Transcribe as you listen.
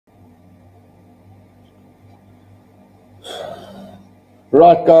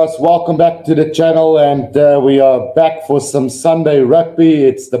Right, guys, welcome back to the channel, and we are back for some Sunday rugby.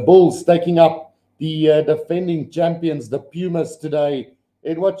 It's the Bulls taking up the defending champions, the Pumas, today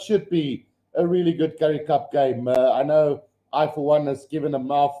in what should be a really good Currie Cup game. I know I, for one, has given a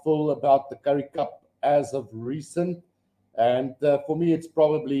mouthful about the Currie Cup as of recent, and for me, it's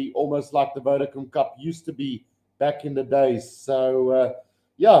probably almost like the Vodacom Cup used to be back in the days. So,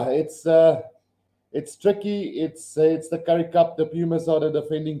 yeah, it's tricky. It's the Currie Cup. The Pumas are the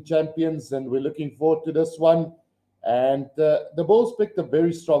defending champions, and we're looking forward to this one. And the Bulls picked a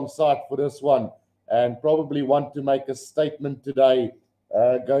very strong side for this one, and probably want to make a statement today,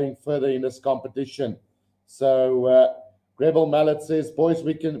 going further in this competition. So Greville Mallet says, "Boys,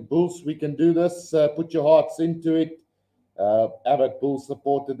 Bulls, we can do this. Put your hearts into it." Avid Bulls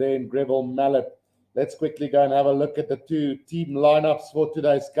supporter there in Greville Mallet. Let's quickly go and have a look at the two team lineups for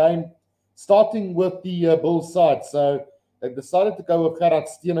today's game. Starting with the Bulls side. So they've decided to go with Gerard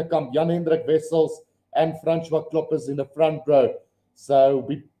Steenekamp, Jan-Hendrik Wessels, and Francois Kloppers in the front row. So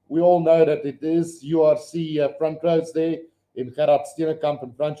we all know that it is URC front rows there in Gerard Steenekamp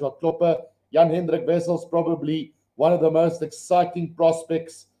and Francois Klopper. Jan-Hendrik Wessels, probably one of the most exciting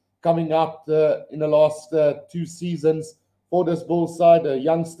prospects coming up in the last 2 seasons for this Bulls side. A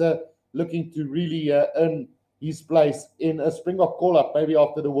youngster looking to really earn his place in a Springbok call-up, maybe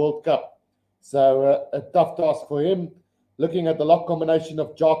after the World Cup. So a tough task for him. Looking at the lock combination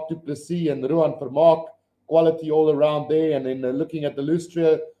of Jacques du Plessis and Ruan Vermaak, quality all around there. And then looking at the loose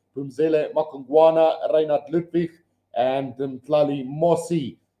trio, Phumzile Makongwana, Reinhard Ludwig, and Mtlali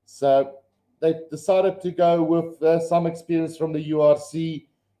Mosi. So they've decided to go with some experience from the URC,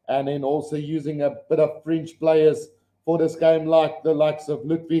 and then also using a bit of fringe players for this game, like the likes of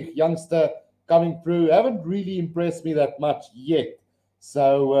Ludwig, youngster coming through. Haven't really impressed me that much yet.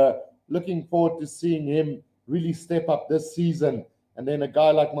 So looking forward to seeing him really step up this season. And then a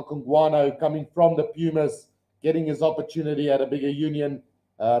guy like Makongwana coming from the Pumas, getting his opportunity at a bigger union.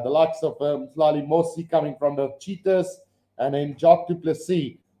 The likes of Mtlali Mosi coming from the Cheetahs. And then Jacques du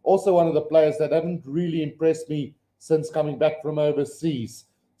Plessis, also one of the players that haven't really impressed me since coming back from overseas.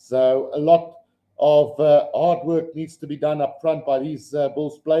 So a lot of hard work needs to be done up front by these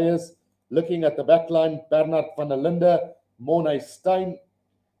Bulls players. Looking at the backline, Bernard van der Linde, Morné Steyn,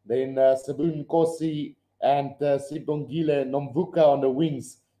 then Sabun Nkosi and Sibongile Nomvuka on the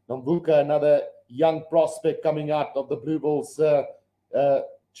wings. Nomvuka, another young prospect coming out of the Blue Bulls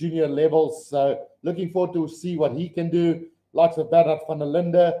junior levels. So looking forward to see what he can do. Likes of Bernard van der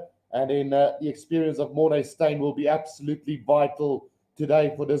Linde, and then the experience of Morné Steyn will be absolutely vital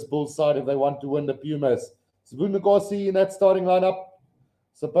today for this Bulls side if they want to win the Pumas. Sabun Nkosi in that starting lineup,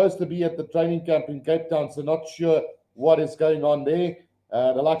 supposed to be at the training camp in Cape Town, so not sure what is going on there.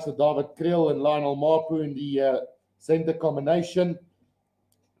 The likes of David Kriel and Lionel Mapu in the center combination.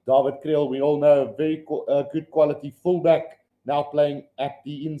 David Kriel, we all know, a very good quality fullback, now playing at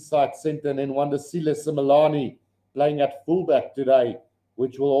the inside center. And then Wandisile Simelane playing at fullback today,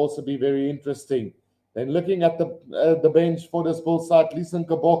 which will also be very interesting. Then looking at the bench for this Bull side, Leeson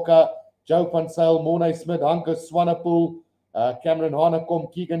Kaboka, Joe van Zyl, Morné Smith, Hanko Swanepoel, Cameron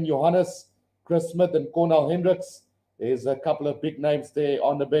Hanekom, Keegan Johannes, Chris Smith, and Cornel Hendricks. There's a couple of big names there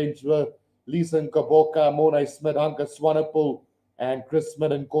on the bench with Leeson Kaboka, Morné Smith, Hanko Swanepoel, and Chris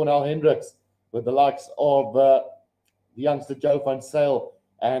Smith and Cornel Hendricks, with the likes of the youngster Joe van Zyl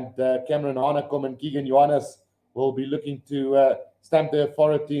and Cameron Hanekom and Keegan Johannes will be looking to stamp their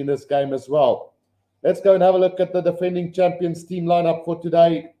authority in this game as well. Let's go and have a look at the defending champions team lineup for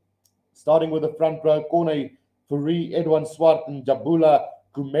today. Starting with the front row, Corne Fourie, Edwin Swart, and Jabula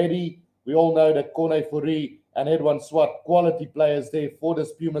Kumedi. We all know that Corne Fourie and Edwin Swart, quality players there for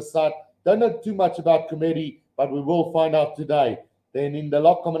this Puma side. Don't know too much about Kumedi, but we will find out today. Then in the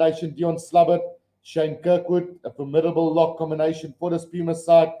lock combination, Dion Slubbert, Shane Kirkwood, a formidable lock combination for this Puma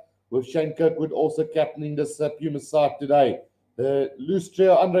side, with Shane Kirkwood also captaining this Puma side today. The loose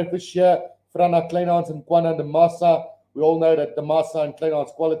trio, Andre Fischer, Frana Kleinhans, and Kwana de Massa. We all know that de Massa and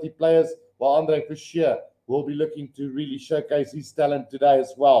Kleinhans quality players, while Andre Fischer will be looking to really showcase his talent today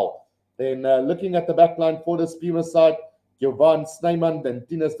as well. Then looking at the backline for this Puma side, Jovan Snyman and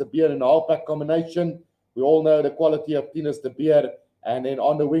Tinus de Beer in a halfback combination. We all know the quality of Tinus de Beer. And then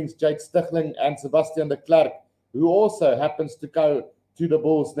on the wings, Jake Stichling and Sebastian de Klerk, who also happens to go to the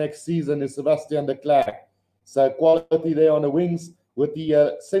Bulls next season, is Sebastian de Klerk. So quality there on the wings, with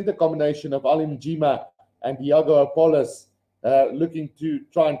the center combination of Alim Jima and Diago Apollos looking to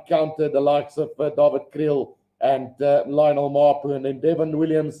try and counter the likes of David Kriel and Lionel Mapu. And then Devon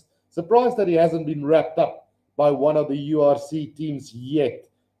Williams, surprised that he hasn't been wrapped up by one of the URC teams yet.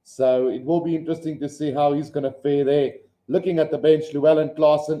 So it will be interesting to see how he's going to fare there. Looking at the bench, Llewellyn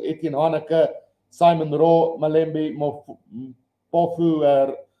Klaasen, Etienne Hanneke, Simon Rowe, Malembe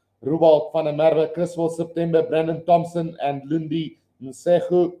Mpofu, Rubalt van der Merwe, Criswell September, Brandon Thompson, and Lundi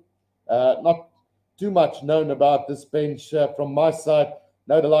Nsegu. Not too much known about this bench from my side.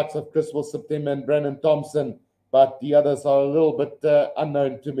 Know the likes of Criswell September and Brandon Thompson, but the others are a little bit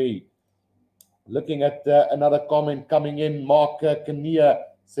unknown to me. Looking at another comment coming in, Mark Kania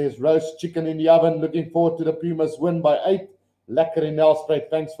says, roast chicken in the oven. Looking forward to the Pumas win by 8. Lekker in Nelspruit.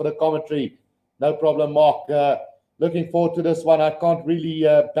 Thanks for the commentary. No problem, Mark. Looking forward to this one. I can't really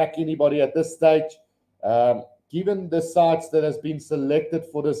back anybody at this stage. Given the sides that has been selected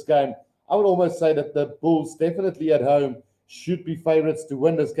for this game, I would almost say that the Bulls definitely at home should be favorites to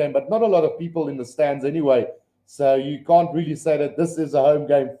win this game, but not a lot of people in the stands anyway. So you can't really say that this is a home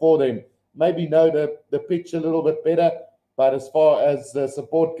game for them. Maybe know the pitch a little bit better, but as far as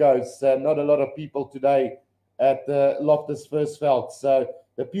support goes, not a lot of people today at Loftus Versfeld. So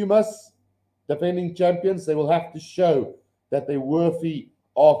the Pumas, defending champions, they will have to show that they're worthy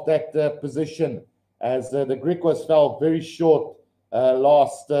of that position, as the Griquas fell very short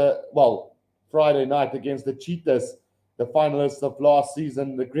last Friday night against the Cheetahs, the finalists of last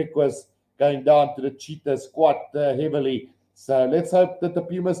season. The Griquas going down to the Cheetahs quite heavily. So let's hope that the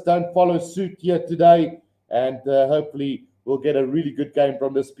Pumas don't follow suit here today, and hopefully we'll get a really good game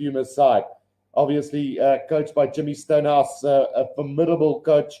from this Pumas side. Obviously, coached by Jimmy Stonehouse, a formidable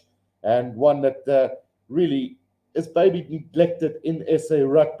coach, and one that really is maybe neglected in SA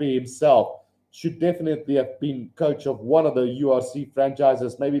Rugby himself. Should definitely have been coach of one of the URC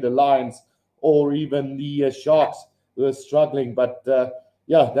franchises, maybe the Lions or even the Sharks, who are struggling. But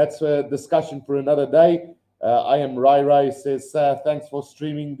yeah, that's a discussion for another day. I am Rai Rai says, thanks for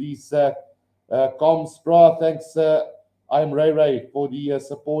streaming these comms, bro. Thanks, I am Rai Rai, for the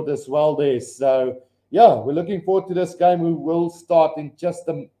support as well there. So yeah, we're looking forward to this game. We will start in just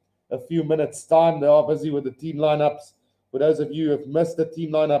a few minutes' time. They are busy with the team lineups. For those of you who have missed the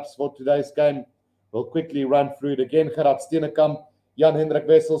team lineups for today's game, we'll quickly run through it again. Gerard Steenekamp, Jan-Hendrik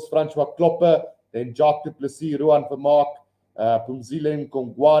Wessels, Francois Kloppe, then Jacques du Plessis, Ruan Vermaak, Pumzile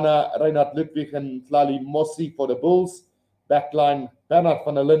Kongwana, Reinhard Ludwig, and Tlali Mossi for the Bulls. Backline, Bernard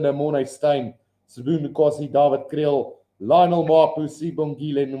van der Linde, Morne Steyn, Sabu Nkosi, David Kriel, Lionel Mapu,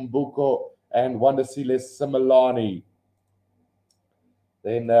 Sibongile Numbuko, and Wandasile Simalani.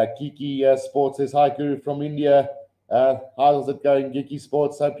 Then Kiki Sports says, hi, Guru from India. How's it going, Geeky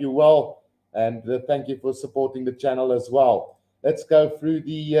Sports? Hope you're well. And thank you for supporting the channel as well. Let's go through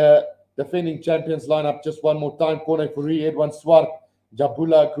the defending champions lineup just one more time. Corne Fourie, Edwin Swart,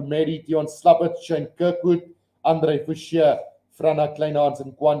 Jabula Kumedi, Tion Slappert, Shane Kirkwood, Andre Fouchier, Frana Kleinhans,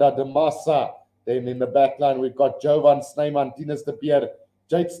 and Kwanda Demasa. Then in the back line, we've got Jovan Snyman, Tinus de Beer,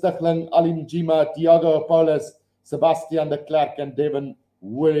 Jade Stichling, Alim Jima, Thiago Paulus, Sebastian de Klerk, and Devin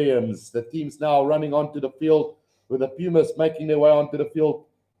Williams. The team's now running onto the field, with the Pumas making their way onto the field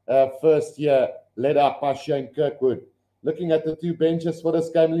first here, led up by Shane Kirkwood. Looking at the two benches for this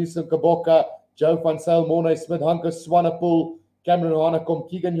game, Leeson Kaboka, Joe van Zyl, Morne Smith, Hanke Swanepoel, Cameron Hanekom,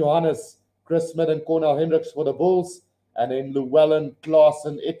 Keegan Johannes, Chris Smith, and Cornel Hendricks for the Bulls. And then Llewellyn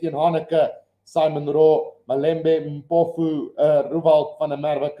Klaasen, Etienne Hanneke, Simon Rowe, Malembe Mpofu, Rubalt van der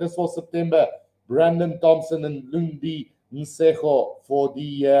Merwe, Criswell September, Brandon Thompson, and Lundi Nsego for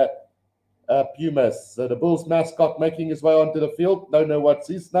the Pumas. So the Bulls mascot making his way onto the field. Don't know what's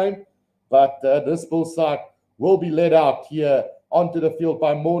his name, but this Bulls side will be led out here onto the field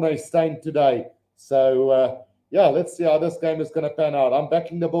by Morne Steyn today. So yeah, let's see how this game is going to pan out. I'm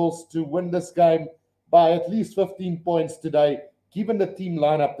backing the Bulls to win this game by at least 15 points today, given the team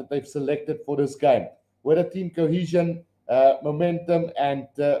lineup that they've selected for this game. Whether team cohesion, momentum, and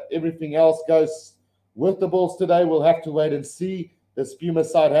everything else goes with the Bulls today, we'll have to wait and see. The Puma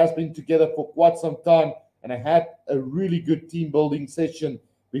side has been together for quite some time, and I had a really good team building session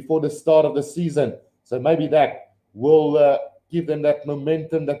before the start of the season. So maybe that will give them that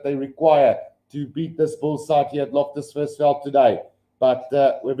momentum that they require to beat this Bulls side here at Loftus Versfeld today. But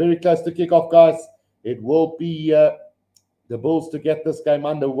we're very close to kickoff, guys. It will be the Bulls to get this game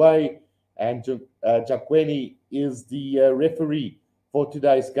underway, and Jacqueni is the referee for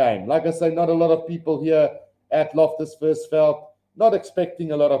today's game. Like I say, not a lot of people here at Loftus Versfeld. Not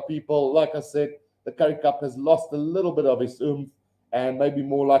expecting a lot of people. Like I said, the Currie Cup has lost a little bit of its oomph, and maybe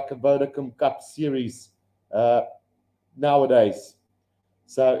more like a Vodacom Cup series nowadays.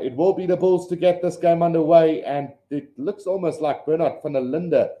 So it will be the Bulls to get this game underway, and it looks almost like Bernard van der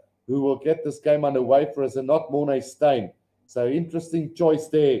Linde who will get this game underway for us, and not Morne Steyn. So interesting choice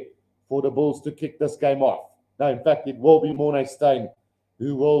there for the Bulls to kick this game off. No, in fact, it will be Morne Steyn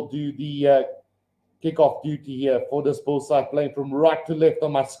who will do the kickoff duty here for this Bull side, playing from right to left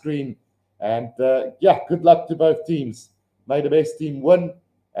on my screen. And yeah, good luck to both teams. May the best team win.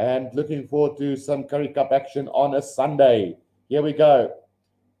 And looking forward to some Currie Cup action on a Sunday. Here we go.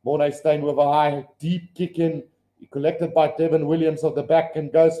 Mornay Steyn with a high, deep kick in, collected by Devin Williams of the back,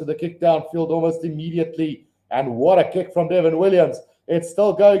 and goes to the kick downfield almost immediately. And what a kick from Devin Williams. It's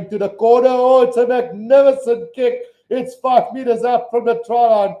still going to the corner. Oh, it's a magnificent kick. It's 5 meters up from the try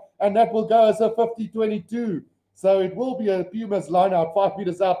line, and that will go as a 50-22. So it will be a Pumas line out, 5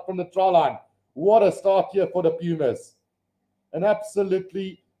 meters out from the try line. What a start here for the Pumas. An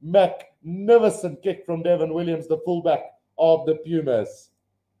absolutely magnificent kick from Devin Williams, the fullback of the Pumas.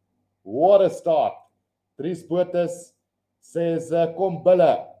 What a start. Dries Botha says, Kom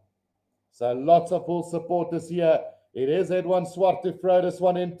Bulle. So lots of full supporters here. It is Edwin Swart to throw this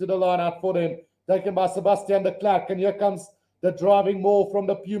one into the line out for them. Taken by Sebastian de Klerk. And here comes the driving maul from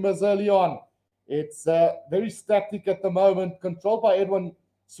the Pumas early on. It's very static at the moment. Controlled by Edwin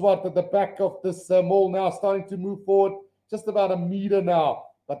Swart at the back of this maul now. Starting to move forward. Just about a meter now.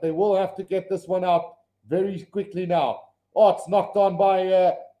 But they will have to get this one out very quickly now. Oh, it's knocked on by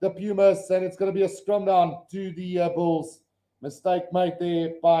the Pumas. And it's going to be a scrum down to the Bulls. Mistake made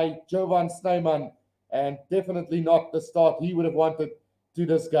there by Jovan Snyman. And definitely not the start he would have wanted to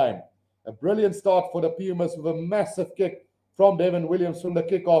this game. A brilliant start for the Pumas with a massive kick from Devin Williams from the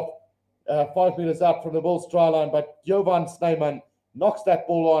kickoff, 5 meters out from the Bulls try line. But Jovan Snyman knocks that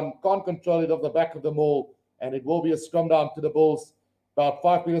ball on, can't control it off the back of the maul, and it will be a scrum down to the Bulls, about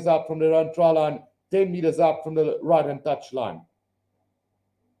 5 meters out from their own try line, 10 meters out from the right-hand touch line.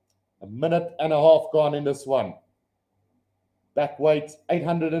 A minute and a half gone in this one. Back weight,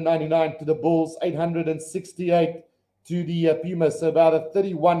 899 to the Bulls, 868 to the Pumas. So about a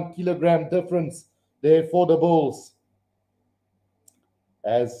 31 kilogram difference there for the Bulls.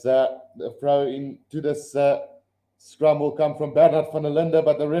 As the throw into this scrum will come from Bernard van der Linde,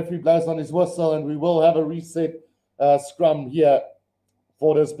 but the referee blows on his whistle, and we will have a reset scrum here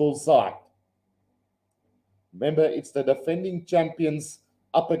for this Bulls side. Remember, it's the defending champions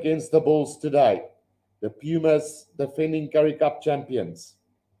up against the Bulls today. The Pumas defending Currie Cup champions.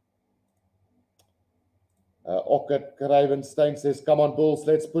 Ockert Ravenstein says, come on, Bulls,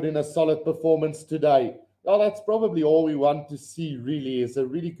 let's put in a solid performance today. Well, that's probably all we want to see, really, is a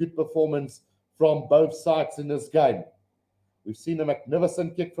really good performance from both sides in this game. We've seen a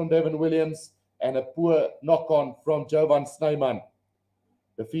magnificent kick from Devin Williams and a poor knock-on from Jovan Snyman.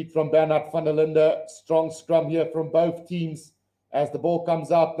 The feed from Bernard van der Linde. Strong scrum here from both teams. As the ball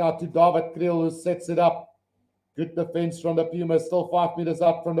comes out now to David Kriel, who sets it up. Good defense from the Pumas, still 5 meters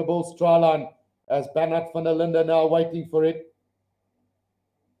out from the Bulls try line. As Bernard van der Linde now waiting for it.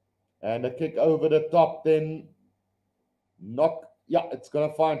 And a kick over the top, then it's going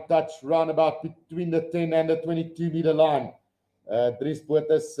to find touch round about between the 10 and the 22 meter line. Dries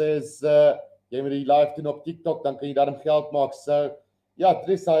Botha says, jy moet die live doen op TikTok, dan kan jy daarom geld maak. So, yeah,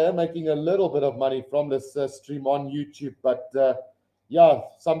 Dries, I am making a little bit of money from this stream on YouTube, but yeah,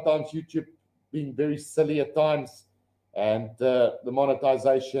 sometimes YouTube being very silly at times, and the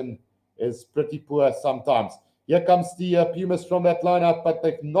monetization is pretty poor sometimes. Here comes the Pumas from that lineup, but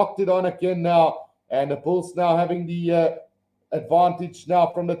they've knocked it on again now, and the Bulls now having the advantage now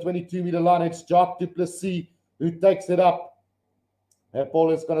from the 22 meter line. It's Jacques du Plessis who takes it up. That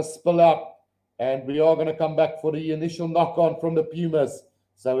ball is going to spill out. And we are going to come back for the initial knock-on from the Pumas.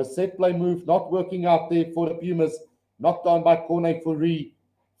 So a set play move not working out there for the Pumas. Knocked on by Corne Fourie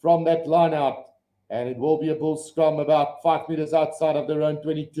from that line out. And it will be a Bull scrum about 5 meters outside of their own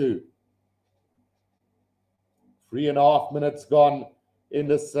 22. 3.5 minutes gone in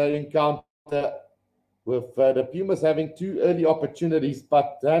this encounter, with the Pumas having 2 early opportunities,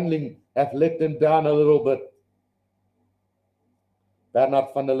 but handling have let them down a little bit.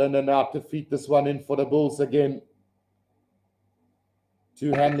 Bernard van der Linde now to feed this one in for the Bulls again.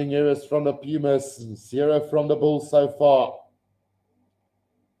 2 handling errors from the Pumas, 0 from the Bulls so far.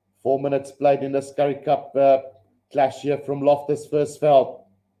 4 minutes played in this Currie Cup clash here from Loftus Versfeld.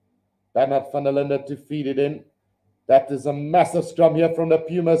 Bernard van der Linde to feed it in. That is a massive scrum here from the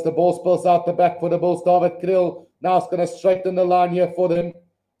Pumas. The ball spills out the back for the Bulls. David Kriel now is going to straighten the line here for them.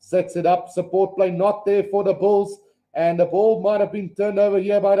 Sets it up. Support play not there for the Bulls. And the ball might have been turned over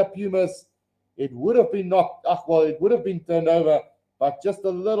here by the Pumas. It would have been it would have been turned over, but just a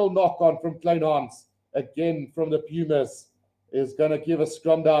little knock-on from Klein Hans, again from the Pumas, is going to give a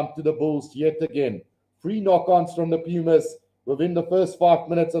scrum down to the Bulls yet again. 3 knock-ons from the Pumas within the first 5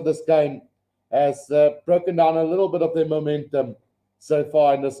 minutes of this game has broken down a little bit of their momentum so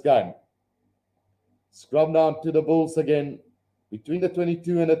far in this game. Scrum down to the Bulls again. between the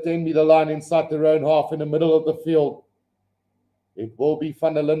 22 and the 10-meter line inside their own half in the middle of the field. It will be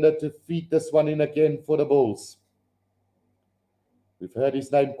Van der Linde to feed this one in again for the Bulls. We've heard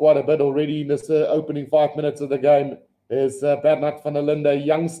his name quite a bit already in this opening 5 minutes of the game. There's Bernard Van der Linde,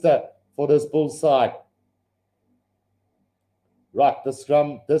 youngster for this Bulls side. Right, the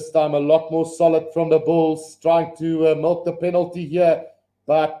scrum this time a lot more solid from the Bulls, trying to milk the penalty here,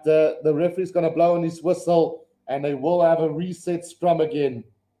 but the referee's going to blow on his whistle and they will have a reset scrum again.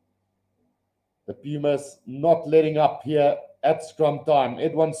 The Pumas not letting up here at scrum time.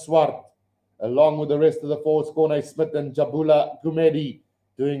 Edwin Swart, along with the rest of the forwards, Corne Smith and Jabula Gumedi,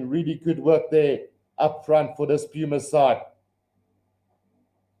 doing really good work there up front for this Pumas side.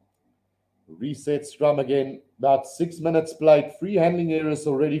 Reset scrum again. About 6 minutes played. 3 handling errors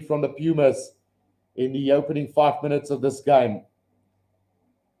already from the Pumas in the opening 5 minutes of this game.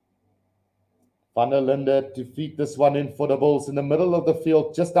 Van der Linde to feed this one in for the Bulls in the middle of the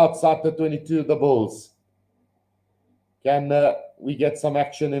field, just outside the 22 of the Bulls. Can we get some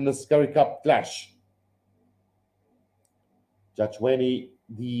action in this Currie Cup clash? Judge Weni,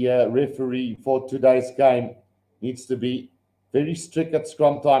 the referee for today's game, needs to be very strict at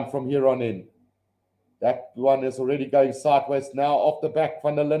scrum time from here on in. That one is already going sideways now. Off the back,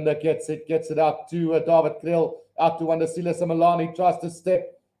 Van der Linde gets it out to David Kriel, out to Wandisile Simelane, tries to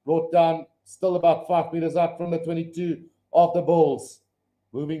step, brought down, still about 5 meters out from the 22 of the Bulls.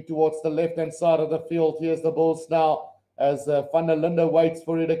 Moving towards the left-hand side of the field. Here's the Bulls now as Van der Linde waits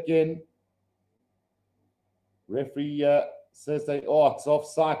for it again. Referee says it's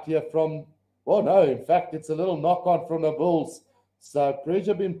offside here from, well, no, in fact, it's a little knock-on from the Bulls. So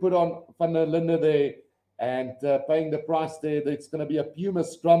pressure being put on Van der Linde there and paying the price there. It's going to be a Puma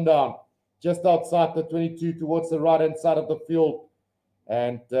scrum down just outside the 22 towards the right-hand side of the field.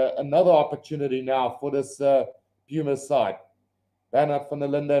 And another opportunity now for this Puma side. Bernard Van der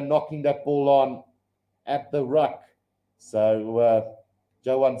Linde knocking that ball on at the ruck. So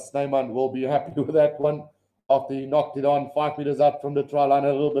Johan Snyman will be happy with that one after he knocked it on 5 meters out from the try line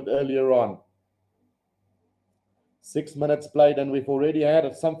a little bit earlier on. 6 minutes played, and we've already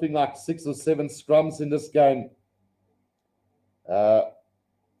had something like 6 or 7 scrums in this game.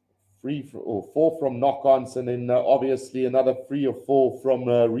 3 or 4 from knock-ons, and then obviously another 3 or 4 from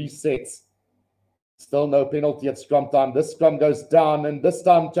resets. Still no penalty at scrum time. This scrum goes down, and this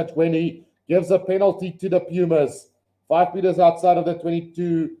time Chatweni gives a penalty to the Pumas. 5 meters outside of the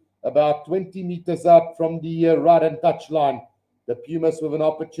 22, about 20 meters out from the right-hand touch line. The Pumas with an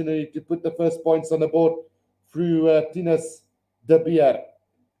opportunity to put the first points on the board through Tinus de Beer,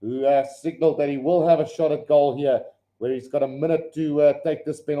 who has signaled that he will have a shot at goal here, where he's got a minute to take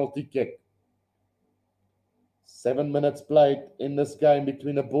this penalty kick. 7 minutes played in this game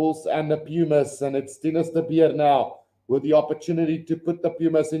between the Bulls and the Pumas, and it's Tinus de Beer now with the opportunity to put the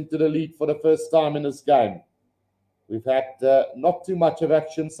Pumas into the lead for the first time in this game. We've had not too much of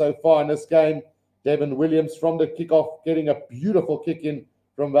action so far in this game. Devin Williams from the kickoff getting a beautiful kick in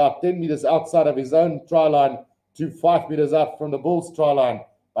from about 10 meters outside of his own try line to 5 meters out from the Bulls try line.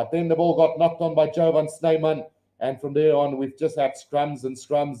 But then the ball got knocked on by Jovan Snyman, and from there on we've just had scrums and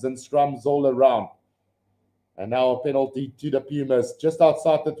scrums and scrums all around. And now a penalty to the Pumas just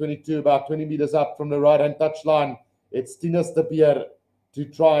outside the 22, about 20 meters out from the right-hand touch line. It's Tinus de Beer to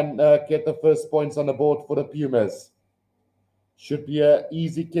try and get the first points on the board for the Pumas. Should be an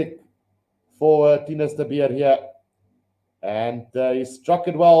easy kick for Tinus de Beer here. And he struck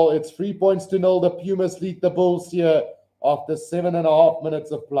it well. It's 3 points to 0. The Pumas lead the Bulls here after 7.5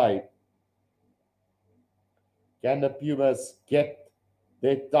 minutes of play. Can the Pumas get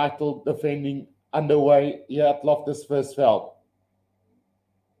their title defending underway here at Loftus Versfeld?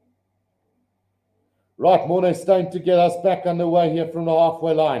 Right, Morne Stein to get us back underway here from the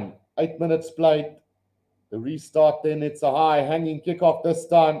halfway line. 8 minutes played. The restart then, it's a high hanging kickoff this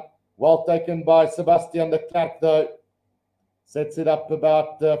time. Well taken by Sebastian de Klerk though. Sets it up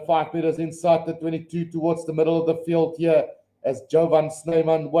about 5 meters inside the 22 towards the middle of the field here as Jovan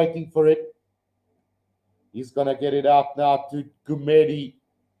Snyman waiting for it. He's going to get it out now to Gumedi,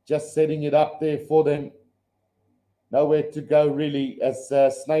 just setting it up there for them. Nowhere to go really as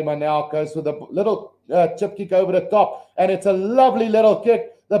Snyman now goes with a little chip kick over the top, and it's a lovely little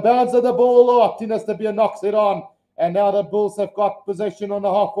kick. The bounce of the ball, Tinus de Beer knocks it on, and now the Bulls have got possession on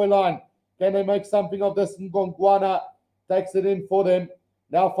the halfway line. Can they make something of this? Ngongwana takes it in for them.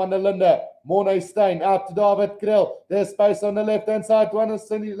 Now Van der Linde, Morne Stein out to David Kriel. There's space on the left-hand side.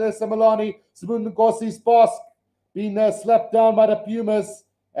 Wandisile Simelane, Sibungosi's pass being slapped down by the Pumas.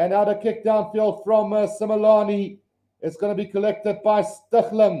 And now the kick downfield from Simelane. It's going to be collected by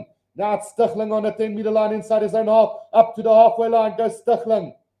Stichling. Now it's Stichling on the 10-meter line inside his own half. Up to the halfway line goes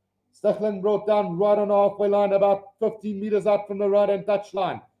Stichling. Stichling brought down right on the halfway line, about 15 meters out from the right-hand touch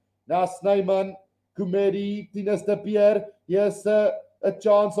line. Now Snyman, Kumedi, Tinus de Pierre. Here's a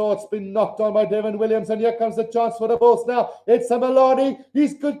chance. Oh, it's been knocked on by Devin Williams. And here comes the chance for the Bulls now. It's Samalani.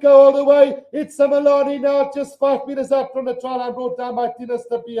 He could go all the way. It's Samalani now, just 5 meters out from the try line, brought down by Tinus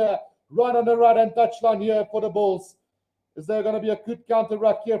de Pierre. Right on the right-hand touch line here for the Bulls. Is there going to be a good counter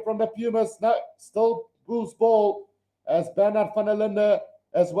ruck here from the Pumas? No, still Bulls ball as Bernard van der Linde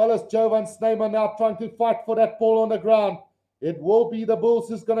as well as Jovan Snyman now trying to fight for that ball on the ground. It will be the Bulls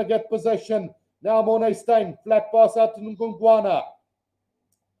who's going to get possession. Now Morne Steyn, flat pass out to Ngungwana.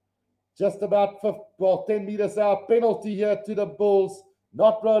 Just about 10 meters out. Penalty here to the Bulls.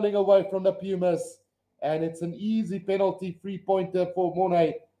 Not rolling away from the Pumas. And it's an easy penalty, 3-pointer for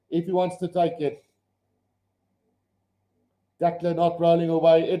Morne if he wants to take it. Dakler not rolling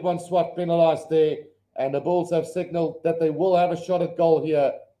away. Edwin Swart penalized there. And the Bulls have signaled that they will have a shot at goal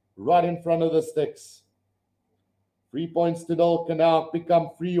here, right in front of the sticks. 3 points to nil can now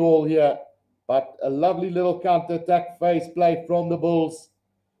become 3-all here. But a lovely little counter-attack phase play from the Bulls.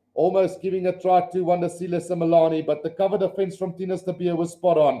 Almost giving a try to Wandasile Simelane, but the cover defense from Tinus de Beer was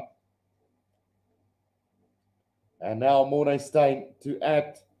spot on. And now Morne Steyn to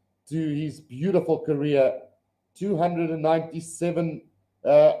add to his beautiful career. 297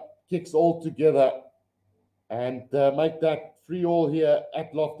 kicks altogether. And make that 3-all here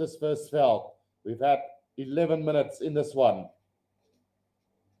at Loftus Versfeld. We've had 11 minutes in this one.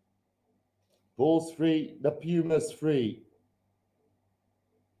 Bulls free, the Pumas free.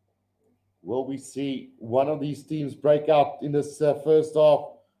 Will we see one of these teams break out in this first half,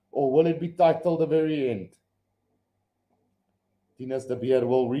 or will it be tight till the very end? Tinus de Beer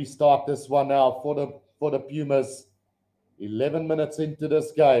will restart this one now for the Pumas. 11 minutes into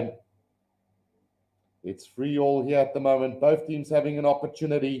this game. It's 3-all here at the moment. Both teams having an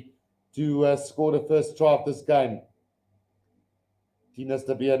opportunity to score the first try of this game. Tinus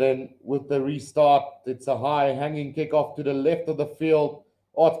de Beer then with the restart. It's a high hanging kick off to the left of the field.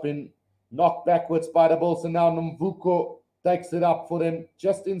 Oh, it's been knocked backwards by the Bulls. And now Mvuko takes it up for them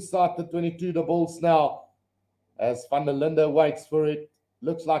just inside the 22. The Bulls now as Van der Linde waits for it.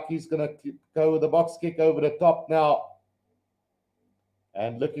 Looks like he's going to go with the box kick over the top now.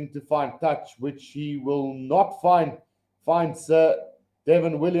 And looking to find touch, which he will not find. Finds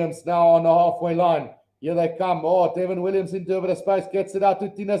Devin Williams now on the halfway line. Here they come. Oh, Devin Williams into a bit of space. Gets it out to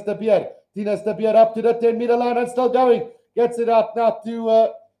Tinus de Beer. Tinus de Beer up to the 10-meter line and still going. Gets it out now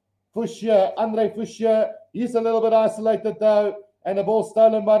to Fouchier. Andre Fouchier. He's a little bit isolated though. And the ball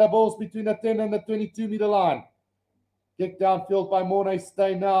stolen by the Bulls between the 10 and the 22-meter line. Kick downfield by Morne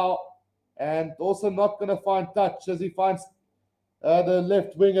Steyn now. And also not going to find touch as he finds the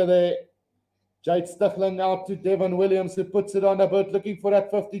left winger there. Jade Stichling out to Devin Williams, who puts it on the boat, looking for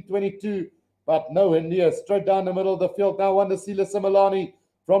that 50-22, but nowhere near. Straight down the middle of the field. Now Wandasile Simelane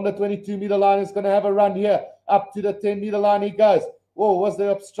from the 22-meter line is going to have a run here. Up to the 10-meter line he goes. Whoa, was there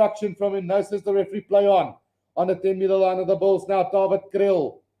obstruction from him? No, says the referee, play on. On the 10-meter line of the Bulls now, David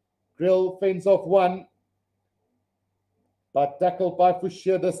Krill. Krill fends off one. But tackled by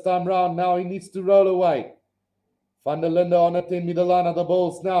Fouchier this time round. Now he needs to roll away. Van der Linde on the 10-meter line of the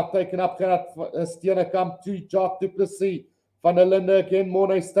Bulls now taken up. Steenekamp to Jacques du Plessis. Van der Linde again.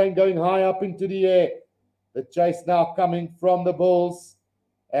 Morne Steyn going high up into the air. The chase now coming from the Bulls.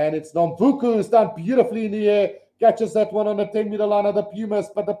 And it's Nomvuku who's done beautifully in the air. Catches that one on the 10-meter line of the Pumas.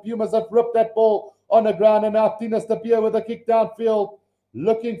 But the Pumas have ripped that ball on the ground. And now Tinus de Beer with a kick downfield.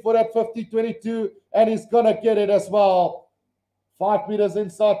 Looking for that 50-22. And he's going to get it as well. 5 meters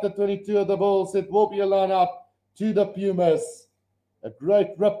inside the 22 of the Bulls. It will be a line out to the Pumas. A great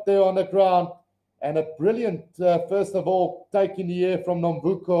rip there on the ground. And a brilliant, first of all, take in the air from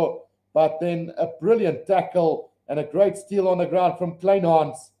Nomvuko. But then a brilliant tackle and a great steal on the ground from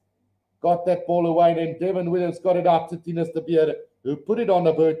Kleinhans. Got that ball away. And then Devin Williams got it out to Tinus de Beer, who put it on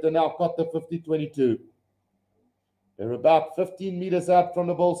the boot and now got the 50-22. They're about 15 meters out from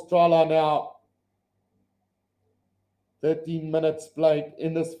the Bulls try line now. 13 minutes played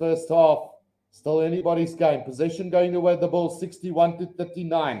in this first half. Still anybody's game. Possession going away the Bulls,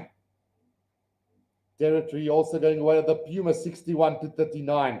 61-39. Territory also going away the Pumas,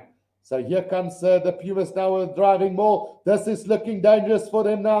 61-39. So here comes the Pumas now with driving more. This is looking dangerous for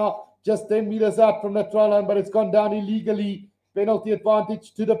them now. Just 10 meters out from the try line, but it's gone down illegally. Penalty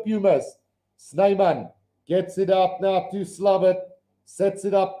advantage to the Pumas. Snyman gets it out now to Slavitt. Sets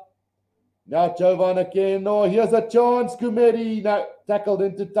it up. Now Jovan again. Oh, here's a chance. Kumeri now tackled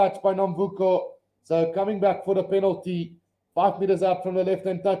into touch by Nomvuko. So coming back for the penalty 5 meters out from the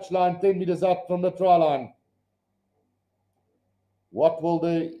left-hand touchline, 10 meters out from the try line. What will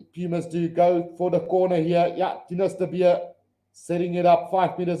the Pumas do? Go for the corner here. Yeah, Tinus de Beer setting it up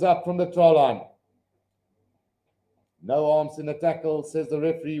 5 meters out from the try line. No arms in the tackle, says the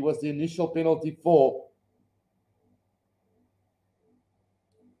referee, was the initial penalty for.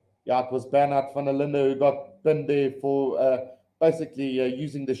 Yeah, it was Bernhard van der Linde who got pinned there for basically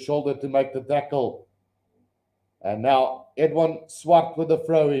using the shoulder to make the tackle. And now Edwin Swart with the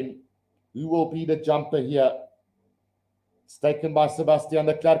throw-in. Who will be the jumper here? It's taken by Sebastian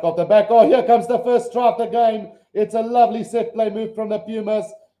de Klerk off the back. Oh, here comes the first try of the game. It's a lovely set play move from the Pumas.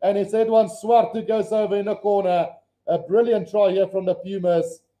 And it's Edwin Swart who goes over in the corner. A brilliant try here from the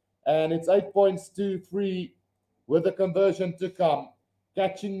Pumas. And it's 8 points to 3 with the conversion to come.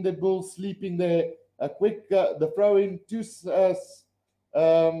 Catching the Bulls sleeping there. A quick, the throw-in to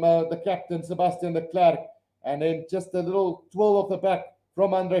the captain, Sebastian de Klerk. And then just a little twirl of the back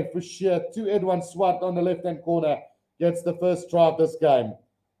from Andre Fouchier to Edwin Swart on the left-hand corner. Gets the first try of this game.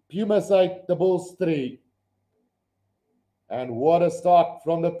 Pumas 8, the Bulls 3. And what a start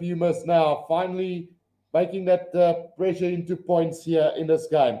from the Pumas now. Finally making that pressure into points here in this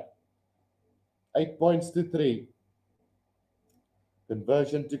game. 8 points to 3.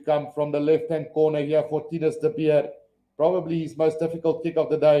 Conversion to come from the left-hand corner here for Tinus de Beer. Probably his most difficult kick of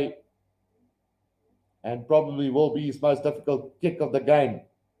the day. And probably will be his most difficult kick of the game.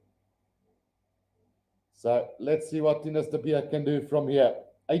 So let's see what Tinus de Beer can do from here.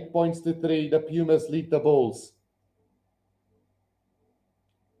 8 points to 3. The Pumas lead the Bulls.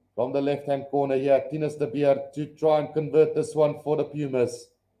 From the left-hand corner here, Tinus de Beer to try and convert this one for the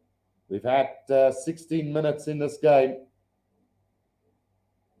Pumas. We've had 16 minutes in this game.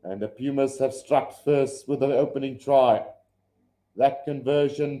 And the Pumas have struck first with the opening try. That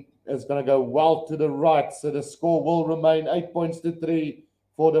conversion is going to go well to the right. So the score will remain 8 points to 3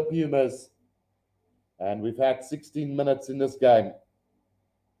 for the Pumas. And we've had 16 minutes in this game.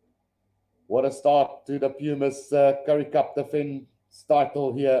 What a start to the Pumas Currie Cup defense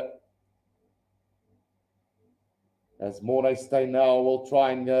title here. As Mornay Steyn now will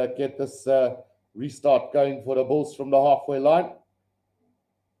try and get this restart going for the Bulls from the halfway line.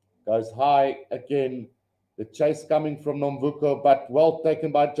 Goes high again. The chase coming from Nomvuko, but well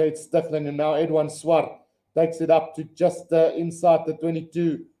taken by Jade Stifling. And now Edwin Swart takes it up to just inside the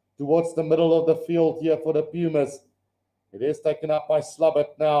 22, towards the middle of the field here for the Pumas. It is taken up by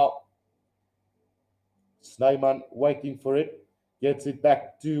Slubbert now. Snyman waiting for it. Gets it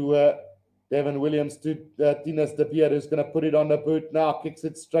back to Devin Williams, to Tinus de Beer, who's going to put it on the boot now. Kicks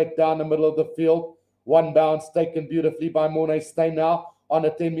it straight down the middle of the field. One bounce taken beautifully by Mornay Steyn now. On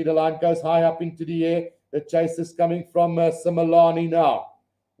the 10-meter line, goes high up into the air. The chase is coming from Similani now.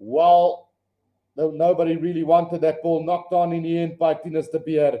 Well, nobody really wanted that ball. Knocked on in the end by Tinus de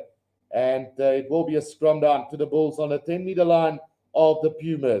Beer. And it will be a scrum down to the Bulls on the 10-meter line of the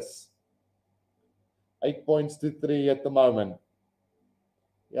Pumas. 8 points to 3 at the moment.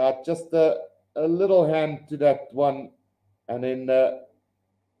 Yeah, just a little hand to that one. And then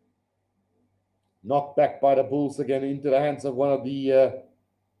knocked back by the Bulls again into the hands of one of the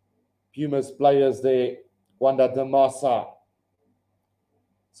Pumas players there, Wanda Damasa.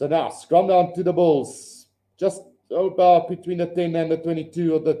 So now, scrum down to the Bulls. Just about between the 10 and the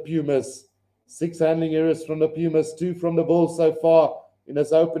 22 of the Pumas. 6 handling errors from the Pumas, 2 from the Bulls so far in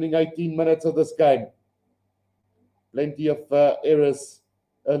this opening 18 minutes of this game. Plenty of errors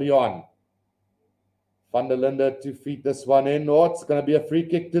early on. Van der Linde to feed this one in. Oh, it's going to be a free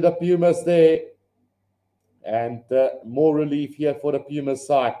kick to the Pumas there. And more relief here for the Pumas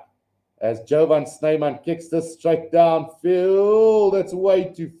side. As Jovan Snyman kicks this straight downfield. That's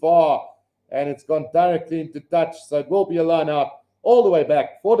way too far. And it's gone directly into touch. So it will be a line out all the way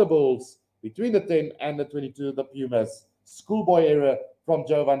back for the Bulls. Between the 10 and the 22 of the Pumas. Schoolboy error from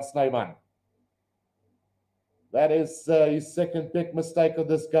Jovan Snyman. That is his second big mistake of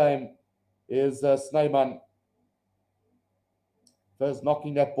this game. Is Snyman. First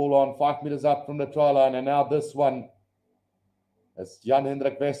knocking that ball on 5 meters up from the try line. And now this one. As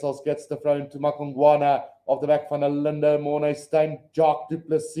Jan-Hendrik Wessels gets the throw into Makongwana. Off the back van der Linde. Mornay Steyn. Jacques du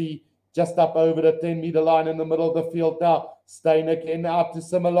Plessis. Just up over the 10-meter line in the middle of the field now. Steyn again out to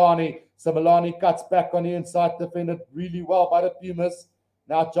Similani. Similani cuts back on the inside. Defended really well by the Pumas.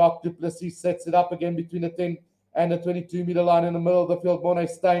 Now Jacques du Plessis sets it up again between the 10 and the 22-meter line in the middle of the field. Mornay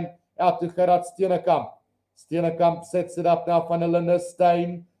Steyn out to Gerard Steenekamp. Steenekamp sets it up now. Van der Linde.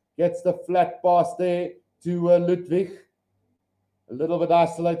 Steyn gets the flat pass there to Ludwig. A little bit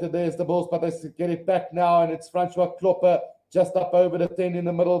isolated there is the Bulls, but they get it back now, and it's Francois Klopper just up over the 10 in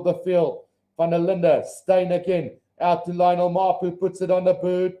the middle of the field. Van der Linde. Steyn again out to Lionel Mapu, puts it on the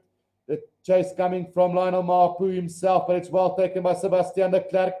boot. The chase coming from Lionel Mapu himself, but it's well taken by Sebastian de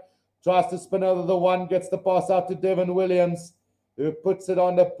Klerk. Tries to spin over the one, gets the pass out to Devin Williams, who puts it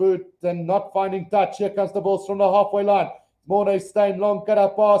on the boot and not finding touch. Here comes the balls from the halfway line. Mornay Steyn, long cut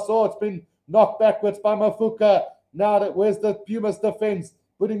up pass. Oh, it's been knocked backwards by Mafuka. Now, where's the Pumas defense?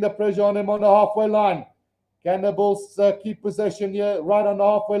 Putting the pressure on him on the halfway line. Can the Bulls keep possession here right on the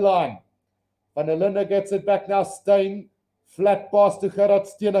halfway line? Van der Linde gets it back now. Steyn, flat pass to Gerard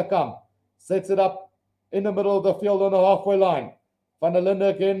Steenekamp. Sets it up in the middle of the field on the halfway line. Van der Linde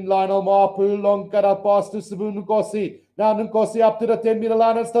again, Lionel Mapu, long cut up pass to Sabu Nkosi. Now Nkosi up to the 10-meter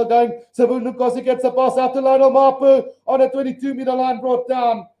line and still going. Sabu Nkosi gets the pass out to Lionel Mapu on the 22-meter line, brought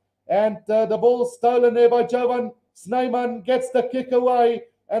down. And the ball stolen there by Jovan Snyman, gets the kick away.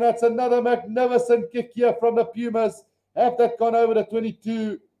 And that's another magnificent kick here from the Pumas. Have that gone over the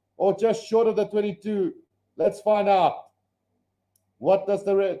 22 or just short of the 22? Let's find out. What does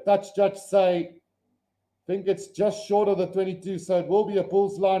the touch judge say? I think it's just short of the 22, so it will be a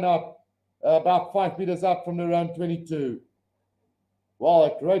Bulls lineup about 5 meters out from the round 22. Well,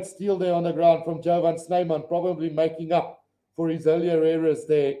 a great steal there on the ground from Jovan Snyman, probably making up for his earlier errors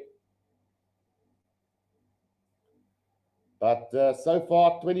there. But so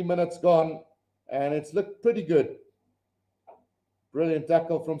far, 20 minutes gone, and it's looked pretty good. Brilliant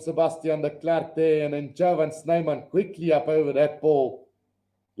tackle from Sebastian de Klerk there, and then Jovan Snyman quickly up over that ball.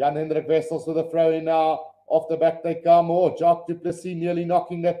 Jan-Hendrik Wessels with a throw in now. Off the back they come. Oh, Jacques du Plessis nearly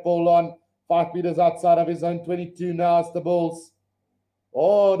knocking that ball on. 5 meters outside of his own 22 now as the Bulls.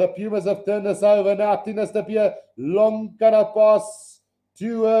 Oh, the Pumas have turned this over now. Tinus de Beer, long cut pass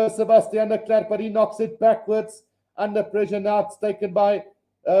to Sebastian de Klerk, but he knocks it backwards. Under pressure now. It's taken by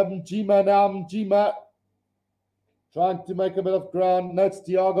Mjima now. Mjima trying to make a bit of ground. No, it's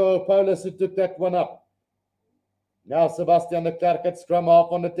Thiago Paulus who took that one up. Now Sebastian de Klerk at scrum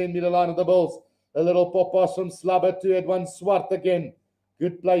half on the 10-meter line of the Bulls. A little pop pass from Slabber to Edwin Swart again.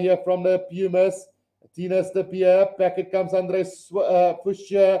 Good play here from the Pumas. Tinus de Beer. Back it comes Andre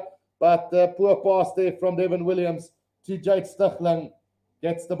Foucher. But poor pass there from Devin Williams to Jade Stichling.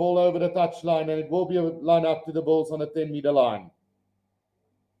 Gets the ball over the touchline, and it will be a line up to the Bulls on the 10-meter line.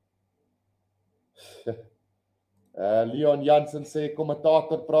 Leon Jansen sê,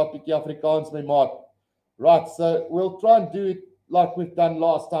 commentator praat bietjie Afrikaans my maat. Right, so we'll try and do it like we've done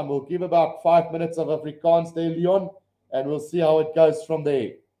last time. We'll give about 5 minutes of Afrikaans there, Leon, and we'll see how it goes from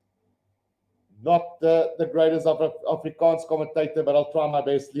there. Not the greatest Afrikaans commentator, but I'll try my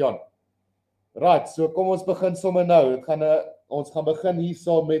best, Leon. Right, so kom ons begin sommer nou. Ons gaan begin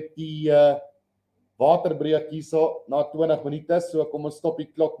hierso met die waterbreek hierso na 20 minute. So kom ons stop die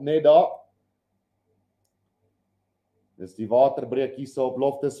klok net daar. Dis die waterbreek hierso op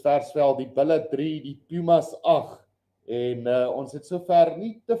Loftus Versveld, die Bulle 3, die Pumas 8. En ons het sover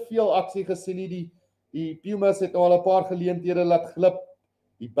nie te veel aksie gesien nie. Die Pumas het al 'n paar geleenthede laat glip.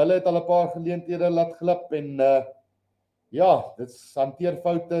 Die Bulle het al 'n paar geleenthede laat glip en ja, dit is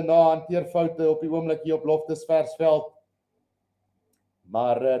hanteerfoute na hanteerfoute op die oomblik hier op Loftus Versveld.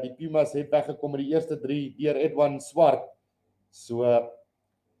 Maar die Pumas het weggekom met die eerste 3 deur Edwin Swart. So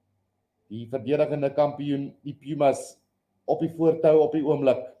die verdedigende kampioen, die Pumas op die voortou op die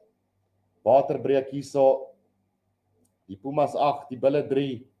oomblik. Waterbreek hierso. Die Pumas 8, die Bulle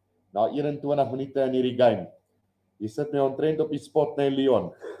 3 na 21 minute in hierdie game. Jy sit my omtrent op die spot, nee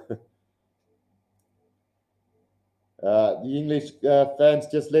Leon. The English fans,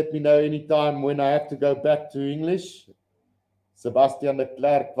 just let me know anytime when I have to go back to English. Sebastian de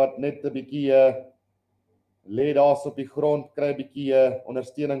Klerk wat net 'n bietjie lê daar op die grond, kry 'n bietjie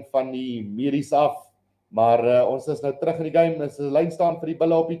ondersteuning van die medies af. Maar ons is nou terug in die game. Ons is 'n lyn staan vir die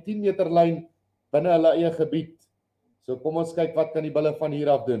Bulle op die 10 meter lyn binne hulle eie gebied. So kom ons kyk wat kan die Bulle van hier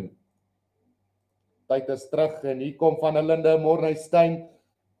af doen. Tyd is terug en hier kom Van der Linde, Mornay Steyn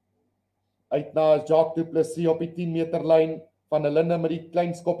uit na Jacques du Plessis op die 10 meter lyn. Van der Linde met die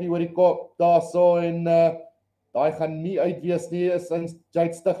klein skoppie oor die kop daarso en daai gaan nie uitwees nie. Is in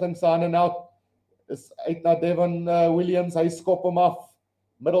Jade Stichling se hande nou. Is uit na Devin Williams, hy skop hom af.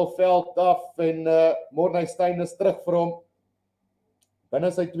 Middelveld af en Mornay Steyn is terug vir hom.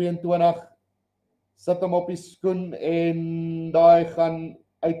 Binne sy 22. Sit hom op die skoen en daai gaan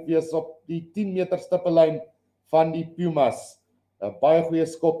uitwees op die 10 meter stippellyn van die Pumas. 'n Baie goeie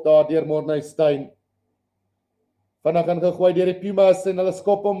skop daar deur Mornay Steyn. Vinnig ingegooi deur die Pumas en hulle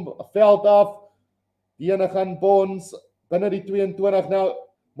skop hom veld af. Die ene gaan Bons binne die 22 nou.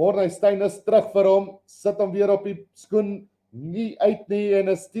 Mornay Steyn is terug vir hom. Sit hom weer op die skoen. Nie uit nie en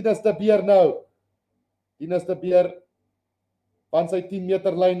is Tinus de Beer nou. Tinus de Beer van sy 10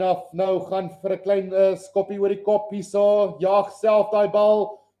 meter lyn af, nou gaan vir 'n klein skoppie oor die kop hierso, jaag self daai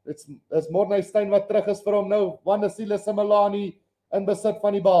bal. Dis Morney Steyn wat terug is vir hom nou, Wandisile Simelane in besit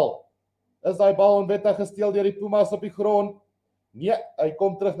van die bal. Is daai bal onwettig gesteel deur die Pumas op die grond? Nee, hy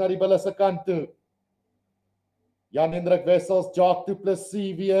kom terug na die Bulle se kant toe. Jan Hendrik Wessels, Jacques du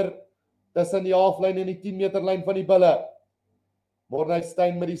Plessis weer tussen die halflyn en die 10 meter lyn van die Bulle. Morney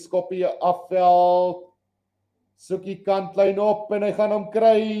Steyn met die skoppie afveld. Soek die kantlyn op en hy gaan hom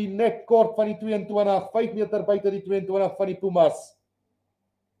kry net kort van die 22, 5 meter buite die 22 van die Pumas.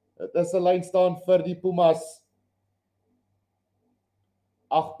 Dit is 'n lyn staan vir die Pumas.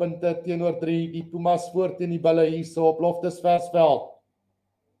 8 punte teenoor 3, die Pumas voor teen die Bulle hierso op Loftusversveld.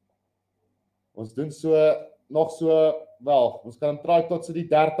 Ons doen ons kan hom draai tot so die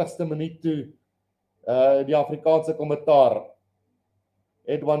 30ste minuut toe. Die Afrikaanse kommentaar.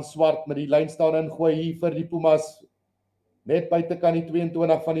 Edwan Swart met die lyn staan ingooi hier vir die Pumas. Net buitekant die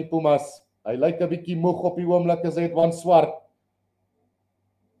 22 van die Pumas. Hy lyk 'n bietjie moeg op die oomblik is Edwan Swart.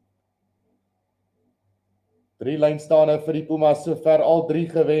 3 lynstane vir die Pumas, sover al 3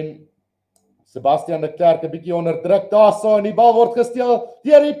 gewen. Sebastian de Klerk 'n bietjie onder druk daarso en die bal word gesteel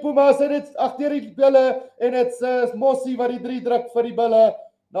deur die Pumas en dit agter die Bulle en dit's Mossie wat die 3 druk vir die Bulle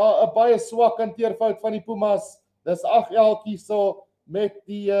na 'n baie swak hanteerfout van die Pumas. Dis 8 elkie so met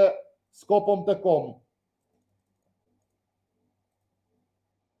die skop om te kom.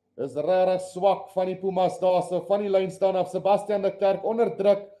 Dis regtig swak van die Pumas daarso van die lyn staan af. Sebastian de Klerk onder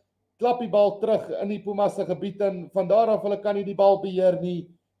druk, klap die bal terug in die Pumas se gebied en van daar af hulle kan nie die bal beheer nie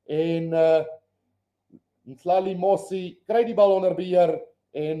en Ntlali Mossie kry die bal onder beheer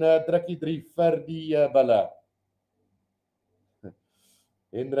en druk die 3 vir die Bulle.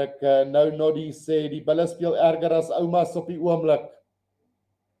 Hendrik Nodi sê die Bulle speel erger as oumas op die oomblik.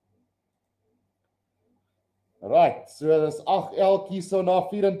 Right, so dis 8 elkie so na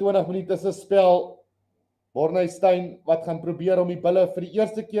 24 minute se spel. Morney Steyn wat gaan probeer om die Bulle vir die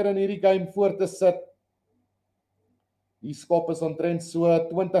eerste keer in hierdie game voor te sit. Die skop is omtrent so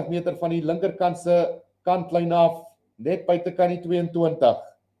 20 meter van die linkerkant se kantlyn af, net buitekant die 22.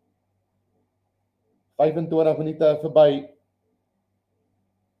 25 minute verby.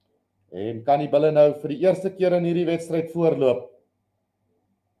 En kan die Bulle nou vir die eerste keer in hierdie wedstryd voorloop.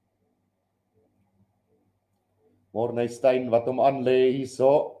 Morney Steyn wat hom aanlê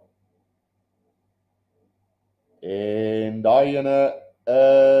hierso. En daai ene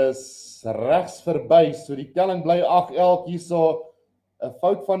is regs verby, so die telling bly 8 elkie hierso. 'n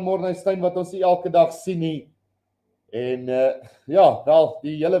Fout van Morney Steyn wat ons nie elke dag sien nie. En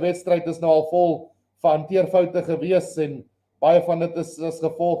die hele wedstryd is nou al vol van hanteerfoute gewees en baie van dit is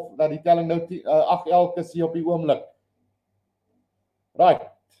gevolg dat die telling nou 8 elke is hier op die oomblik. Right.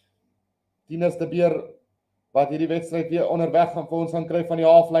 Tinus de Beer wat hierdie wedstryd weer onderweg gaan vir ons gaan kry van die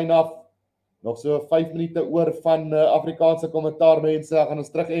halflyn af. Nog so 5 minute oor van Afrikaanse kommentaarmense, gaan ons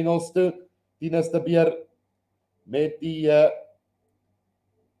terug Engels toe. Tinus de Beer met die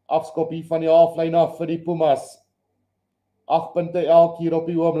afskop hier van die halflyn af vir die Pumas. 8 punte elk hier op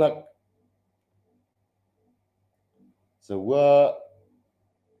die oomblik. So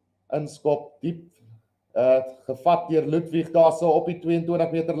inskop diep gevat deur Ludwig daarso op die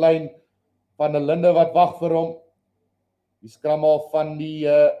 22 meter lyn van 'n Linde wat wag vir hom. Die skrammal van die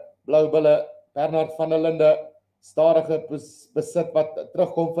Blou Bulle, Bernard van der Linde, stadige besit wat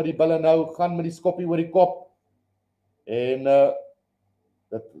terugkom vir die Bulle nou, gaan met die skoppie oor die kop. En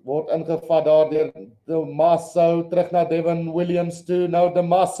dit word ingevat daar deur De Masso, terug na Devin Williams toe. Nou De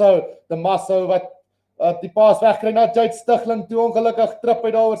Masso wat die paas wegkry na Jade Stigling toe, ongelukkig trip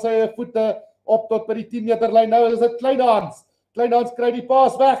hy daar oor sy voete op tot by die 10 meter lyn. Nou is dit Kleinhans kry die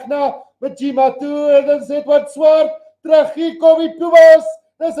paas weg na Majima toe en dan sê wat Swart terug, hier kom die Pumas.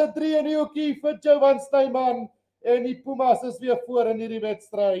 Dis 'n 3 in die hoekie vir Jovan Snyman en die Pumas is weer voor in hierdie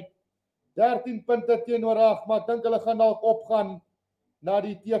wedstryd. 13 punte teenoor 8, maar ek dink hulle gaan dalk opgaan na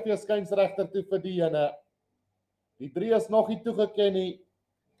die TV-skynsregter toe vir die ene. Die 3 is nog nie toegeken nie,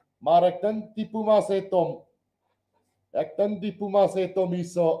 maar ek dink die Pumas het hom.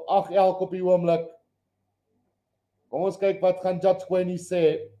 Hierso, 8 elk op die oomblik. Kom ons kyk wat gaan Judge Quenny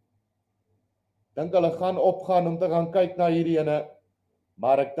sê. Dink hulle gaan opgaan om te gaan kyk na hierdie ene,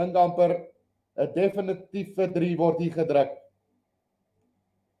 maar ek dink amper 'n definitiewe 3 word hier gedruk.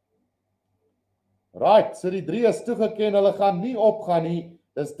 Right, so die 3 is toegeken, hulle gaan nie opgaan nie.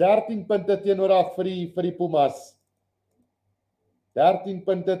 Dis 13 punte teenoor 8 vir die Pumas. 13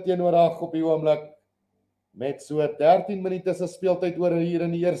 punte teenoor 8 op die oomblik. Met so 13 minute se speeltyd oor hier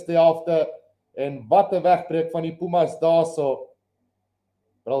in die eerste helfte. En wat 'n wegbreek van die Pumas daarso.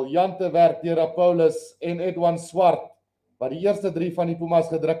 Briljante werk deur Paulus en Edwan Swart wat die eerste 3 van die Pumas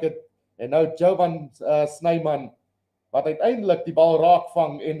gedruk het, en nou Jovan Snyman, wat uiteindelik die bal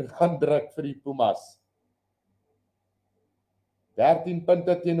raakvang en gaan druk vir die Pumas. 13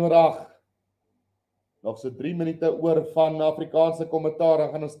 punte teenoor 8. Nog so 3 minute oor van Afrikaanse kommentaar,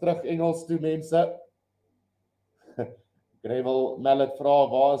 dan gaan ons terug Engels toe, mense. Grewel Mallet vra,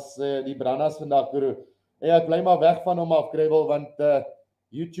 waar is die brandas vandag, Guru? Ek bly maar weg van hom af, Grewel, want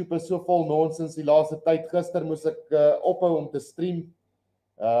YouTube is so vol nonsens die laaste tyd. Gister moes ek ophou om te stream.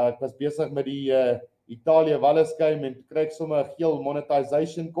 Ek was besig met die Italië Wallis game en kry ek sommer 'n geel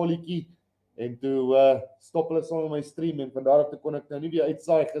monetization kolletjie en toe stop hulle sommer my stream en vandaar af kon ek nou nie weer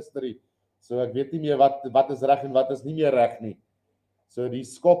uitsaai gister nie. So ek weet nie meer wat is reg en wat is nie meer reg nie. So die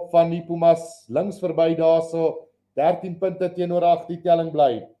skop van die Pumas links verby daarso, 13 punte teenoor 8 die telling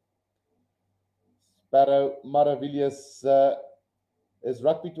bly. Sparrow Maravillas, is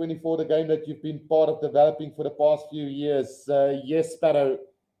Rugby 24 the game that you've been part of developing for the past few years? Yes, Sparrow.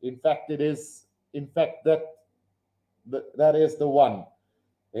 In fact, it is. In fact, that is the one.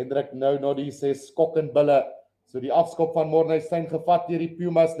 Hendrik Noddy says skokkend bulle. So die afskop van Morneystein gevat deur die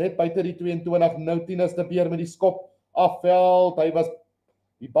Pumas net buite die 22. Nou Tinus de Beer met die skop afveld.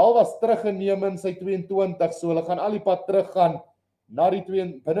 Die bal was teruggeneem in sy 22, so hulle gaan al die pad teruggaan na die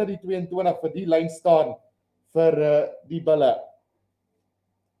binne die 22 vir die lyn staan vir die bulle.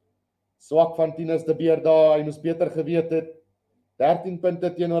 Swak van Tinus de Beer daar, hy moes beter geweet het. 13 punte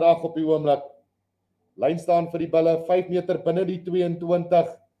teenoor 8 op die oomblik. Lyn staan vir die bulle, 5 meter binne die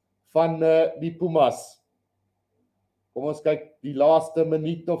 22 van die Pumas. Kom ons kyk die laaste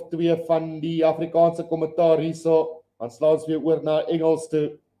minuut of 2 van die Afrikaanse kommentaar hierso. Dan slaan ons weer oor na Engels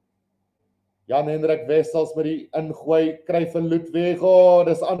toe. Jan Hendrik Wessels met die ingooi, kry vir Ludwig.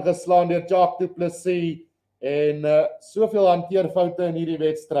 Dis aangeslaan deur Jacques du Plessis en soveel hanteerfoute in hierdie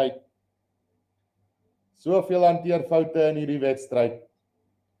wedstryd.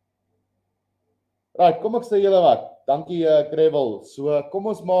 Right, kom ek sê julle wat. Dankie Grewel. So kom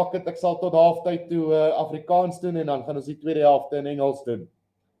ons maak dit, ek sal tot halftyd toe Afrikaans doen en dan gaan ons die tweede helfte in Engels doen.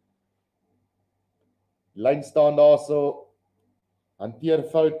 Lyn staan daarso.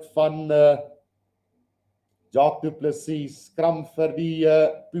 Hanteerfout van Jacques du Plessis, skram vir die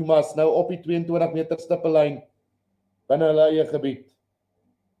Pumas nou op die 22 meter stippellyn binne hulle eie gebied.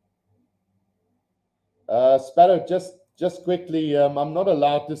 Sparrow, just quickly, I'm not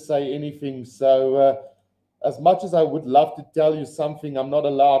allowed to say anything, so as much as I would love to tell you something, I'm not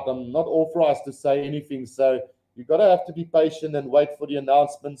authorized to say anything, so you've got to have to be patient and wait for the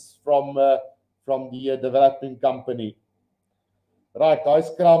announcements from the developing company. Right, daai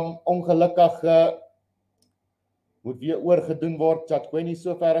skram ongelukkig moet weer oorgedoen word. Chatqueni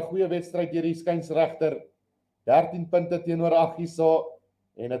sover 'n goeie wedstryd deur die skynsregter. 13 punte teenoor 8 hierso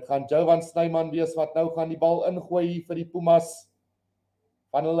en dit gaan Jovan Snyman wees wat nou gaan die bal ingooi hier vir die Pumas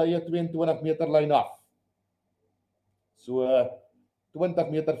van hulle eie 22 meter lyn af. So 20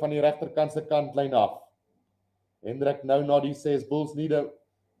 meter van die regterkant se kant lyn af. Hendrik Noddy says Bulls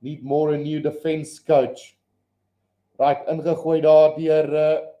need more a new defense coach. Right, ingegooi daar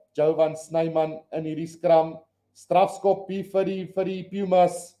deur Jovan Snyman in hierdie skram. Strafskop hier vir die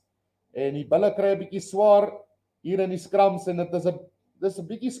Pumas en die bulle kry 'n bietjie swaar hier in die skrams en dis 'n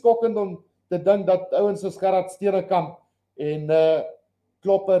bietjie skokkend om te dink dat ouens soos Gerard Steenekamp en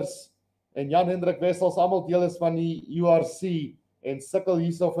Kloppers en Jan Hendrik Wessels almal deel is van die URC en sukkel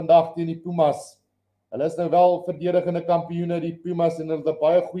hierso vandag teen die Pumas. Hulle is nou wel verdedigende kampioene die Pumas en hulle het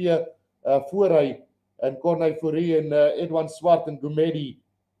baie goeie voorry in Corneille Fourie en Edwan Swart en Gumedi.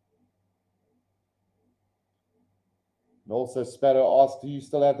 And also Sparrow asked, do you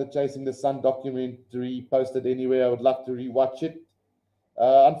still have the Chasing the Sun documentary posted anywhere? I would love to rewatch it.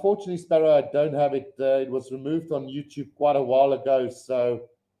 Unfortunately, Sparrow, I don't have it. It was removed on YouTube quite a while ago. So,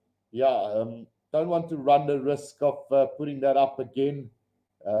 yeah, don't want to run the risk of putting that up again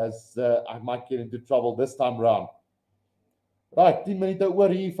as I might get into trouble this time round. Right, 10 minute oor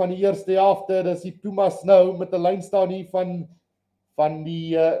hier van die eerste helfte. Dis die Pumas nou met 'n lyn staan hier van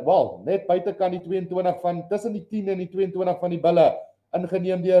die net buitekant die 22 van tussen die 10 en die 22 van die bulle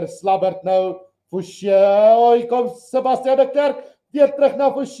ingeneem deur Slabbert nou Fouché. Hier kom Sebastian de Klerk weer terug na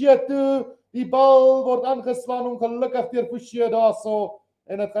Fouché toe. Die bal word aangeslaan ongelukkig deur Fouché daarso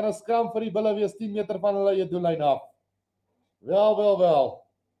en dit gaan 'n skram vir die bulle wees 10 meter van hulle eie doellyn af. Wel.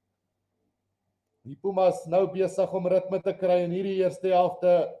 Die Pumas nou besig om ritme te kry in hierdie eerste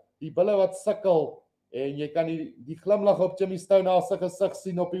helfte. Die bulle wat sukkel en jy kan die glimlag op Jimmy Stone se gesig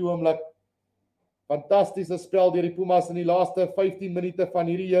sien op die oomblik. Fantastiese spel deur die Pumas in die laaste 15 minute van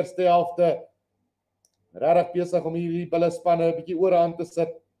hierdie eerste helfte. Regtig besig om hierdie bulle spanne 'n bietjie oorhand te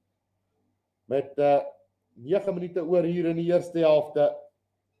sit met 9 minute oor hier in die eerste helfte.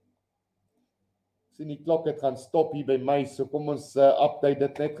 Ek sien die klok het gaan stop hier by my, so kom ons update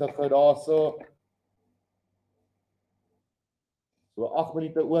dit net gou daarso. So 8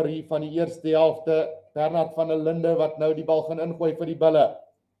 minute oor hier van die eerste helfte. Bernard van der Linde wat nou die bal gaan ingooi vir die bulle.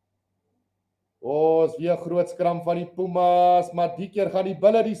 Is weer groot skram van die Pumas, maar die keer gaan die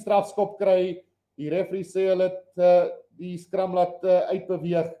bulle die strafskop kry. Die referee sê hulle het die skram laat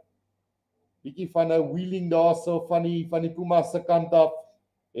uitbeweeg. Bietjie van 'n wheeling daarso van die Pumas se kant af.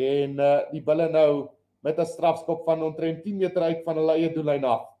 En die bulle nou met 'n strafskop van omtrent 10 meter uit van hulle eie doellyn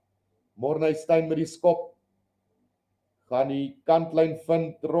af. Mornhuistein met die skop. Gaan die kantlyn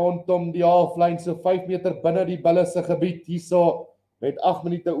vind rondom die halflyn, so 5 meter binne die bulle se gebied hierso met 8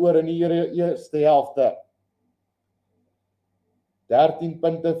 minute oor in die eerste helfte. 13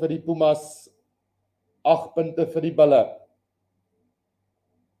 punte vir die Pumas, 8 punte vir die bulle.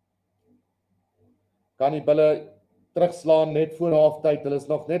 Kan die bulle terugslaan net voor halftyd. Hulle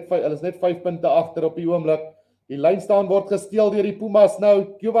is net 5 punte agter op die oomblik. Die lynstaan word gesteel deur die Pumas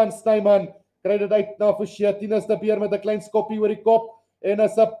nou. Jovan Snyman kry dit uit na Forshey. Tinus de Beer met 'n klein skoppie oor die kop en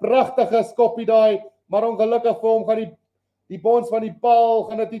is 'n pragtige skoppie daai, maar ongelukkig vir hom gaan die bons van die bal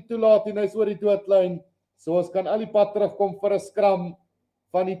gaan dit nie toelaat en hy's oor die doodlyn. So ons kan al die pad terugkom vir 'n skram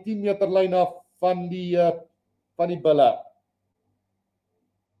van die 10 meter lyn af van die bulle.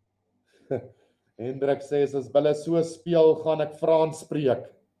 Hendrik sê as bulle so speel, gaan ek Frans spreek.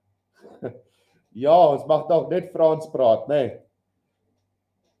 Ja, ons mag dalk net Frans praat, né?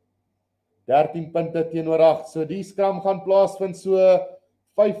 13 punte teenoor 8. So die skram gaan plaasvind so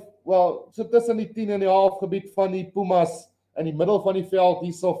tussen die 10 en die halfgebied van die Pumas in die middel van die veld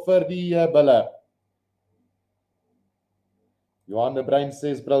hierso vir die bulle. Johan de Bruin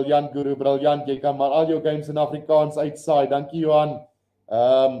sê briljant guru, briljant. Jy kan maar al jou games in Afrikaans uitsaai. Dankie Johan.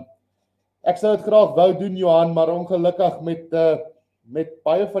 Ek sou dit graag wou doen Johan, maar ongelukkig met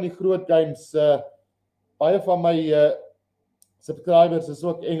baie van die groot games, baie van my subscribers is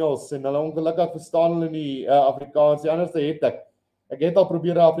ook Engels en hulle ongelukkig verstaan hulle nie Afrikaans. Die anderste het ek het al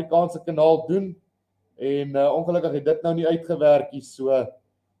probeer 'n Afrikaanse kanaal doen en ongelukkig het dit nou nie uitgewerk nie, so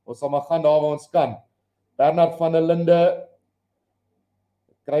ons sal maar gaan daar waar ons kan. Bernard van der Linde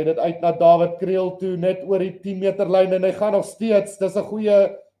kry dit uit na David Kriel toe net oor die 10 meter lyn en hy gaan nog steeds. Dis 'n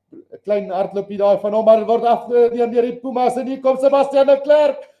goeie klein hardloopie daai van hom, maar dit word afgeneem deur die Pumas en hier kom Sebastian de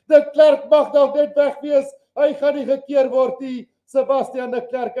Klerk. De Klerk mag dalk net weg wees. Hy gaan nie gekeer word nie. Sebastian de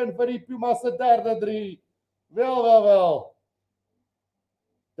Klerk in vir die Pumas se derde 3. Wel.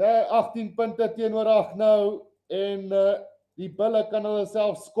 18 punte teenoor 8 nou en die bulle kan hulle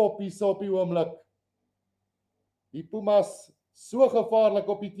self skop hierso op die oomblik. Die Pumas so gevaarlik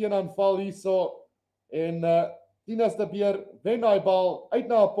op die teenaanval hierso en Tinus de Beer wen daai bal uit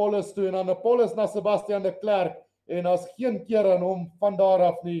na Apollos toe en dan Apollos na Sebastian de Klerk en as geen keer aan hom van daar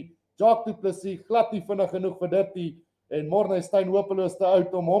af nie. Jacques du Plessis glad nie vinnig genoeg vir dit nie en Mornhuistein hopeloos te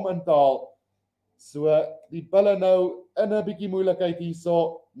oud om hom in te haal. So die bulle nou in 'n bietjie moeilikheid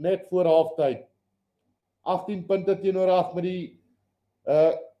hierso net voor halftyd. 18 punte teenoor 8 met die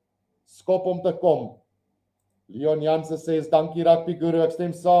skop om te kom. Leon Jansen sê dankie rugby guru, ek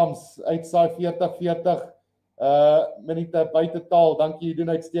stem saam. Uitsaai 40-40 minute buite taal. Dankie, jy doen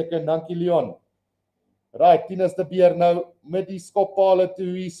uitstekend. Dankie Leon. Right, Tinus de Beer nou met die skoppale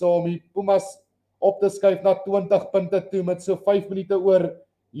toe hierso om die Pumas op te skuif na 20 punte toe met so 5 minute oor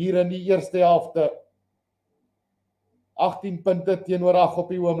hier in die eerste helfte. 18 punte teenoor 8 op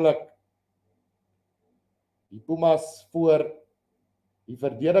die oomblik. Die Pumas voor die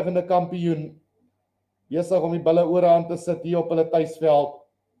verdedigende kampioen besig om die bulle ore aan te sit hier op hulle tuisveld.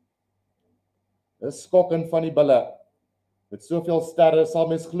 'n Skokkend van die bulle. Met soveel sterre sal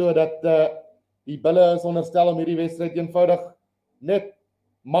mens glo dat die bulle is onderstel om hierdie wedstryd eenvoudig net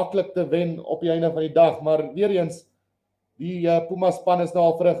maklik te wen op die einde van die dag, maar weer eens die Pumas span is nou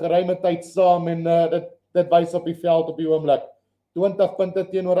al vir 'n geruime tyd saam en dit wys op die veld op die oomblik. 20 punte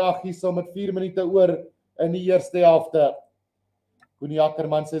teenoor 8 hierso met 4 minute oor in die eerste helfte. Koenie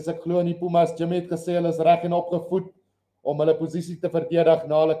Ackerman sê ek glo in die Pumas. Jimmy het gesê hulle is reg en opgevoed om hulle posisie te verdedig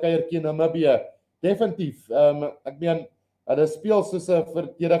na hulle kuiertjie in Namibië. Definitief. Ek meen hulle speel soos 'n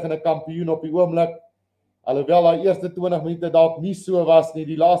verdedigende kampioen op die oomblik. Alhoewel daai eerste 20 minute dalk nie so was nie,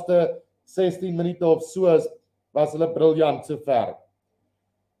 die laaste 16 minute of so was hulle briljant sover.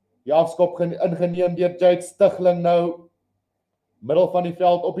 Die afskop ingeneem deur Jade Stigling nou middel van die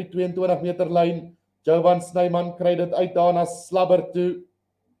veld op die 22 meter lyn. Jovan Snyman kry dit uit daar na Slabber toe.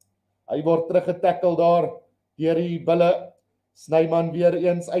 Hy word teruggetackle daar deur die bulle. Snyman weer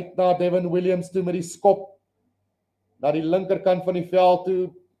eens uit na Devin Williams toe met die skop na die linkerkant van die veld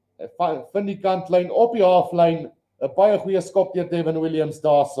toe. Vind die kantlyn op die halflyn, 'n baie goeie skop deur Devin Williams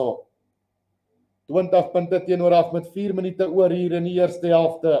daarso. 20 punte teenoor 8 met 4 minute oor hier in die eerste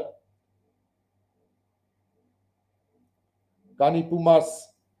helfte. Kan die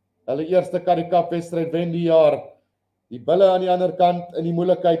Pumas hulle eerste Currie Cup wedstryd wen die jaar? Die bulle aan die ander kant in die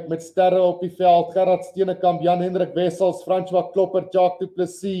moeilikheid met sterre op die veld. Gerard Steenekamp, Jan-Hendrik Wessels, François Klopper, Jacques du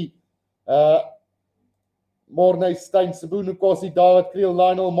Plessis, Morney Steyn, Sabu Nkosi, David Kriel,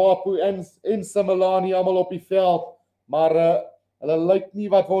 Lionel Mapu en Simelani almal op die veld. Maar hulle lyk nie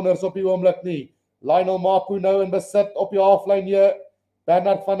wat wonders op die oomblik nie. Lionel Mapu nou in besit op die halflyn hier.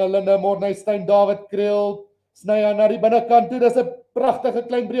 Bernard van der Linde, Morney Steyn, David Kriel, sny aan na die binnekant toe. Dis 'n pragtige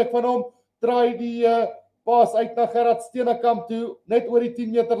klein breek van hom. Draai die pas uit na Gerard Steenekamp toe, net oor die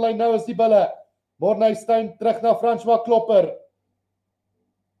 10 meter lyn. Nou is die bulle. Morney Steyn terug na François Klopper.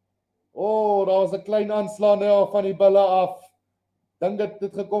 Daar was 'n klein aanslag nou van die bulle af. Dink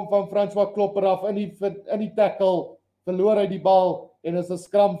dit gekom van François Klopper af in die tackle. Verloor hy die bal en is 'n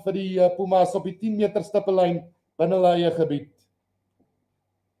skram vir die Pumas op die 10 meter stippellyn binne hulle eie gebied.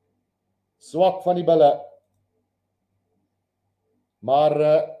 Swak van die bulle. Maar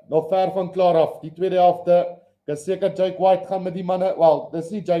nog ver van klaar af. Die tweede helfte, ek is seker Jake White gaan met die manne,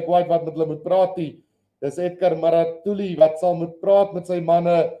 dis nie Jake White wat met hulle moet praat nie. Dis Edgar Maratuli wat sal moet praat met sy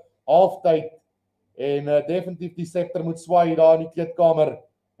manne halftyd en definitief die sektor moet swaai daar in die kleedkamer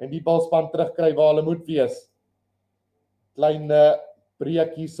en die balspan terugkry waar hulle moet wees. Klein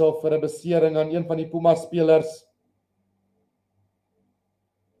breek hierso vir 'n besering aan een van die Pumas spelers.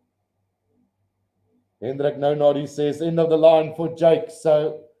 Hendrik nou Noddy says, end of the line for Jake.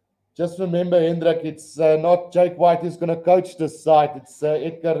 So just remember, Hendrik, it's not Jake White who's going to coach this side. It's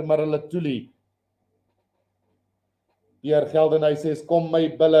Edgar Maratuli. Pierre Geldenhuys says, kom my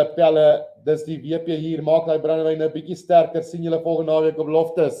bulle, pelle, dis die WP hier, maak hy brandewyn 'n bietjie sterker, sien julle volgende naweek op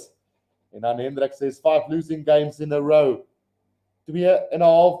Loftus. En dan Hendrik says, 5 losing games in a row.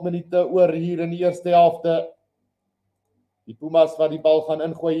 2,5 minute oor hier in die eerste helfte. Die Pumas wat die bal gaan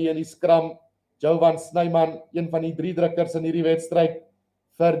ingooi hier in die skram. Jovan Snyman, een van die 3 drukkers in hierdie wedstryd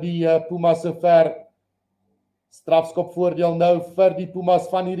vir die Pumas sover. Strafskop voordeel nou vir die Pumas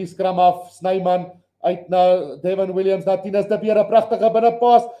van hierdie skram af. Snyman uit na Devin Williams, na Tinus de Beer, 'n pragtige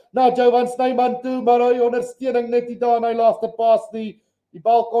binnepas na Jovan Snyman toe, maar hy ondersteuning net nie daar in hy laaste pas nie. Die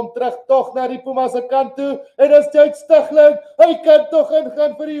bal kom terug tog na die Pumas se kant toe en dis Jake Stigling. Hy kan tog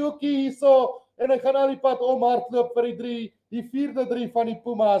ingaan vir die hoekie hierso en hy gaan al die pad omhardloop vir die 4de 3 van die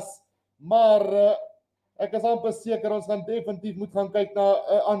Pumas. Maar ek is amper seker ons gaan definitief moet gaan kyk na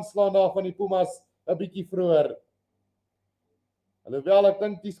 'n aanslag daar van die Pumas 'n bietjie vroeër. Alhoewel ek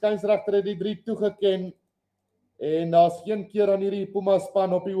dink die skynsregter het die 3 toegeken en daar's geen keer aan hierdie Pumas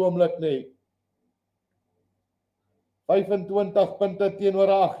span op die oomblik nie. 25 punte teenoor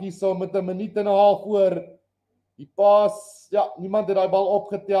 8 hierso met 'n minuut en 'n half oor. Die pas, niemand het daai bal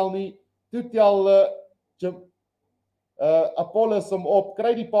opgetel nie. Toe tel Apollos hom op,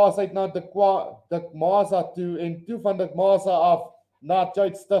 kry die pas uit na Dikmasa toe en toe van Dikmasa af na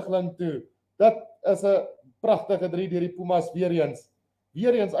Jake Stigling toe. Dit is 'n pragtige 3 deur die Pumas weer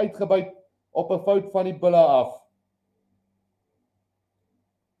eens uitgebuit op 'n fout van die bulle af.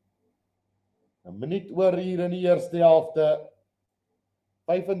 'n Minuut oor hier in die eerste helfte.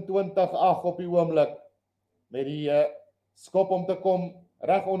 25-8 op die oomblik met die skop om te kom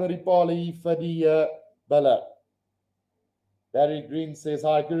reg onder die paal hier vir die bulle. Barry Green says,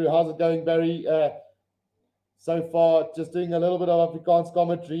 hi Guru, how's it going Barry? So far, just doing a little bit of Afrikaans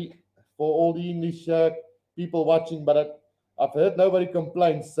commentary for all the English people watching, but I've heard nobody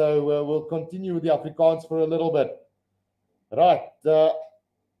complain, so we'll continue with the Afrikaans for a little bit. Right,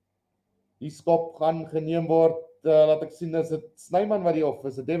 die skop gaan geneem word, laat ek sien, is dit Snyman wat of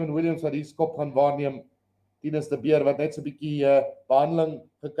is dit Devin Williams wat die skop gaan waarneem. Tinus de Beer wat net so 'n bietjie behandeling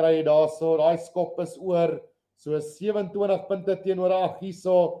gekry het daarso. Daai skop is oor. So 27 punte teenoor 8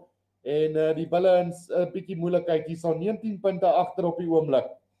 hierso en die bulle in 'n bietjie moeilikheid hierso, 19 punte agter op die oomblik.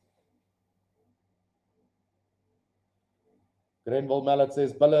 Grenville Mallet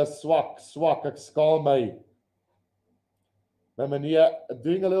says bulle swak, ek skaam my. My meneer,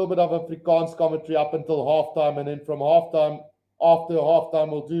 doing a little bit of Afrikaans commentary up until halftime, and then from halftime, after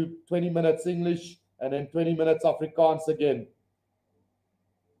halftime we'll do 20 minutes English and then 20 minutes Afrikaans again.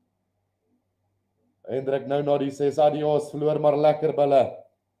 Hendrik nou Noddy says, adios, verloor maar lekker bulle.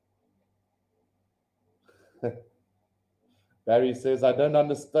 Barry says, I don't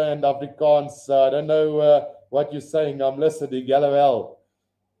understand Afrikaans, I don't know what you're saying, I'm listening, LOL.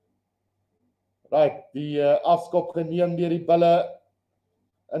 Right, die afskop geneem deur die bulle,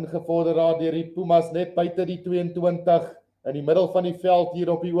 ingevorder daar deur die Pumas net buite die 22, in die middel van die veld hier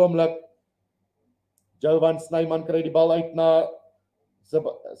op die oomblik. Jovan Snyman kry die bal uit na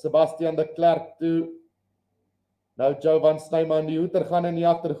Sebastian de Klerk toe. Nou Jovan Snyman, die hoeter gaan in die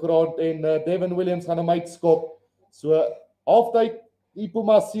agtergrond en Devin Williams gaan hom uitskop. So halftyd die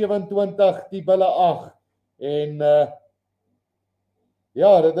Pumas 27, die Bulle 8. En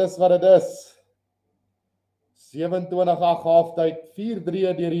ja, dit is wat dit is. 27-8 halftyd,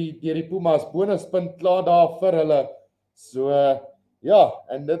 4-3 deur die Pumas, bonuspunt klaar daar vir hulle. So ja,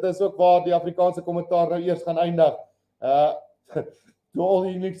 en dit is ook waar die Afrikaanse kommentaar nou eers gaan eindig. To all the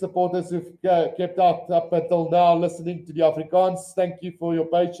English supporters who've kept up until now listening to the Afrikaans, thank you for your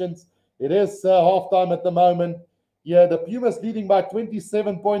patience. It is halftime at the moment. Yeah, the Pumas leading by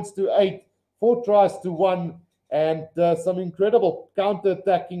 27 points to 8, 4 tries to 1, and some incredible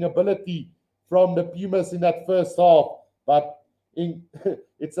counter-attacking ability from the Pumas in that first half. But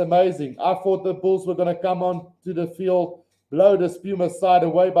it's amazing. I thought the Bulls were going to come on to the field, blow the Pumas side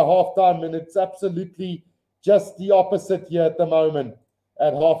away by halftime, and it's absolutely just the opposite here at the moment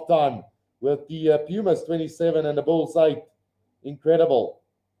at halftime with the Pumas 27 and the Bulls 8. Incredible.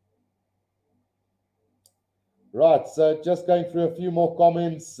 Right, so just going through a few more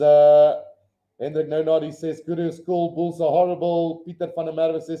comments. Hendrik Nonadi says, Guru is cool, Bulls are horrible. Peter van der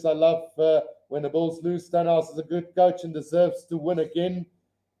Merwe says, I love when the Bulls lose. Stonehouse is a good coach and deserves to win again.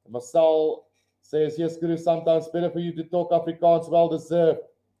 Marcel says, yes, Guru, sometimes better for you to talk Afrikaans, well deserved.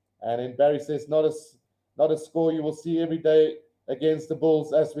 And then Barry says, not a score you will see every day against the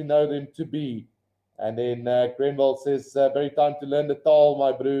Bulls as we know them to be. And then Grenville says, very time to learn the taal,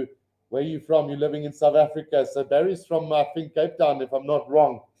 my bro. Where are you from? You're living in South Africa. So Barry's from, I think, Cape Town, if I'm not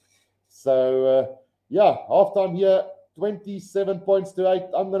wrong. So, yeah, halftime here, 27 points to 8.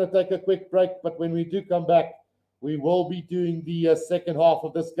 I'm going to take a quick break, but when we do come back, we will be doing the second half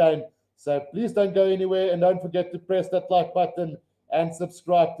of this game. So please don't go anywhere and don't forget to press that like button and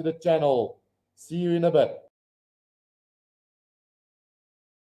subscribe to the channel. See you in a bit.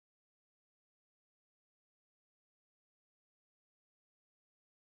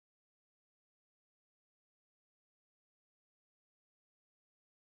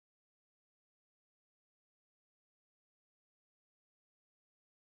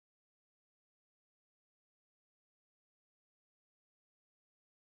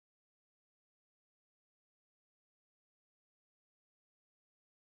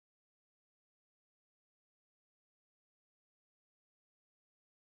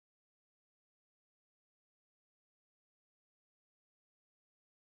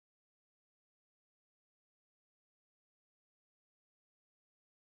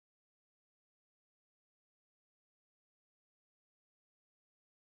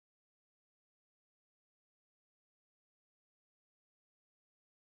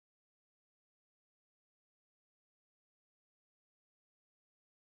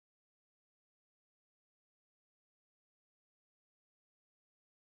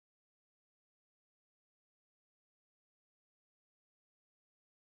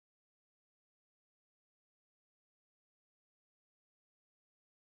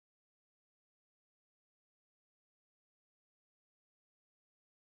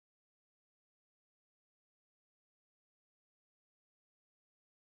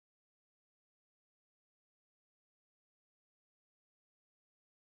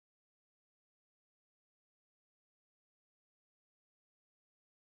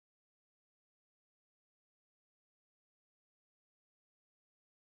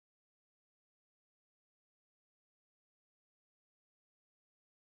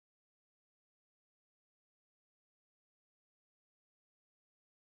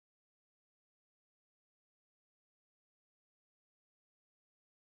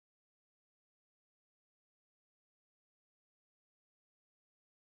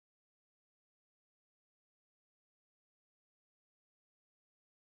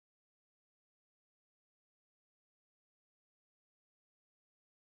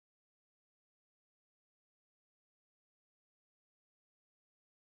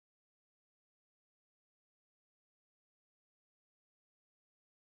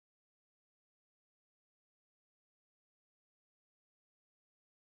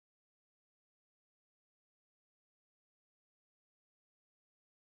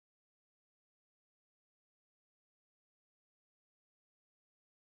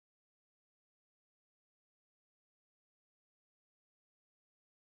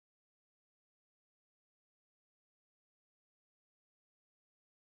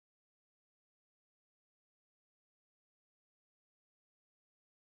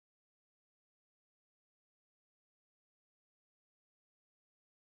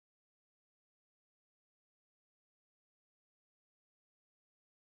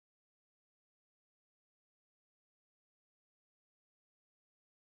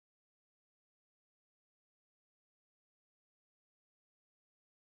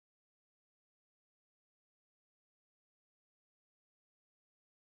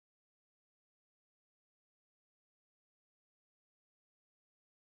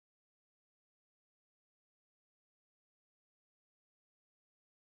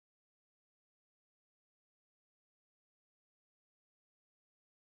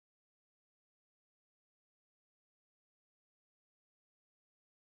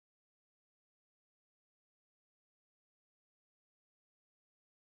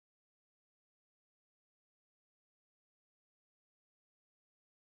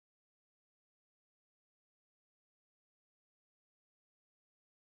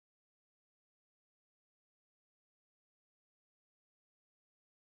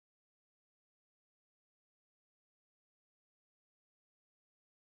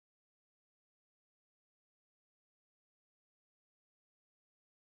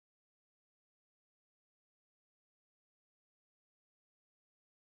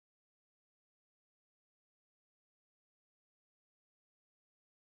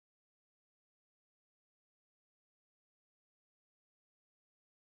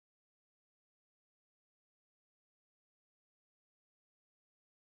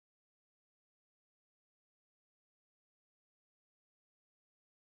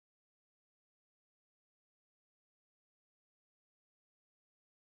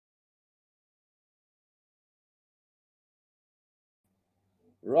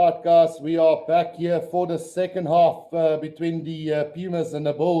 Right, guys, we are back here for the second half between the Pumas and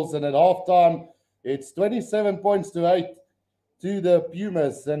the Bulls. And at halftime, it's 27 points to 8 to the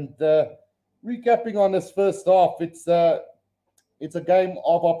Pumas. And recapping on this first half, it's a game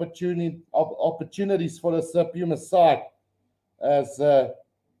of opportunities for the Pumas side, as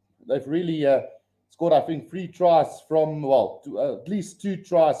they've really scored, I think, 3 tries from, at least 2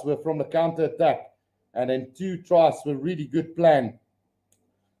 tries were from the counter attack, and then 2 tries were really good plan.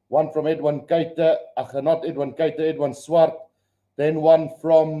 One from Edwin Keita, not Edwin Keita, Edwin Swart. Then one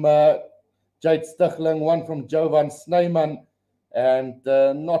from Jade Stichling, one from Jovan Snyman, and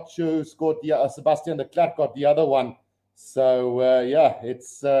not sure who scored Sebastian de Klerk got the other one. So yeah,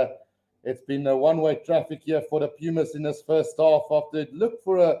 it's been a one-way traffic here for the Pumas in this first half. After look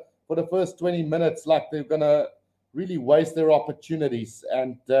for the first 20 minutes like they're gonna really waste their opportunities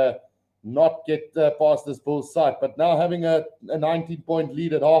and not get past this Bulls side. But now having a 19-point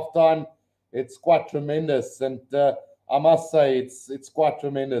lead at halftime, it's quite tremendous. And I must say, it's quite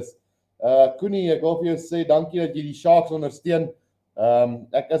tremendous. Koenie, ek wil vir jou sê dankie dat jy die Sharks ondersteun.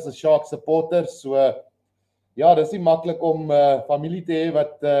 Ek is 'n Sharks supporter, so ja, dis nie maklik om familie te hê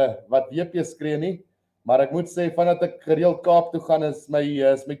wat WP skree nie. Maar ek moet sê vandat ek gereeld Kaap toe gaan is my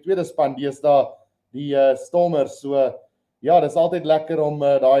tweede span deesdae die Stormers. So ja, dis altyd lekker om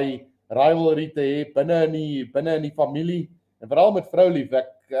daai rivalry te hê binne in die familie en veral met vroulief.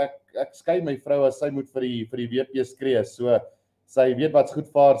 Ek skei my vrou as sy moet vir die WP skree. So sy weet wat's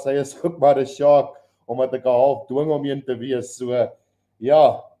goed vir haar. Sy is ook maar 'n Shark omdat ek 'n half dwing om een te wees. So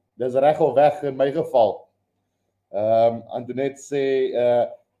ja, dis reg of weg in my geval. Antoinette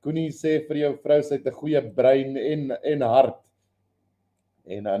sê Koenie sê vir jou vrou sy het 'n goeie brein en hart.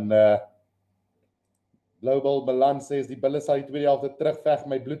 En dan Global Balance sê die Bulle sal die tweede helfte terugveg,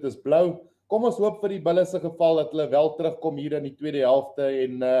 my bloed is blou. Kom ons hoop vir die Bulle se geval dat hulle wel terugkom hier in die tweede helfte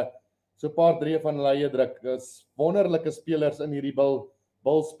en so 'n paar drie van hulle eie druk. Is wonderlike spelers in hierdie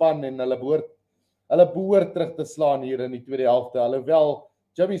Bullspan en hulle behoort terug te slaan hier in die tweede helfte. Alhoewel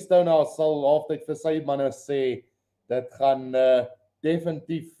Jimmy Stonehouse sal halftyd vir sy manne sê dit gaan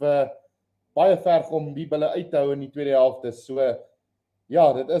definitief baie ver om die Bulle uit te hou in die tweede helfte. So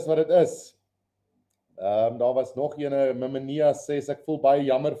ja, dit is wat dit is. Daar was nog een, Mimenia sê ek voel baie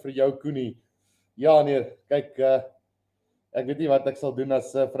jammer vir jou Koenie. Ja nee, kyk ek weet nie wat ek sal doen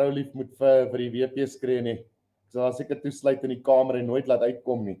as vrou lief moet vir die WP skree nie. Ek sal seker toesluit in die kamer en nooit laat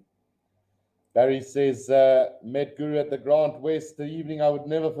uitkom nie. Barry says met Guru at the Grant West the evening I would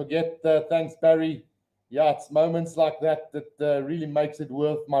never forget. Thanks Barry. Yeah, it's moments like that really makes it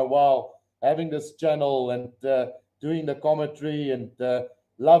worth my while having this channel and doing the commentary and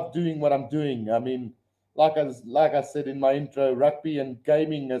love doing what I'm doing. I mean, like I said in my intro, rugby and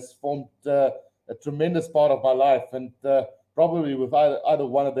gaming has formed a tremendous part of my life, and probably with either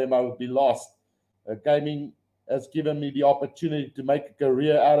one of them I would be lost. Gaming has given me the opportunity to make a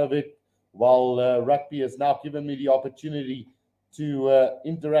career out of it, while rugby has now given me the opportunity to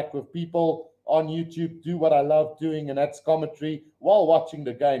interact with people on YouTube, do what I love doing, and that's commentary while watching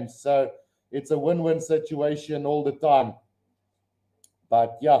the games. So it's a win-win situation all the time.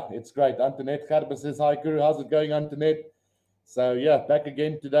 But yeah, it's great. Antoinette Gerber says, hi, Guru. How's it going, Antoinette? So yeah, back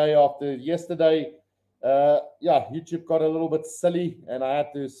again today after yesterday. Yeah, YouTube got a little bit silly and I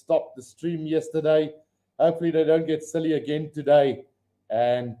had to stop the stream yesterday. Hopefully they don't get silly again today.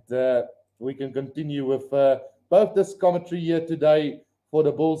 And we can continue with both this commentary here today for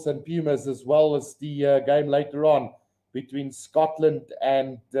the Bulls and Pumas, as well as the game later on between Scotland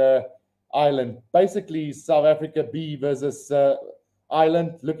and Ireland. Basically, South Africa B versus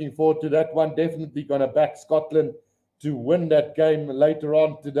Ireland. Looking forward to that one. Definitely going to back Scotland to win that game later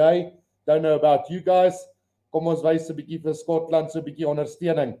on today. Don't know about you guys. Kom ons wys 'n bietjie vir Skotland so 'n bietjie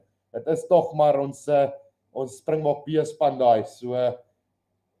ondersteuning. Dit is tog maar ons Springbok B-span daai. So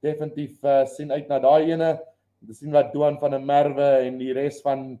definitief sien uit na daai ene. Te sien wat Doan van der Merwe en die res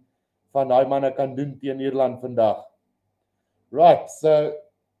van daai manne kan doen teen Ierland vandag. Right, so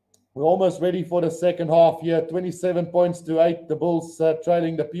we're almost ready for the second half here. 27 points to 8. The Bulls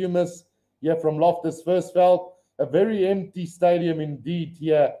trailing the Pumas here from Loftus Versfeld. A very empty stadium indeed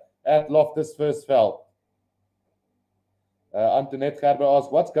here at Loftus Versfeld. Antoinette Gerber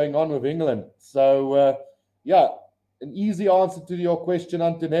asked, what's going on with England? So, yeah, an easy answer to your question,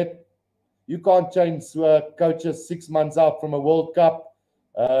 Antoinette. You can't change coaches 6 months out from a World Cup.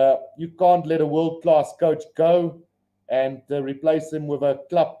 You can't let a world-class coach go and replace him with a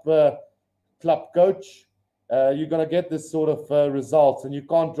club coach. You're going to get this sort of results, and you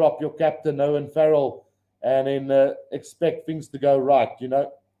can't drop your captain, Owen Farrell, and then expect things to go right, you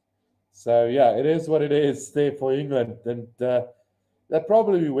know. So, yeah, it is what it is there for England. And They're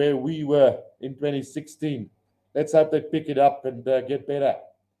probably where we were in 2016. Let's hope they pick it up and get better.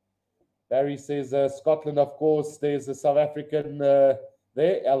 Barry says Scotland, of course. There's a South African there,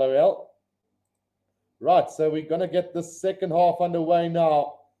 LOL. Right, so we're going to get the second half underway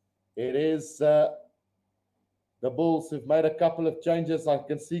now. It is the Bulls who've made a couple of changes. I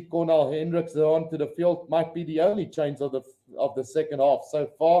can see Cornel Hendricks onto the field. Might be the only change of the second half so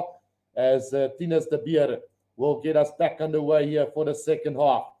far, as Tinus de Beer will get us back underway here for the second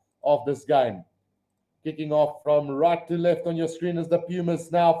half of this game. Kicking off from right to left on your screen is the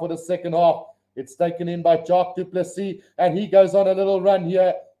Pumas now for the second half. It's taken in by Jacques du Plessis, and he goes on a little run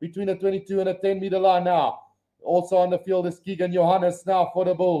here between the 22 and the 10-meter line now. Also on the field is Keegan Johannes now for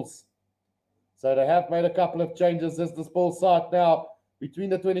the Bulls. So they have made a couple of changes as this Bull side now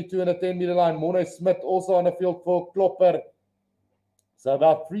between the 22 and the 10-meter line. Morne Smith also on the field for Klopper. So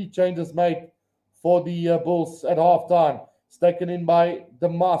about 3 changes made for the Bulls at halftime. It's taken in by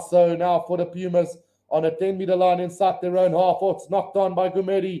DeMasso now for the Pumas on a 10-meter line inside their own half. Oh, it's knocked on by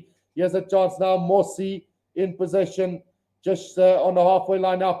Gumedi. Here's a chance now. Mossi in possession just on the halfway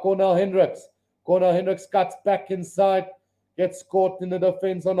line now. Cornel Hendricks. Cornel Hendricks cuts back inside. Gets caught in the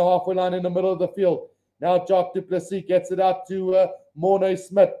defense on the halfway line in the middle of the field. Now Jacques du Plessis gets it out to Morne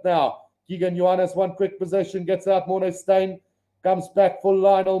Smith now. Keegan Johannes, one quick possession, gets out. Morne Steyn comes back for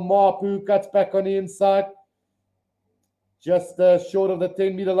Lionel Mapu. Cuts back on the inside. Just short of the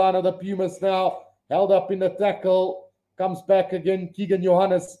 10-meter line of the Pumas now. Held up in the tackle. Comes back again. Keegan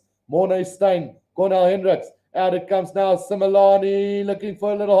Johannes. Morne Steyn. Cornel Hendricks. Out it comes now. Similani looking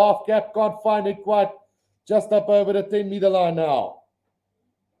for a little half cap. Can't find it quite. Just up over the 10-meter line now.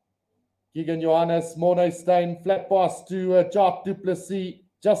 Keegan Johannes. Morne Steyn. Flat pass to Jacques du Plessis.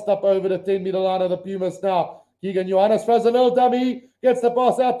 Just up over the 10-meter line of the Pumas now. Keegan Johannes throws a little dummy. Gets the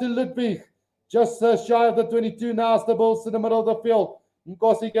pass out to Ludwig. Just shy of the 22 now as the Bulls in the middle of the field.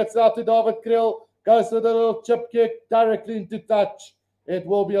 Nkosi gets out to David Kriel. Goes with a little chip kick directly into touch. It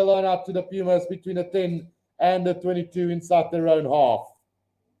will be a line out to the Pumas between the 10 and the 22 inside their own half.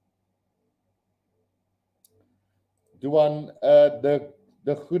 Duan,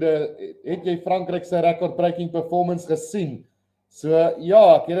 de goede, het jy Frankryk se record-breaking performance gesien? So ja,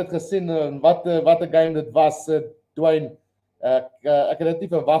 ek het dit gesien. Wat 'n game dit was, Dwayne. Ek het dit nie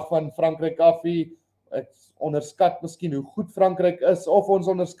verwag van Frankryk af nie. Ek onderskat miskien hoe goed Frankryk is, of ons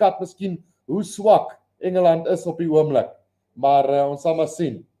onderskat miskien hoe swak Engeland is op die oomblik. Maar ons sal maar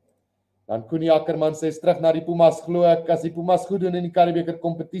sien. Dan Koenie Ackerman sê terug na die Pumas, glo ek. As die Pumas goed doen in die Karibeker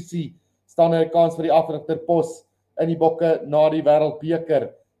kompetisie, staan hy 'n kans vir die afrigterpos in die bokke na die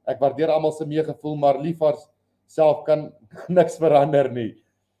Wêreldbeker. Ek waardeer almal se meegevoel, maar Liefars self kan niks verander nie.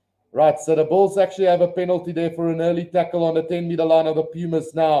 Right, so the Bulls actually have a penalty there for an early tackle on the 10-meter line of the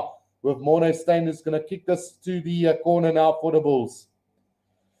Pumas now, with Morne Steyn is going to kick this to the corner now for the Bulls.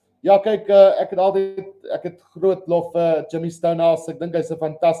 Ja, kyk, ek het groot lof vir Jimmy Stonehouse. Ek dink hy's 'n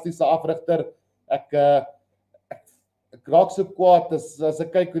fantastiese afrigter. Ek raak so kwaad as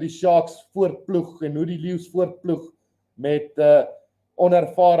ek kyk hoe die Sharks voortploeg en hoe die Leeu's voortploeg met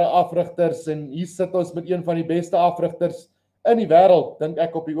onervare afrigters, en hier sit ons met een van die beste afrigters in die wêreld, dink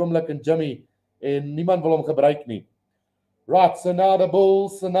ek op die oomblik, in Jimmy, en niemand wil hom gebruik nie. Right, so now the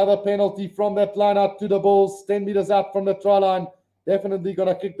Bulls, another penalty from that line out to the Bulls, 10 meters out from the try line. Definitely going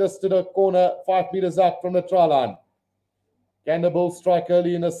to kick this to the corner, 5 meters out from the try line. Can the Bulls strike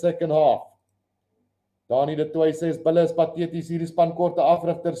early in the second half? Dani de Toy says, Bulle is patheties, hier is spankorte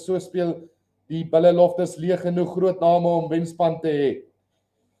afrigter, so speel die Bulle loftes leeg genoeg groot name om wenspan te hê.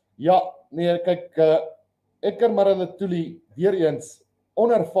 Ja, nee, kyk, Edgar Maratuli, weer eens,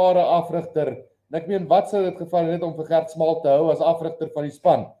 onervare afrigter, en ek meen, wat sou dit geval net om vir Gert Smal te hou as afrigter van die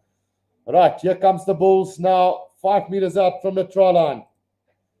span? Right, here comes the Bulls now, 5 meters out from the try line.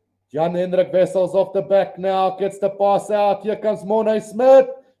 Jan-Hendrik Wessels off the back now, gets the pass out. Here comes Morne Smith,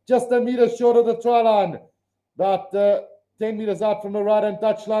 just a meter short of the try line. About 10 meters out from the right-hand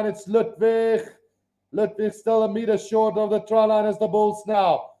touchline, it's Ludwig. Ludwig still a meter short of the try line as the Bulls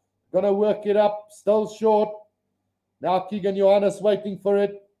now. Gonna work it up, still short. Now Keegan Johannes waiting for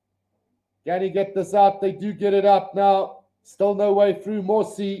it. Can he get this out? They do get it out now. Still no way through.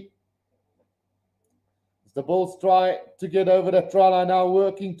 Morsi. The Bulls try to get over the try line now,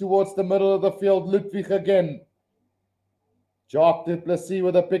 working towards the middle of the field. Ludwig again. Jacques du Plessis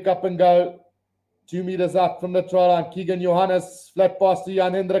with a pick up and go. 2 meters out from the try line. Keegan Johannes, flat pass to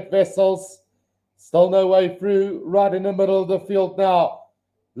Jan-Hendrik Wessels. Still no way through, right in the middle of the field now.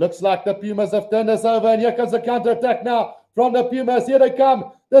 Looks like the Pumas have turned this over, and here comes the counter-attack now from the Pumas. Here they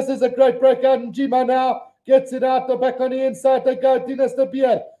come. This is a great breakout, and Njima now gets it out. They're back on the inside. They go. Tinus de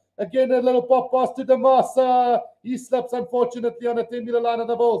Beer. Again, a little pop pass to DeMassa. He slips, unfortunately, on the 10-meter line of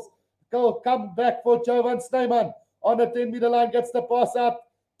the Bulls. Come back for Jovan Snyman on the 10-meter line, gets the pass out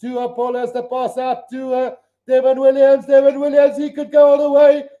to Apollo's, the pass out to Devin Williams. Devin Williams, he could go all the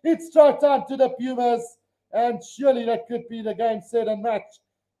way. It's straight time to the Pumas, and surely that could be the game, set, and match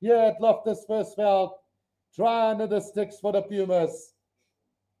here at Loftus Versfeld. Try under the sticks for the Pumas.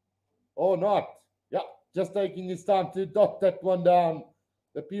 Or not. Yeah, just taking his time to dot that one down.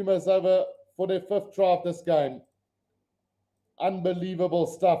 The Pumas over for their 5th try of this game. Unbelievable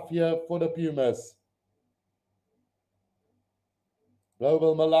stuff here for the Pumas.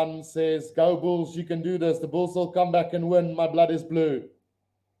 Global Milan says, go Bulls, you can do this. The Bulls will come back and win. My blood is blue.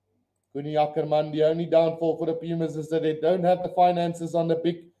 Kuni Ackerman, the only downfall for the Pumas is that they don't have the finances on the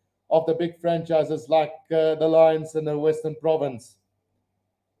big franchises like the Lions in the Western Province.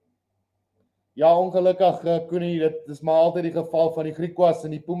 Ja, ongelukkig, Kuni, dit is maar altyd die geval van die Griekwas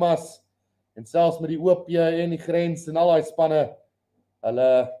en die Pumas en selfs met die OP en die Grens en al die spanne. Hulle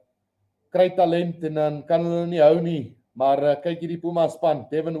kry talent en dan kan hulle nie hou nie. Maar kyk hierdie Pumas span,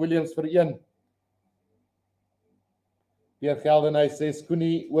 Devin Williams vir 1. Pierre Geldenhuys sê,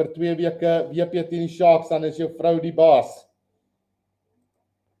 Kuni, oor 2 weke WP teen die Sharks, dan is jou vrou die baas.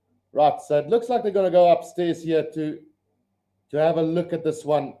 Right, so it looks like they're going to go upstairs here to have a look at this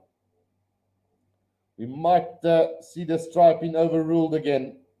one. We might see the strike being overruled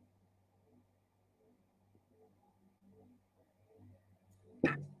again.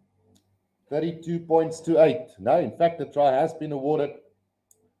 $32 points to 8. No, in fact, the try has been awarded.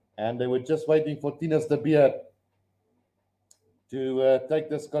 And they were just waiting for Tinus de Beer to take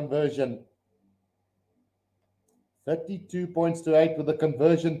this conversion. 32 points to 8 with the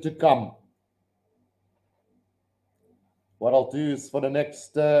conversion to come. What I'll do is for the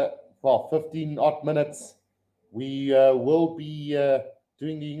next 15 odd minutes, we will be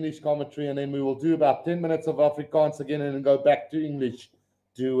doing the English commentary, and then we will do about 10 minutes of Afrikaans again and then go back to English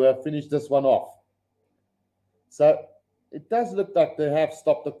to finish this one off. So it does look like they have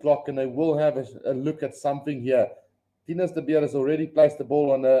stopped the clock and they will have a look at something here. Tinus de Beer has already placed the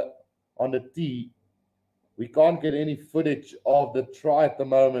ball on the tee. We can't get any footage of the try at the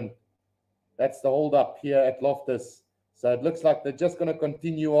moment. That's the hold up here at Loftus. So it looks like they're just going to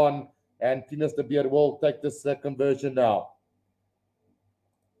continue on, and Tinus de Beer will take this conversion now.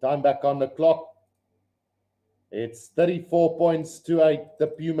 Time back on the clock. It's 34 points to 8. The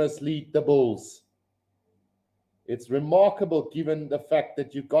Pumas lead the Bulls. It's remarkable given the fact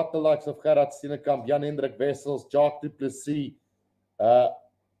that you've got the likes of Gerard Steenekamp, Jan-Hendrik Wessels, Jacques du Plessis,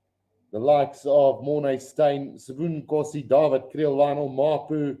 the likes of Morne Steyn, Savoon Kossi, David Kriel, Lionel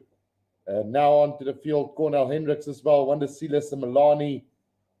Mapu, now onto the field, Cornel Hendricks as well, Wanda Silas and Milani.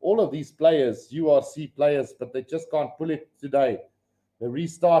 All of these players, URC players, but they just can't pull it today. The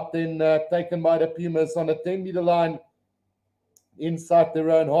restart then taken by the Pumas on the 10-meter line inside their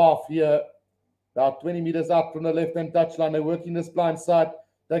own half here. About 20 meters up from the left-hand touchline. They're working this blind side,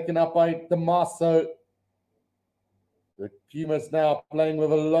 taken up by Damaso. The Pumas now playing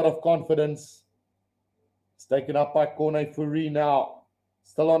with a lot of confidence. It's taken up by Corne Fourie now.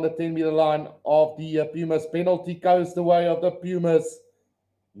 Still on the 10-meter line of the Pumas. Penalty goes the way of the Pumas.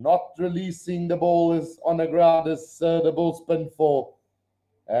 Not releasing the ball is on the ground as the Bulls spin for.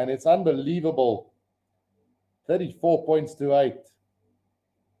 And it's unbelievable. 34 points to 8.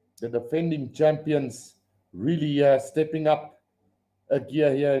 The defending champions really stepping up a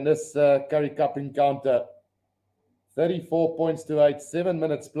gear here in this Currie Cup encounter. 34 points to 8. 7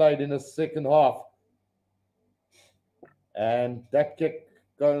 minutes played in the second half. And that kick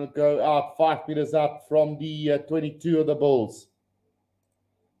going to go out 5 meters out from the 22 of the Bulls.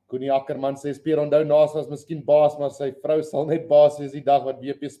 Kuni Ackerman sê, Pier, onthou Naas was miskien baas, maar sy vrou sal net baas wees die dag wat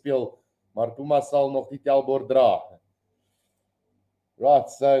WP speel, maar Pumas sal nog die telbord dra. Right,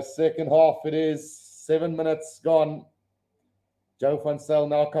 so second half it is. 7 minutes gone. Joe van Zyl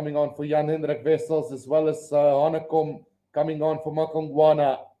now coming on for Jan-Hendrik Wessels, as well as Hanekom coming on for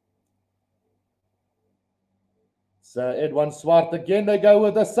Makongwana. So Edwin Swart again, they go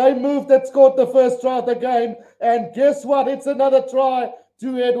with the same move that scored the first try of the game. And guess what? It's another try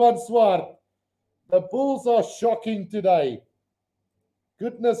to Edwin Swart. The Bulls are shocking today.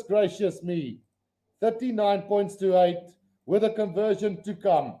 Goodness gracious me. 39 points to 8 with a conversion to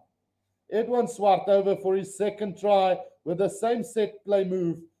come. Edwin Swart over for his second try with the same set play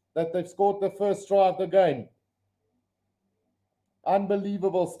move that they've scored the first try of the game.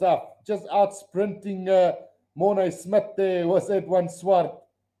 Unbelievable stuff. Just out sprinting Morne Smith there was Edwin Swart.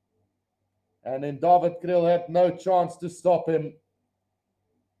 And then David Kriel had no chance to stop him.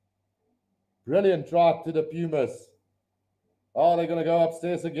 Brilliant try to the Pumas. Oh, they're going to go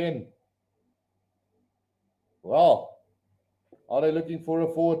upstairs again. Well, are they looking for a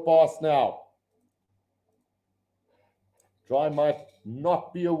forward pass now? Try might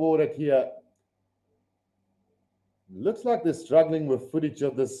not be awarded here. Looks like they're struggling with footage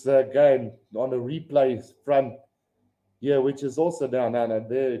of this game on the replay front here, which is also down. No,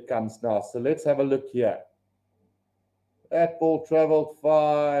 there it comes now. So let's have a look here. That ball traveled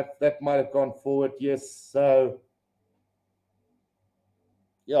 5. That might have gone forward. Yes. So,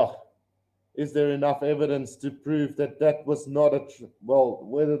 yeah. Is there enough evidence to prove that that was not a... well,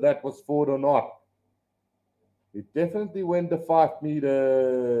 whether that was forward or not? It definitely went the 5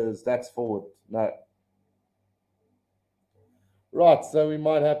 meters. That's forward. No. Right. So we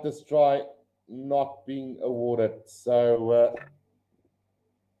might have this try not being awarded. So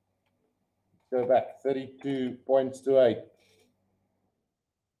go back 32 points to 8.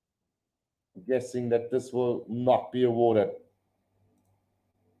 I'm guessing that this will not be awarded.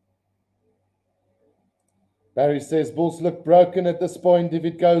 Barry says Bulls look broken at this point if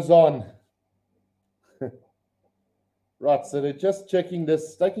it goes on. Right, so they're just checking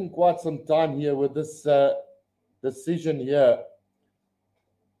this, taking quite some time here with this decision here.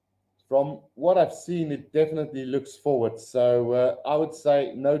 From what I've seen, it definitely looks forward. So I would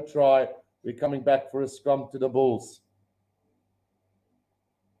say no try. We're coming back for a scrum to the Bulls.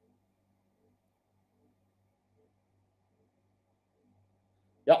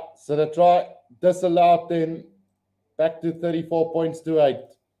 Yeah, so the try disallowed then. Back to 34 points to 8.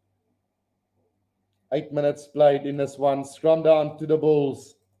 8 minutes played in this one. Scrum down to the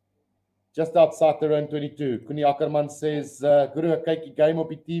Bulls. Just outside their own 22. Koenie Ackerman says, Guru, ek kyk die game op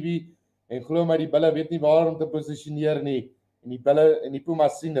die TV en glo my die bulle weet nie waar om te posisioneer nie. En die bulle en die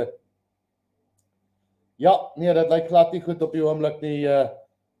Pumas sien dit. Ja, nee, dit lyk glad nie goed op die oomblik nie,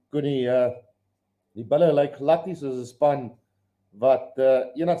 Koenie. Die bulle lyk glad nie soos 'n span wat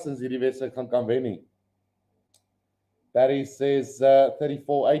enigstens hierdie wedstryd kan wen nie. Barry says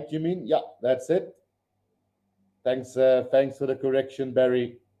 34-8, you mean? Yeah, that's it. Thanks for the correction,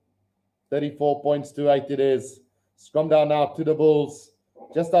 Barry. 34 points to 8 it is. Scrum down now to the Bulls.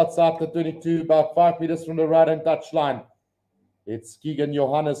 Just outside the 22, about 5 meters from the right-hand touchline. It's Keegan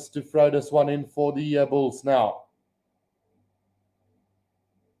Johannes to throw this one in for the Bulls now.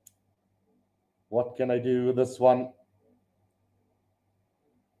 What can I do with this one?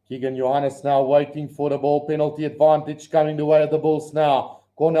 Keegan Johannes now waiting for the ball. Penalty advantage coming the way of the Bulls now.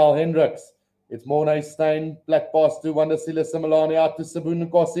 Cornel Hendricks. It's Mornay Steyn. Black pass to Wandasila Similani out to Sabun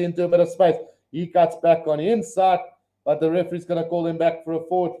Nkosi into a bit of space. He cuts back on the inside, but the referee's going to call him back for a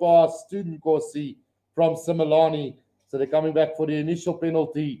forward pass to Nkosi from Similani. So they're coming back for the initial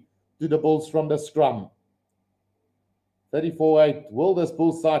penalty to the Bulls from the scrum. 34-8. Will this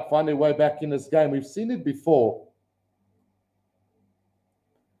Bulls side find their way back in this game? We've seen it before.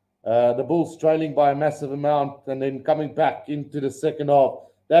 The Bulls trailing by a massive amount and then coming back into the second half.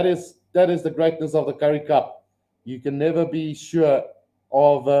 That is the greatness of the Currie Cup. You can never be sure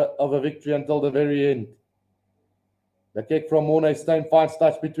of a victory until the very end. The kick from Mornay Steyn finds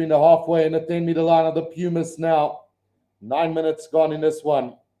touch between the halfway and the 10-meter line of the Pumas now. 9 minutes gone in this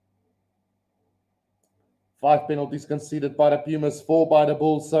one. 5 penalties conceded by the Pumas, 4 by the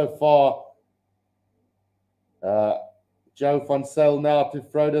Bulls so far. Joe van Zyl now to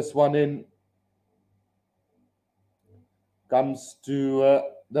throw this one in. Comes to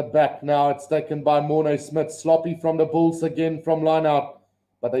the back now. It's taken by Mornay Smith. Sloppy from the Bulls again from line out.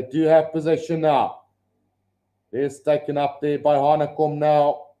 But they do have possession now. It's taken up there by Hanekom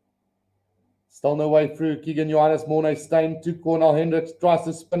now. Still no way through. Keegan Johannes, Mornay Steyn to Cornel Hendricks. Tries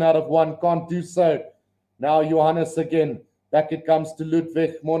to spin out of one. Can't do so. Now Johannes again. Back it comes to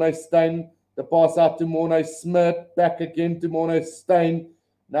Ludwig. Mornay Steyn. The pass out to Mornay Smith. Back again to Mornay Steyn.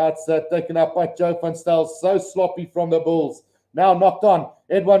 Now it's taken up by Joe van Zyl. So sloppy from the Bulls. Now knocked on.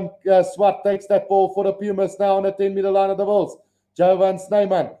 Edwin Swart takes that ball for the Pumas now on the 10-meter line of the Bulls. Joe van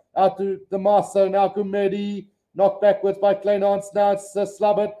Snyman out to Damaso. Now Kumedi. Knocked backwards by Kleinhans. Now it's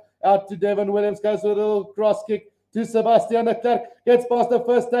Slubbert. Out to Devin Williams. Goes with a little cross kick to Sebastian de Klerk. Gets past the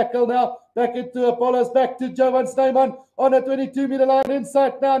first tackle now. Back into Apollos. Back to Joe van Snyman on the 22-meter line.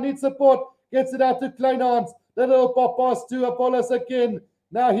 Inside now. Needs support. Gets it out to Kleinhans. The little pop pass to Apollos again.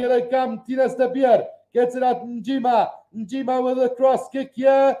 Now here they come. Tinas de Beer. Gets it out to Njima. Njima with a cross kick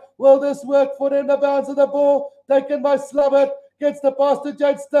here. Will this work for them? The bounce of the ball. Taken by Slubbert. Gets the pass to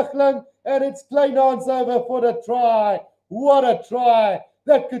Jade Stichling. And it's Kleinhans over for the try. What a try.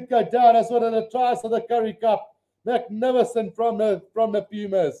 That could go down as one of the tries of the Currie Cup. Magnificent from the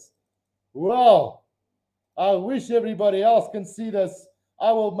Pumas. Wow. I wish everybody else can see this.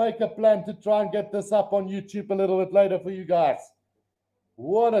 I will make a plan to try and get this up on YouTube a little bit later for you guys.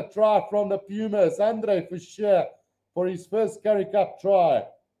 What a try from the Pumas. Andre for sure for his first Currie Cup try.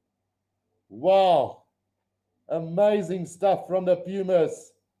 Wow. Amazing stuff from the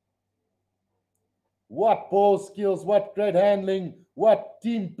Pumas. What ball skills, what great handling, what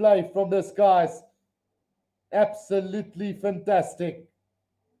team play from this guys. Absolutely fantastic.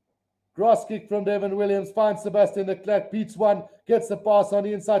 Cross kick from Devin Williams, finds Sebastian de Klerk, beats one, gets the pass on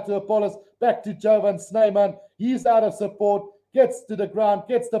the inside to Apollos, back to Jovan Snyman. He's out of support, gets to the ground,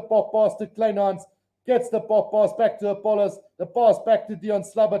 gets the pop pass to Kleinhans, gets the pop pass back to Apollos, the pass back to Dion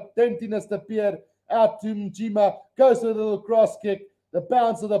Slabbert, then Tinus de Peer, out to Mjima, goes with a little cross kick, the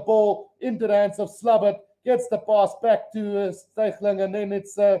bounce of the ball into the hands of Slabbert, gets the pass back to Steichling, and then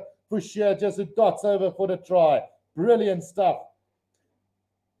it's Fouchier just who dots over for the try. Brilliant stuff.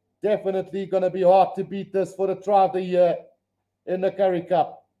 Definitely going to be hard to beat this for the try of the year in the Currie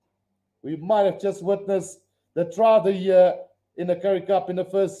Cup. We might have just witnessed the try of the year in the Currie Cup in the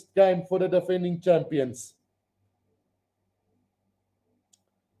first game for the defending champions.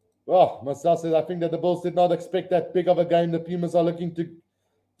 Well, Marcel says, I think that the Bulls did not expect that big of a game. The Pumas are looking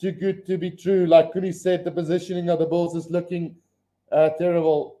too good to be true. Like Currie said, the positioning of the Bulls is looking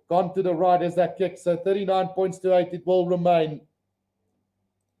terrible. Gone to the right as that kick. So 39 points to 8, it will remain.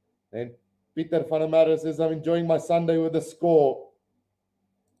 And Peter van der Merwe says, I'm enjoying my Sunday with the score.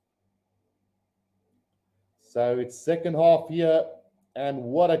 So it's second half here. And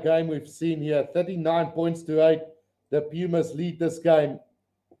what a game we've seen here. 39 points to 8. The Pumas lead this game.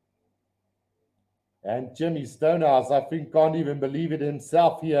 And Jimmy Stonehouse, I think, can't even believe it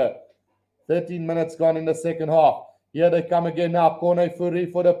himself here. 13 minutes gone in the second half. Here they come again now. Corne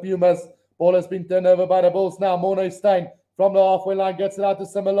Fourie for the Pumas. Ball has been turned over by the Bulls now. Morne Steyn from the halfway line gets it out to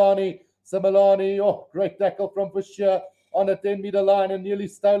Similani. Similani, oh, great tackle from Fouchier on the 10-meter line and nearly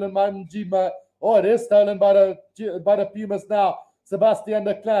stolen by Mjima. Oh, it is stolen by the Pumas now. Sebastian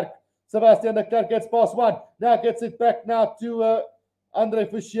de Klerk. Sebastian de Klerk gets past one. Now gets it back now to Andre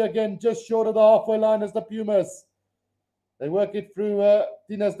Fouchier again, just short of the halfway line as the Pumas. They work it through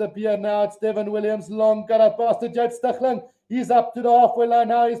Tinus de Peer now. It's Devin Williams. Long got a pass to Jade Stichling. He's up to the halfway line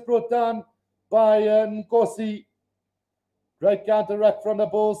now. He's brought down by Nkosi. Great counter-ruck from the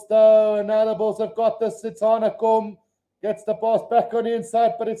Bulls, though. And now the Bulls have got this. It's Hanekom. Gets the pass back on the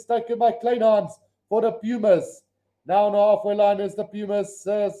inside, but it's taken by Kleinhans for the Pumas. Now on the halfway line is the Pumas.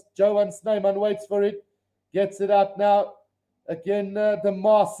 Johan Snyman waits for it. Gets it out now. Again, the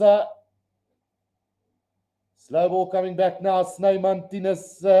Massa. Slow ball coming back now. Snyman,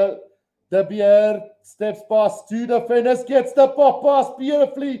 Tinus, De Beer steps past two defenders. Gets the pop pass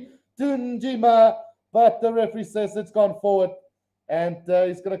beautifully to Njima. But the referee says it's gone forward. And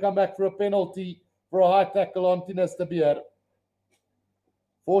he's going to come back for a penalty for a high tackle on Tinus de Beer.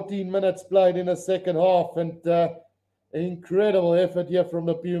 14 minutes played in the second half. And an incredible effort here from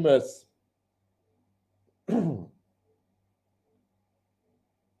the Pumas.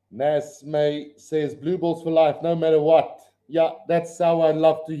 Nas May says, Blue Bulls for life, no matter what. Yeah, that's how I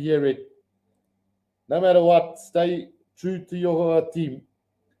love to hear it. No matter what, stay true to your team.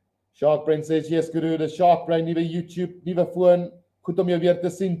 Shark Brain says, yes, Guru, the Shark Brain, nuwe YouTube, nuwe phone. Goed om jou weer te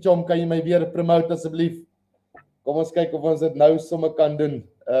sien, Chom. Kan jy my weer promote, asseblief? Kom ons kyk of ons dit nou sommer kan doen.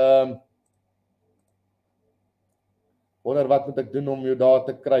 Wonder wat moet ek doen om jou daar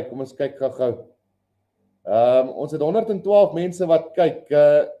te kry? Kom ons kyk gou-gou. Ons het 112 mense wat kyk.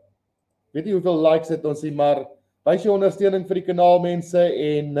 Weet nie hoeveel likes het ons hier, maar wys jou ondersteuning vir die kanaal, mense,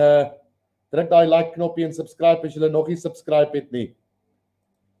 en druk daai like knoppie en subscribe as jy nog nie subscribe het nie.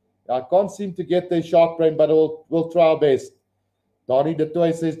 I can't seem to get the Shark Brain, but we'll try our best. Donnie de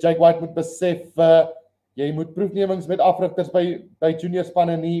Toy says, Jake White moet besef, jy moet proefnemings met afrigters by junior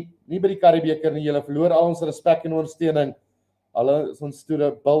spanne nie by die Karibeker nie. Julle verloor al ons respek en ondersteuning. Al ons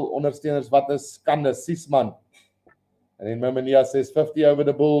stoere bil ondersteuners, wat is skande, Siesman. And then Mamania says, 50 over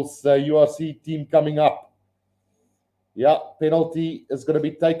the Bulls, URC team coming up. Yeah, penalty is going to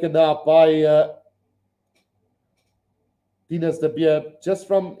be taken now by Tinus de Beer, just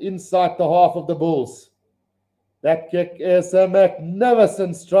from inside the half of the Bulls. That kick is a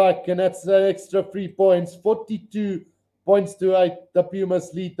magnificent strike, and that's an extra 3 points. 42 points to 8. The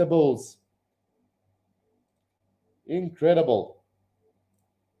Pumas lead the Bulls. Incredible.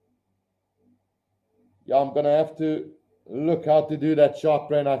 Yeah, I'm going to have to look how to do that Shark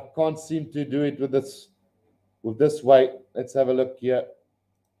Brain. I can't seem to do it with this way. Let's have a look here.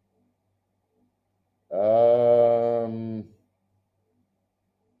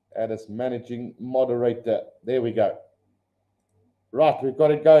 Add as managing moderator. There we go. Right, we've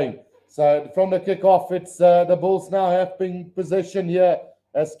got it going. So from the kickoff, it's the Bulls now have been positioned here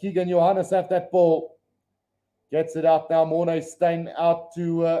as Keegan Johannes have that ball. Gets it out now. Morne Steyn out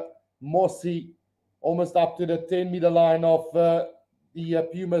to Mossi. Almost up to the 10-meter line of the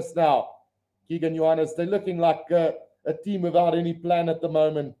Pumas now. Keegan Johannes, they're looking like a team without any plan at the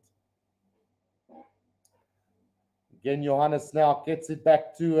moment. Again, Johannes now gets it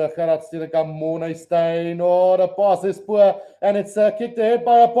back to Gerard Steenekamp. Morne Steyn. Oh, the pass is poor, and it's kicked ahead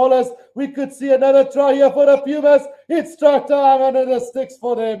by Apollos. We could see another try here for the Pumas. It's struck down under the sticks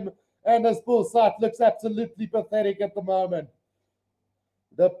for them, and this bull side looks absolutely pathetic at the moment.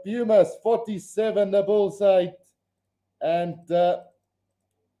 The Pumas 47, the Bulls 8, and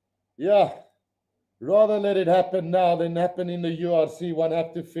yeah, rather let it happen now than happen in the URC. One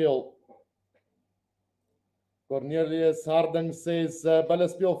have to feel. Cornelius Harding says, Bulle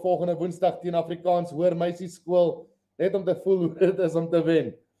speel volgende woensdag teen Afrikaans hoër meisieskool, net om te voel hoe dit is om te wen.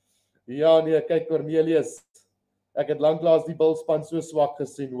 Ja nee, kyk Cornelius, ek het lanklaas die Bullspan so swak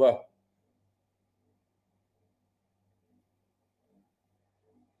gesien, hoor.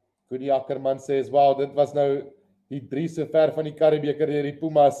 Cody Ackerman says, wow, dit was nou die 3 so ver van die Currie-beker deur die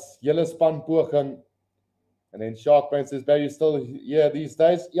Pumas, hele span poging. And then Sharkman says, Barry, you still here these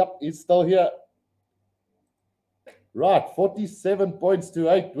days? Yep, he's still here. Right, 47 points to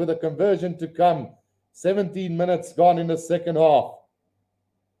 8 with a conversion to come. 17 minutes gone in the second half.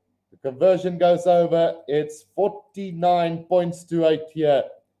 The conversion goes over. It's 49 points to 8 here.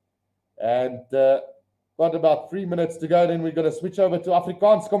 And got about 3 minutes to go. Then we're going to switch over to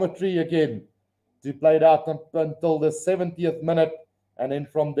Afrikaans commentary again to play it out until the 70th minute. And then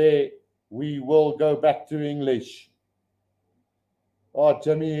from there, we will go back to English. Oh,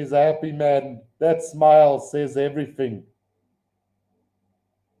 Jimmy is a happy man. That smile says everything.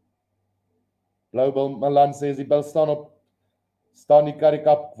 Global Milan says die Bulls staan die Currie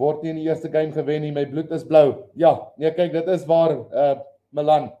Cup, word nie in die eerste game gewen nie, my bloed is blou. Ja, nee kyk, dit is waar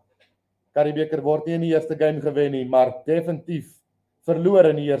Milan. Currie beker word nie in die eerste game gewen nie, maar definitief verloor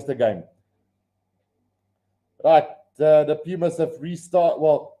in die eerste game. Right, the Pumas have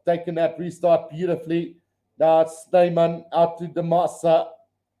taken that restart beautifully. Now it's Snyman out to Demasa.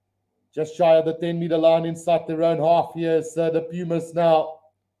 Just shy of the 10-meter line inside their own half. Here's the Pumas now.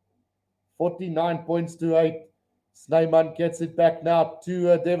 49 points to 8. Snyman gets it back now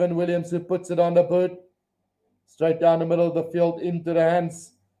to Devin Williams, who puts it on the boot. Straight down the middle of the field into the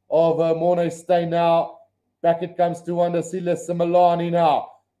hands of Morne Steyn now. Back it comes to Wandasile Simelane now.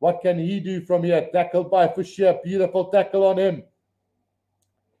 What can he do from here? Tackled by Fouchier. Beautiful tackle on him.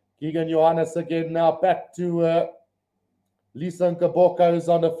 Keegan Johannes again now back to Lisa Nkaboko, who's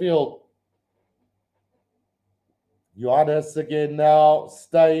on the field. Johannes again now.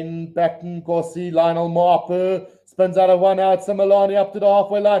 Steyn, back Nkosi, Lionel Marper. Spins out of one out. Simelane up to the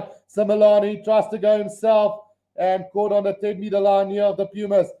halfway line. Simelane tries to go himself and caught on the 10-meter line here of the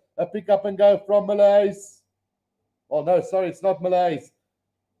Pumas. A pick up and go from Malays. Oh no, sorry, it's not Malays.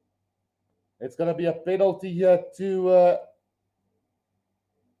 It's going to be a penalty here to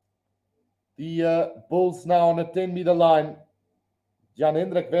the Bulls now on the 10-meter line. Jan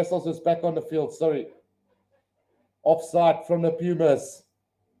Hendrik Wessels is back on the field. Sorry. Offside from the Pumas.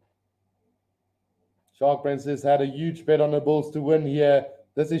 Shark Princess had a huge bet on the Bulls to win here.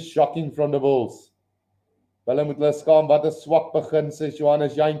 This is shocking from the Bulls. Hulle moet hulle skaam, wat 'n swak begin, says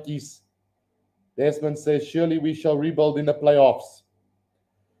Johannes Jantjies. Desmond says, surely we shall rebuild in the playoffs.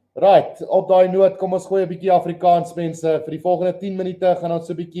 Right, op daai noot, kom ons gooi 'n bietjie Afrikaans, mense. Vir die volgende 10 minute gaan ons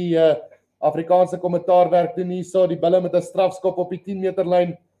so 'n bietjie Afrikaanse kommentaarwerk doen hierso. Die Bulle met 'n strafskop op die 10-meter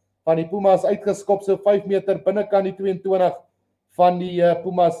lyn van die Pumas uitgeskop, so 5 meter binnekant die 22 van die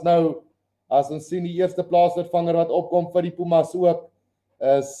Pumas nou. As ons sien die eerste plaasvervanger wat opkom vir die Pumas ook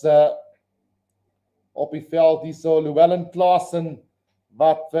is op die veld hierso Llewellyn Klassen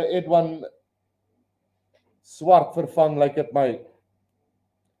wat vir Edwin Swart vervang, lyk dit my.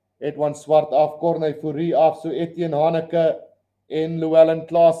 Edwin Swart af, Corne Fourie af, so Etienne Hanneke en Llewellyn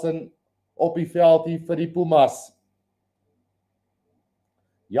Klassen op die veld hier vir die Pumas.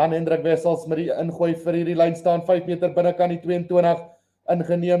 Jan Hendrik Wessels met die ingooi vir hierdie lyn staan 5 meter binnekant die 22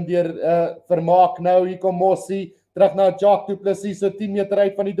 ingeneem deur Vermaak. Nou hier kom Mossi terug na Jacques du Plessis, so 10 meter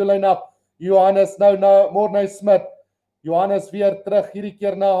uit van die doellyn af. Johannes nou na Morne Smit. Johannes weer terug hierdie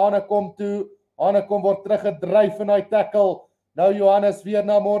keer na Hanekom toe. Hanekom word teruggedryf in hy tackle. Nou Johannes weer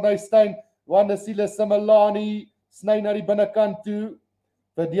na Morne Steyn. Wandasile Simelane sny na die binnekant toe.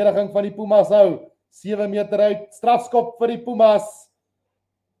 Verdediging van die Pumas hou. 7 meter uit. Strafskop vir die Pumas.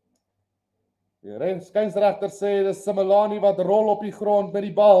 Die skynsregter sê dis Simelane wat rol op die grond met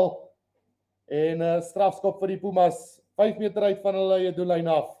die bal. En strafskop vir die Pumas. 5 meter uit van hulle eie doellyn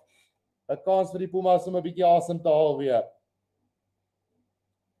af. 'n Kans vir die Pumas om 'n bietjie asem te haal weer.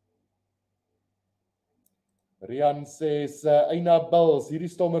 Rian sê, Eina Bills, hierdie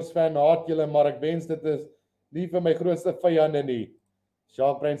Stormers fan haat julle, maar ek wens dit is nie vir my grootste vyande nie.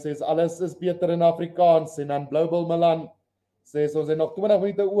 Sharkbrain sê, alles is beter in Afrikaans, en dan Blaubil Milan sê, ons het nog 20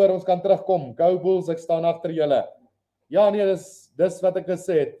 minute oor, ons kan terugkom. Go Bulls, ek staan agter julle. Ja nee, dis wat ek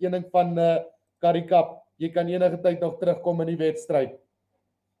gesê het, een ding van Currie Cup, jy kan enige tyd nog terugkom in die wedstryd.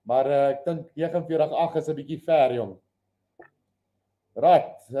 Maar ek dink 49-8 is 'n bietjie ver, jong.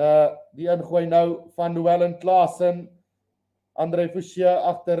 Right, die ingooi nou van Llewellyn Klaasen, Andre Forsier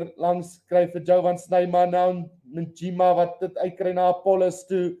agter langs kry vir Jovan Snyman nou Njima wat dit uitkry na Apollos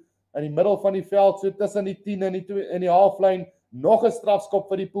toe in die middel van die veld, so tussen die 10 en die halflyn, nog 'n strafskop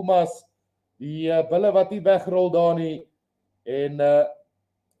vir die Pumas. Die bulle wat nie wegrol daar nie en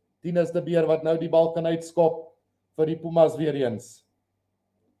Tinus de Beer wat nou die bal kan uitskop vir die Pumas weer eens.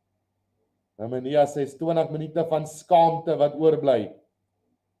 Namenia sê 20 minute van skaamte wat oorbly.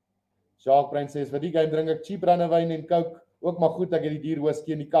 Sharkbrain sê vir die game drink ek cheap brandewyn en coke, ook maar goed ek het die dier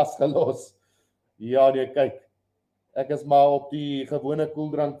whisky in die kas gelos. Ja nee, kyk. Ek is maar op die gewone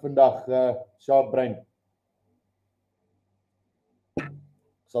koeldrank vandag, Sharkbrain.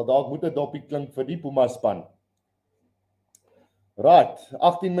 Sal dalk moet 'n doppie klink vir die Pumas span. Right,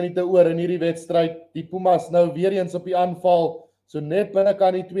 18 minute oor in hierdie wedstryd. Die Pumas nou weer eens op die aanval, so net binne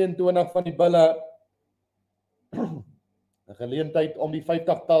kan die 22 van die bulle. 'n Geleentheid om die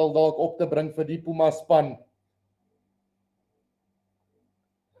 50-tal dalk op te bring vir die Pumas span.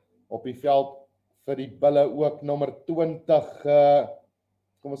 Op die veld vir die bulle ook nommer 20.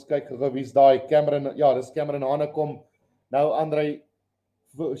 Kom ons kyk gou wie's daai Cameron. Ja, dis Cameron Hanekom. Nou Andre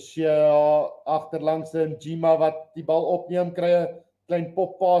agterlangs en Njima wat die bal opneem, kry 'n klein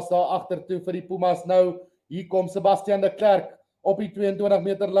poppaas daar agtertoe vir die Pumas nou. Hier kom Sebastian de Klerk op die 22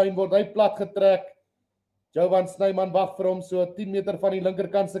 meter lyn, word hy plat getrek. Jovan Snyman wag vir hom so 10 meter van die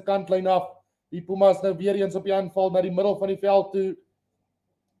linkerkant se kantlyn af. Die Pumas nou weer eens op die aanval na die middel van die veld toe.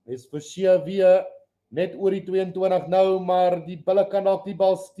 Is Forsier weer net oor die 22 nou, maar die bulle kan dalk die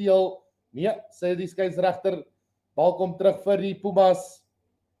bal steel. Nee, sê die skeieregter, bal kom terug vir die Pumas.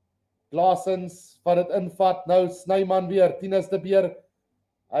 Klaasens wat dit invat, nou Snyman weer, Tinus de Beer.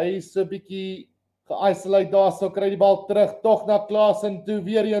 Hy is so 'n bietjie ge-isolate daar, so kry die bal terug, tog na Klaasen toe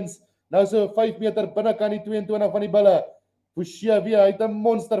weer eens. Nou so 5 meter binne kan die 22 van die bulle. Forsier weer, hy het 'n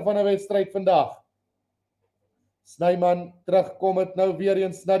monster van 'n wedstryd vandag. Snyman terugkom het nou weer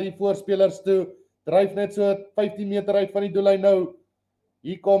eens na die voorspelers toe. Dryf net so 15 meter uit van die doellyn nou.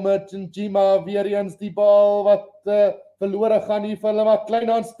 Hier kom Njima weer eens die bal wat verlore gaan hier vir hulle, maar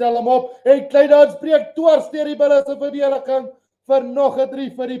Kleinhans stel hom op. En Kleinhans breek dwars deur die bulle se verdediging vir nog 'n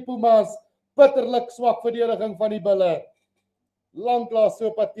 3 vir die Pumas. Bitterlik swak verdediging van die bulle. Lanklaas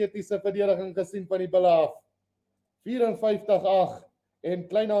so patetiese verdediging gesien van die bulle af. 54-8 en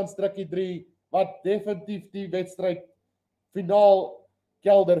Kleinhans druk die 3 wat definitief die wedstryd finaal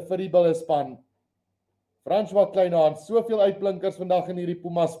kelder vir die bulle span. François Kleinhans, soveel uitblinkers vandag in hierdie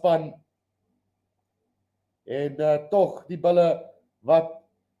Pumas span. En tog die bulle wat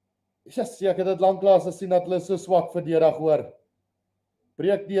ek het dit lanklaas gesien dat hulle so swak verdedig hoor.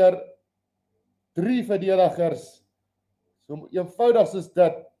 Breek deur 3 verdedigers. So eenvoudig soos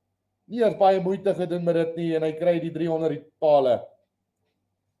dit. Nie eers baie moeite gedoen met dit nie en hy kry die 300 die pale.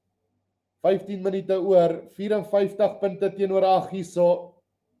 15 minute oor, 54 punte teenoor 8 hierso.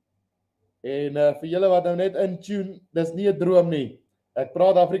 En vir julle wat nou net in tune, dis nie 'n droom nie. Ek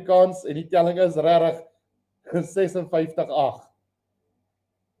praat Afrikaans en die telling is regtig 56-8.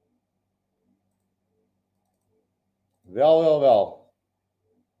 Wel.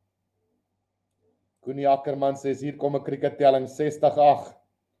 Koenie Ackerman sê hier kom 'n krikettelling 60-8.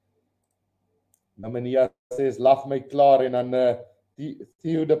 Nou meneer sê lag my klaar en dan die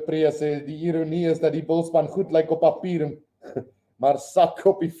Theo de Pre sê die ironie is dat die Bullspan goed lyk op papier, maar sak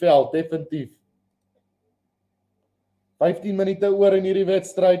op die veld definitief. 15 minute oor in hierdie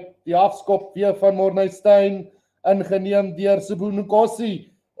wedstryd. Die afskop weer van Morneystein ingeneem deur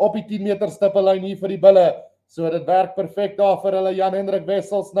Sebunukossi op die 10 meter stippellyn hier vir die bulle. So dit werk perfek daar vir hulle. Jan Hendrik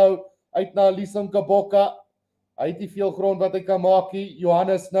Wessels nou uit na Lisonke Bokka. Hy het nie veel grond wat hy kan maak nie.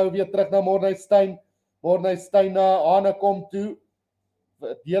 Johannes nou weer terug na Morneystein. Morneystein na Hanekom toe.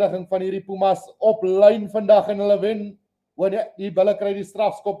 Verdediging van hierdie Pumas op lyn vandag en hulle wen. Die bulle kry die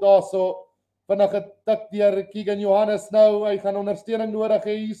strafskop daarso. Vinnig getik deur Keegan Johannes nou. Hy gaan ondersteuning nodig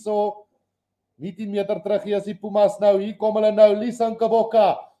hê hierso. Nie 10 meter terug hier is die Pumas nou. Hier kom hulle nou. Lisonke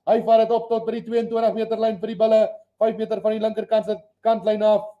Bokka. Hy vat dit op tot by die 22 meter lyn vir die bulle. 5 meter van die linkerkant se kantlyn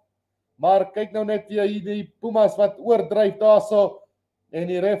af. Maar kyk nou net hier die Pumas wat oordryf daarso en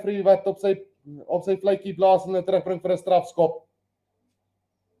die referee wat op sy fluitjie blaas en hulle terugbring vir 'n strafskop.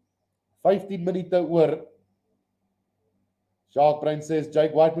 15 minute oor Shark Brain says,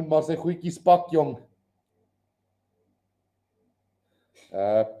 Jake White moet maar sy goedjies pak, jong.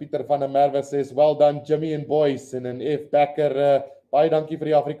 Pieter van der Merwe says, well done, Jimmy and boys. En in F. Becker, baie dankie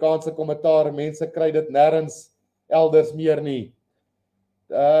vir die Afrikaanse kommentaar. Mense kry dit nêrens elders meer nie.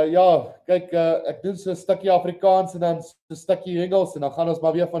 Ja, kyk, ek doen so 'n stukkie Afrikaans en dan so 'n stukkie Engels en dan gaan ons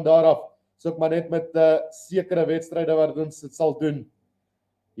maar weer van daar af. So ek maar net met sekere wedstryde wat ons dit sal doen.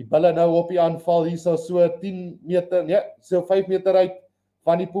 Die bulle nou op die aanval hier so 10 meter, nee, so 5 meter uit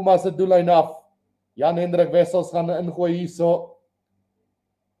van die Pumas se doellyn af. Jan Hendrik Wessels gaan ingooi hier so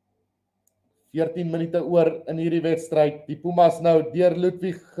 14 minute oor in hierdie wedstryd. Die Pumas nou deur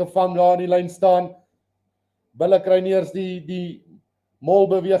Ludwig gevang daar aan die lyn staan. Bulle kry nie eers die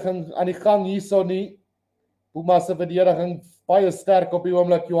molbeweging aan die gang hierso nie. Pumas se verdediging baie sterk op die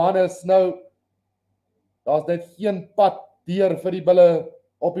oomblik. Johannes nou, daar's net geen pad deur vir die bulle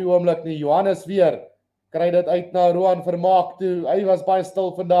op die oomblik nie. Johannes weer kry dit uit na Roan Vermaak toe. Hy was baie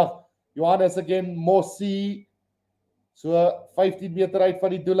stil vandag. Johannes again, Mossie. So 15 meter uit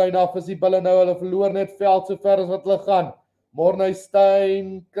van die doellyn af is die bulle nou. Hulle verloor net veld so ver as wat hulle gaan. Morney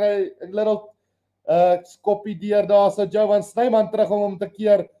Steyn kry 'n little skoppie deur daar, so Jovan Snyman terug om hom te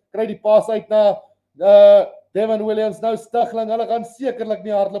keer, kry die pas uit na Devin Williams, nou Stigling, hulle gaan sekerlik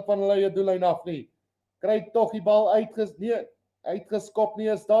nie hardloop van hulle eie doellyn af nie. Kry tog die bal uitgeskop nie,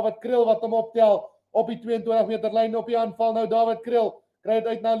 is David Kriel wat hom optel op die 22 meter lyn op die aanval. Nou David Kriel kry dit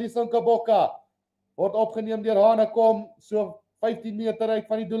uit na Lison Kaboka, word opgeneem deur Hanekom, so 15 meter uit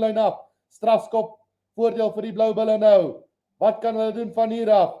van die doellyn af. Strafskop voordeel vir die Blou Bulle nou. Wat kan hulle doen van hier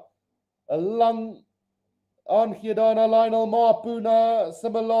af? 'n lang aangee daar na Lionel Mapu na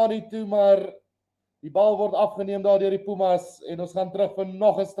Simelani toe, maar die bal word afgeneem daar deur die Pumas en ons gaan terug vir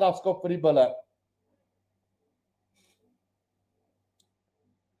nog 'n strafskop vir die Bulle.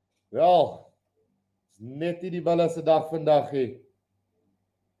 Wel, net nie die Bulle se dag vandag nie.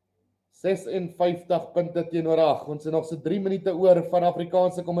 56 punte teenoor 8. Ons het nog so 3 minute oor van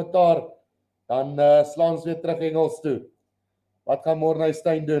Afrikaanse kommentaar. Dan slaan ons weer terug Engels toe. Wat gaan Morney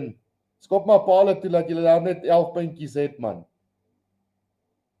Steyn doen? Skop maar paale toe dat julle daar net 11 puntjies het, man.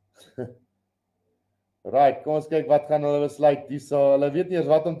 Right, kom ons kyk wat gaan hulle besluit. Hulle weet nie eens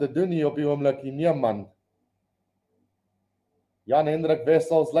wat om te doen hier op die oomblik nie, nee man. Jan Hendrik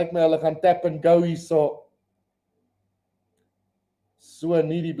Wessels, lyk my hulle gaan tap and go hier so. So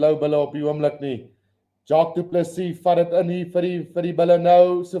nie die Blou Bulle op die oomblik nie. Jacques Du Plessis vat dit in hier vir die Bulle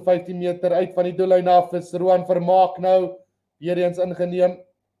nou, so 15 meter uit van die doellyn af is Roan Vermaak nou weer eens ingeneem.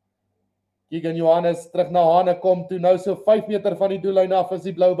 Keegan Johannes terug na Hanekom toe, nou so 5 meter van die doellyn af is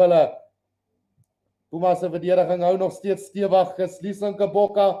die Blou Bulle. Pumas se verdediging hou nog steeds stewig, Lison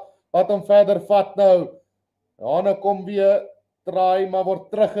Kaboka wat hom verder vat nou. Hanekom weer draai, maar word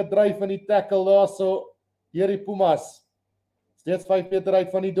teruggedryf in die tackle daarso deur die Pumas. Steeds 5 meter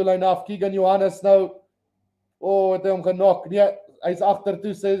uit van die doellyn af. Keegan Johannes nou. Het hy hom genok. Nee, hy's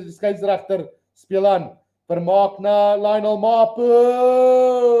agtertoe, sê die skeieregter speel aan. Vermaak na Lionel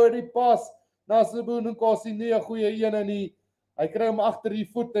Mapu. Die pas na Sebonenkosi, nie 'n goeie een nie. Hy kry hom agter die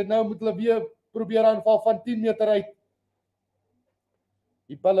voet en nou moet hulle weer probeer aanval van 10 meter uit.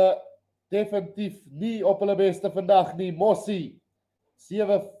 Die Bulle definitief nie op hulle beste vandag nie. Mossie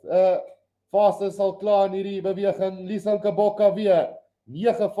 7 fases al klaar in hierdie beweging. Lison Kaboka weer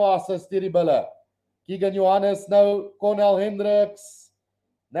 9 fases deur die Bulle. Keegan Johannes nou, Cornel Hendricks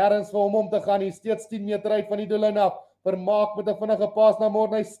nêrens vir hom om te gaan, hier steeds 10 meter uit van die doellyn af. Vermaak met 'n vinnige pas na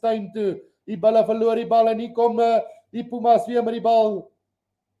Morney Steyn toe. Die Bulle verloor die bal en hier kom die Pumas weer met die bal.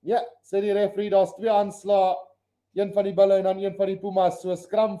 Ja, sê die referee, daar's 2 aanslae, een van die Bulle en dan een van die Pumas. So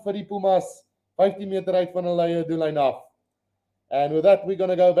skram vir die Pumas 15 meter uit van hulle eie doellyn af. And with that, we're going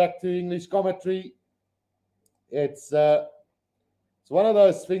to go back to English commentary. It's one of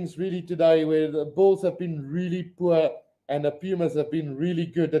those things really today where the Bulls have been really poor and the Pumas have been really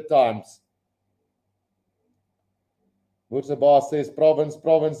good at times. Moorse baas says, Province,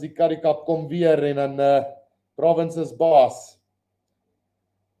 die Currie Cup kom weer en dan Province is baas.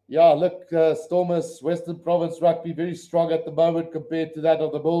 Yeah, look, Stormers, Western Province rugby very strong at the moment compared to that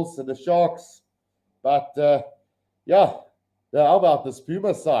of the Bulls and the Sharks. But yeah, how about the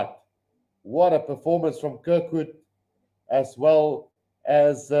Pumas side? What a performance from Kirkwood as well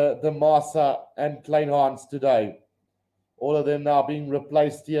as the Massa and Kleinhans today. All of them now being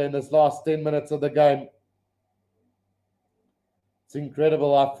replaced here in this last 10 minutes of the game. It's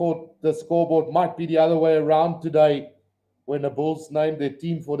incredible. I thought the scoreboard might be the other way around today when the Bulls named their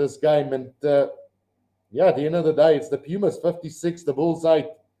team for this game. And yeah, at the end of the day, it's the Pumas 56, the Bulls 8.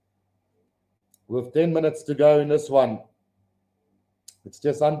 With 10 minutes to go in this one. It's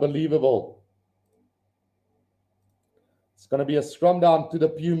just unbelievable. Let's going to be a scrum down to the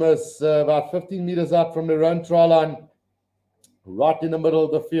Pumas, about 15 meters out from their own try line, right in the middle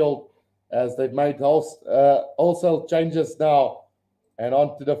of the field, as they've made wholesale changes now and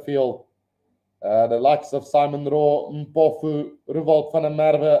onto the field. The likes of Simon Raw, Mpofu, Revolt van der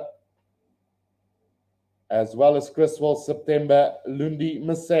Merwe, as well as Criswell September, Lundi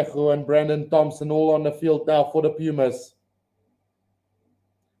Masejo, and Brandon Thompson all on the field now for the Pumas.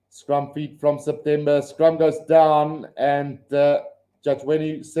 Scrum feed from September. Scrum goes down, and Judge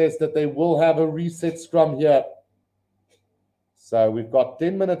Wenny says that they will have a reset scrum here. So we've got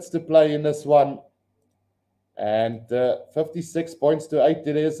 10 minutes to play in this one, and 56 points to 8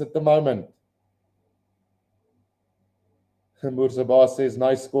 it is at the moment. Moorsaba says,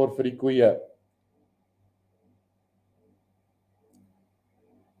 nice score for die koeie.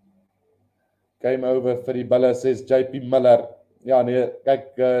 Game over vir die bulle, says JP Miller. Ja, nee,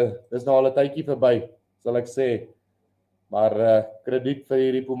 kyk, dis nou al 'n tydjie verby, sal ek sê. Maar krediet vir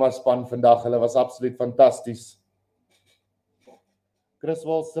hierdie Pumas span vandag, hulle was absoluut fantasties.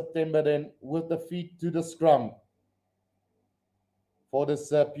 Criswell September then with the feet to the scrum for this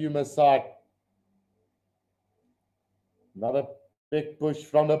Pumas side. Another big push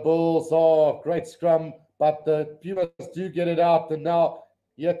from the Bulls. Oh, great scrum, but the Pumas do get it out, and now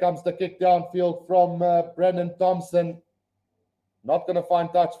here comes the kick downfield from Brandon Thompson. Not going to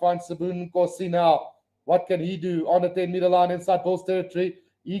find touch, finds Sabun Nkosi now. What can he do on the 10-meter line inside Bulls territory?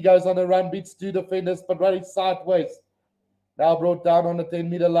 He goes on a run, beats two defenders, but running sideways. Now brought down on the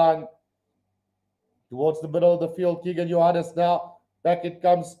 10-meter line towards the middle of the field. Keegan Johannes now. Back it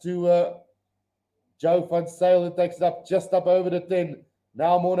comes to Joe van Sale, who takes it up just up over the 10.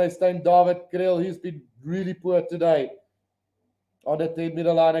 Now Mornestein, David Kriel, he's been really poor today. On the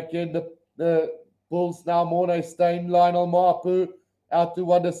 10-meter line again, the Bulls now, Mornestein, Lionel Mapu, out to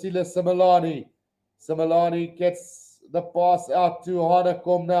Wandasila Similani. Similani gets the pass out to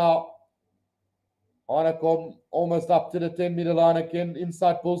Hanekom now. Hanekom almost up to the 10-meter line again,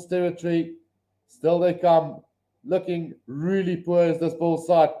 inside Bulls territory. Still they come, looking really poor as this Bulls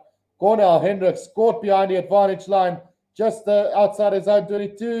side. Cornell Hendricks caught behind the advantage line, just outside his own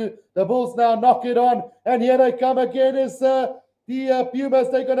 22. The Bulls now knock it on, and here they come again as the Pumas.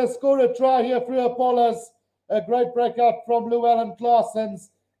 They're going to score a try here through Apollos. A great breakout from Llewellyn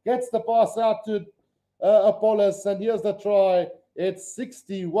Claessens. Gets the pass out to Apollos, and here's the try. It's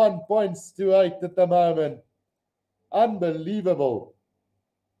 61 points to 8 at the moment. Unbelievable.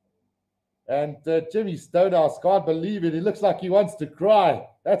 And Jimmy Stonehouse can't believe it. He looks like he wants to cry.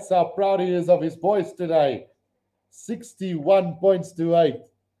 That's how proud he is of his boys today. 61 points to 8.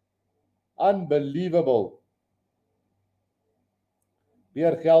 Unbelievable.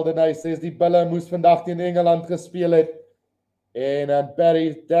 Pierre Geldenhuys says die Bulle moes vandag teen Engeland gespeel het. And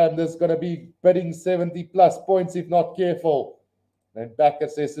Barry, damn, this is going to be bidding 70 plus points if not careful. And Becker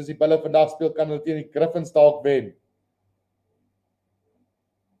says, as die Bulle vandag speel, kan hulle teen die Griffins dalk wen.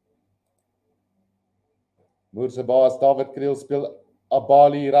 Moerse baas, David Kriel speel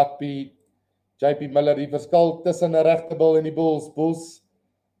Abali rugby. JP Miller, die verskil tussen 'n regte bil en die Bulls. Bulls,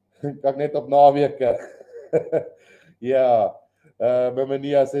 kyk net op naweke. Ja.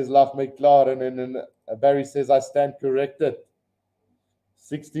 Mamania says, lag my klaar, and Barry says, I stand corrected.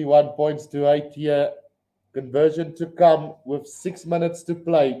 61 points to 8 here. Conversion to come with 6 minutes to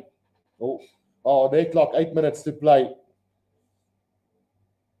play. Oh, their clock, 8 minutes to play.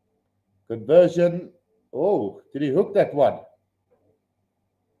 Conversion. Oh, did he hook that one?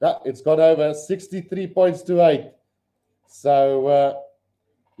 It's gone over 63 points to 8. So,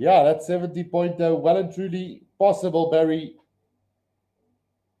 yeah, that's 70-pointer. Well and truly possible, Barry.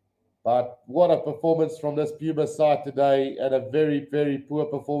 But what a performance from this Puma side today, and a very, very poor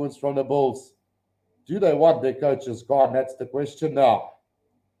performance from the Bulls. Do they want their coaches gone? That's the question now.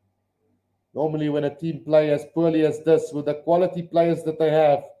 Normally when a team plays as poorly as this, with the quality players that they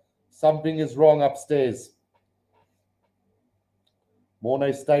have, something is wrong upstairs.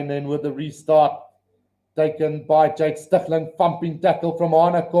 Mornestein then with the restart, taken by Jake Stichling, thumping tackle from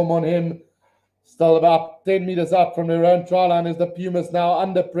Hanekom on him. Still about 10 meters out from their own try line as the Pumas now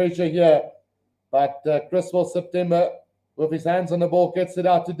under pressure here. But Criswell September, with his hands on the ball, gets it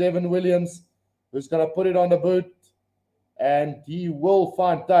out to Devin Williams, who's going to put it on the boot. And he will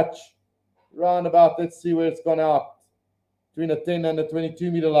find touch. Round about, let's see where it's gone out. Between the 10 and the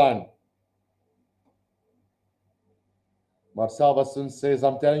 22-meter line. Marcel Wasson says,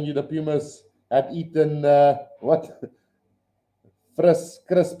 I'm telling you, the Pumas had eaten, Fris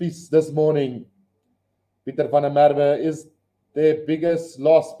Crispies this morning. Pieter van der Merwe, is their biggest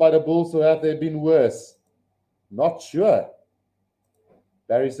loss by the Bulls, or have they been worse? Not sure.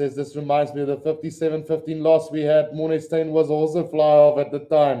 Barry says, this reminds me of the 57-15 loss we had. Mornay Steyn was also fly-off at the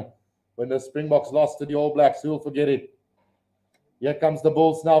time when the Springboks lost to the All Blacks. Who will forget it? Here comes the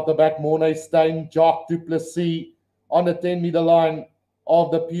Bulls now at the back. Mornay Steyn, Jacques du Plessis on the 10-meter line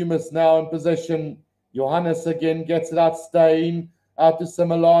of the Pumas now in possession. Johannes again gets it out. Steyn out to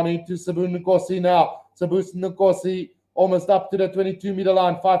Simelane, to Sabu Nkosi now. Sabu Nkosi almost up to the 22-meter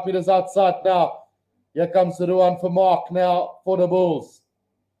line. 5 meters outside now. Here comes Ruan for Mark now for the Bulls.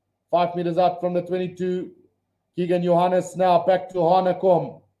 5 meters out from the 22. Keegan Johannes now back to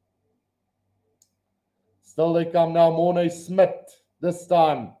Hanekom. Still they come now. Mornay Smith this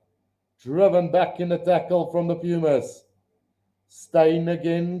time. Driven back in the tackle from the Pumas. Steyn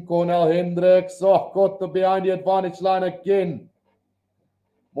again. Cornel Hendricks. Oh, caught the behind the advantage line again.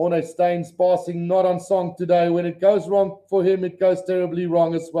 Mornay Steyn's passing not on song today. When it goes wrong for him, it goes terribly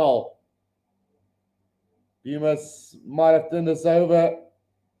wrong as well. Pumas might have turned this over.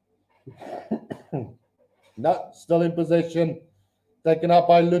 No, still in possession. Taken up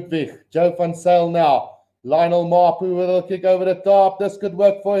by Ludwig. Joe van Zyl now. Lionel Mapu with a kick over the top. This could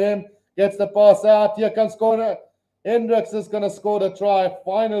work for him. Gets the pass out. Here comes corner. Hendricks is going to score the try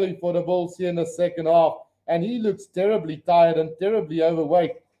finally for the Bulls here in the second half. And he looks terribly tired and terribly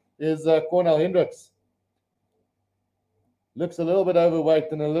overweight, is Cornel Hendricks. Looks a little bit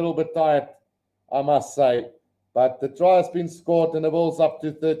overweight and a little bit tired, I must say. But the try has been scored and the Bulls up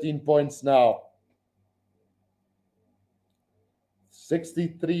to 13 points now.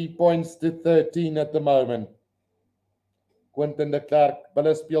 63 points to 13 at the moment. Quentin de Klerk,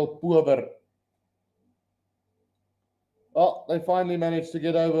 hulle speel power. Oh, they finally managed to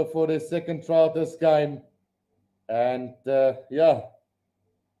get over for their second try of this game. And yeah,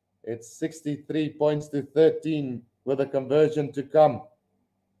 it's 63 points to 13 with a conversion to come.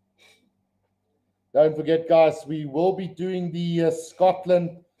 Don't forget, guys, we will be doing the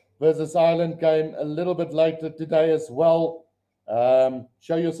Scotland versus Ireland game a little bit later today as well.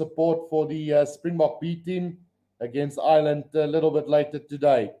 Show your support for the Springbok B team against Ireland a little bit later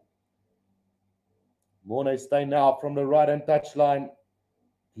today. Mornay Steyn now from the right-hand touchline,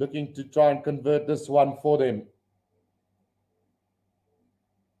 looking to try and convert this one for them.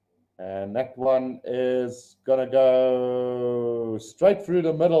 And that one is going to go straight through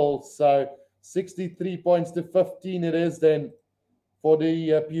the middle. So 63 points to 15 it is then for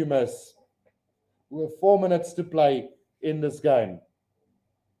the Pumas. With 4 minutes to play in this game.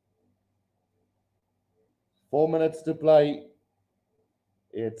 4 minutes to play.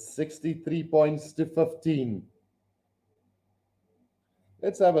 It's 63 points to 15.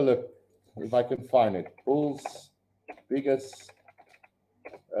 Let's have a look if I can find it. Bulls biggest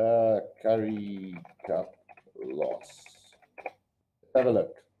Currie Cup loss. Let's have a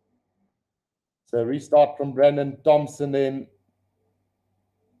look. So restart from Brandon Thompson then.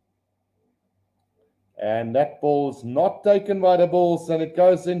 And that ball's not taken by the Bulls, and it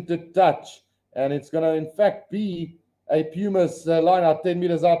goes into touch. And it's going to, in fact, be a Pumas line out 10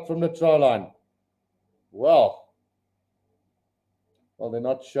 meters out from the try line. Well, they're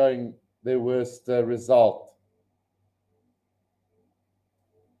not showing their worst result.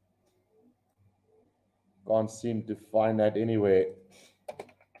 Can't seem to find that anywhere.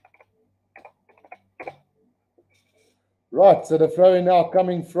 Right, so the throw-in now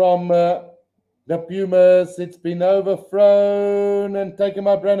coming from the Pumas. It's been overthrown and taken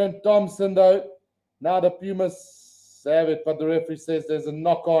by Brandon Thompson, though. Now the Pumas have it, but the referee says there's a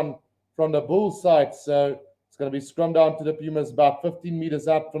knock-on from the Bulls side, so it's going to be scrummed down to the Pumas about 15 meters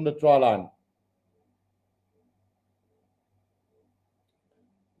out from the try line.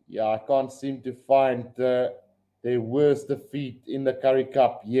 Yeah, I can't seem to find their worst defeat in the Currie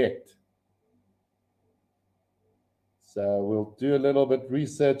Cup yet. So we'll do a little bit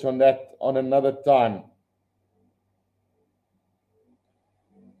research on that on another time.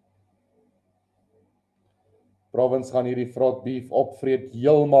 Province gaan hierdie vrot beef opvreet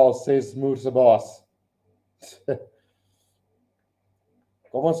heeltemal, says Moerse baas.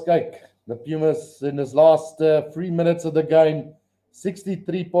 Kom ons kyk. The Pumas in this last 3 minutes of the game,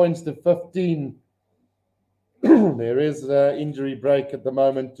 63 points to 15. There is an injury break at the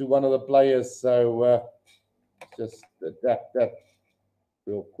moment to one of the players, so just adapt that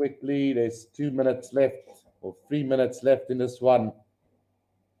real quickly. There's 2 minutes left, or 3 minutes left in this one.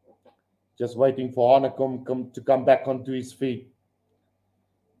 Just waiting for Hanekom to come back onto his feet.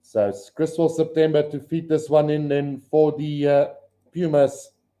 So it's Crystal September to feed this one in then for the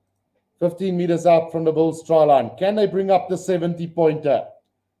Pumas. 15 meters out from the Bulls try line. Can they bring up the 70-pointer?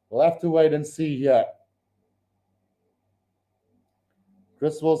 We'll have to wait and see here.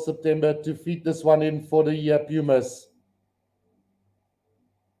 Crystal September to feed this one in for the Pumas.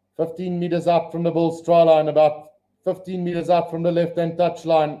 15 meters out from the Bulls try line, about 15 meters out from the left-hand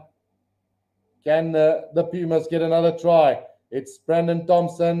touchline. Can the Pumas get another try? It's Brandon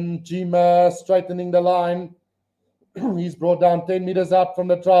Thompson, Jima straightening the line. He's brought down 10 meters out from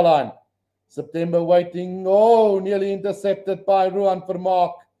the try line. September waiting. Oh, nearly intercepted by Ruan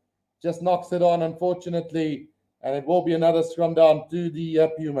Vermaak. Just knocks it on, unfortunately. And it will be another scrum down to the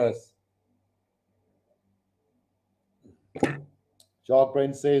Pumas. Jacques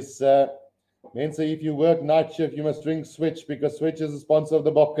Brent says, Mensa, if you work night shift, you must drink Switch because Switch is a sponsor of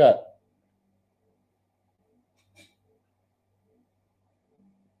the Bokke.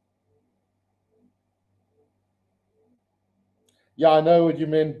 Yeah, I know what you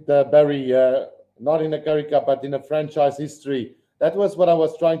meant, Barry. Not in a Currie Cup, but in a franchise history. That was what I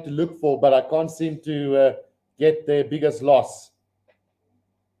was trying to look for, but I can't seem to get their biggest loss.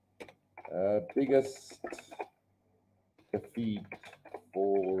 Biggest defeat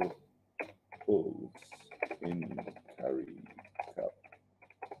for Bulls in Currie Cup.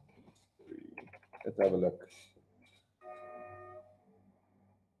 Let's have a look.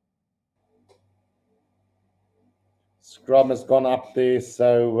 Scrum has gone up there,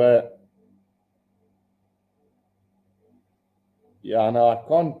 so yeah, no, I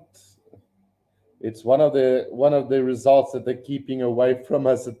can't. It's one of the results that they're keeping away from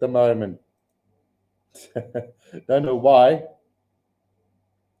us at the moment. Don't know why,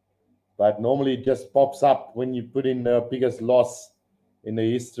 but normally it just pops up when you put in the biggest loss in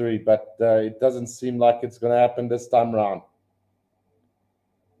the history, but it doesn't seem like it's going to happen this time around.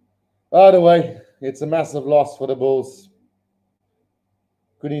 By the way, it's a massive loss for the Bulls.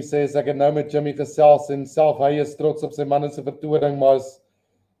 Koenie says ek het nou met Jimmy gesels en self hy is trots op sy manne se vertoning, maar is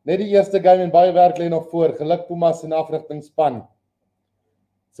net die eerste game en baie werk lê nog voor. Geluk Pumas en afrigtingspan.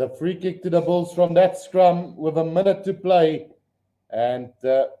 It's a free kick to the Bulls from that scrum with a minute to play, and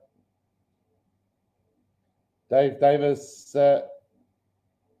Dave Davis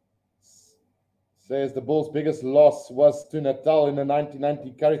says the Bulls' biggest loss was to Natal in the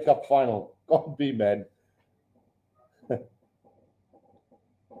 1990 Currie Cup final. Can't be, man.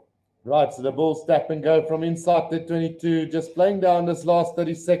 Right, so the Bulls tap and go from inside the 22, just playing down this last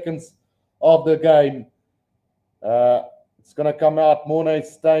 30 seconds of the game. It's going to come out. Morne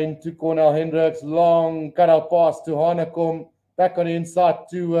Steyn to Cornel Hendricks. Long cutout pass to Hanekom. Back on the inside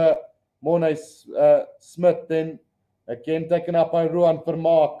to Morne Smith. Then again taken up by Ruan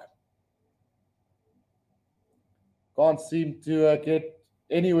Vermaak. Can't seem to get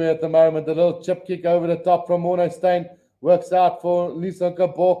anywhere at the moment. A little chip kick over the top from Morne Steyn. Works out for Lisa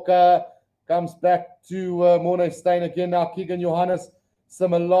Kaboka. Comes back to Morne Steyn again. Now Keegan Johannes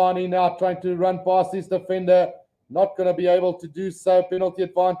Similani now trying to run past his defender. Not going to be able to do so. Penalty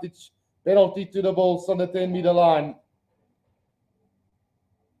advantage. Penalty to the Bulls on the 10-meter line.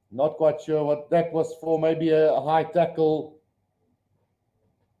 Not quite sure what that was for. Maybe a high tackle.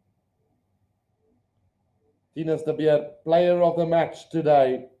 Tinus de Beer, player of the match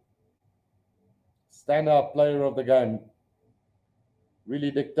today. Standout player of the game.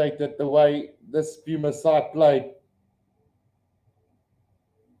 Really dictated the way this Puma side played.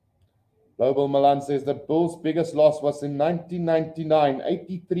 Global Milan says the Bulls' biggest loss was in 1999,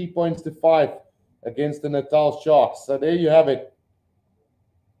 83 points to 5 against the Natal Sharks. So there you have it.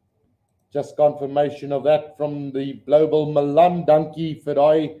 Just confirmation of that from the Global Milan. Dankie vir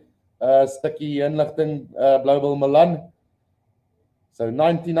daai stukkie inligting, Global Milan. So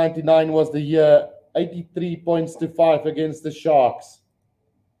 1999 was the year, 83 points to 5 against the Sharks.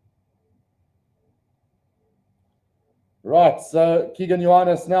 Right, so Keegan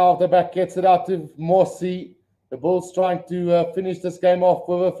Johannes now off the back gets it out to Morsi. The Bulls trying to finish this game off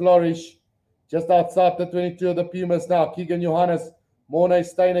with a flourish. Just outside the 22 of the Pumas now. Keegan Johannes, Morne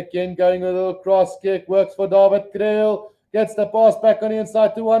Steyn again going a little cross kick. Works for David Kreel. Gets the pass back on the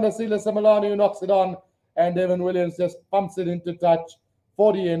inside to Wandasila Similani who knocks it on. And Evan Williams just pumps it into touch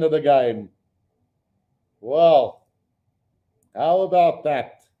for the end of the game. Well, how about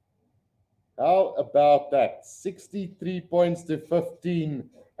that? How about that? 63 points to 15,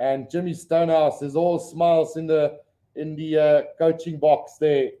 and Jimmy Stonehouse is all smiles in the coaching box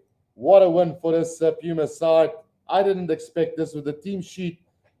there. What a win for this Puma side. I didn't expect this with the team sheet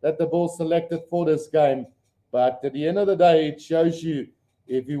that the Bulls selected for this game, but at the end of the day, it shows you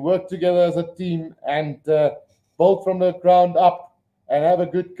if you work together as a team and build from the ground up and have a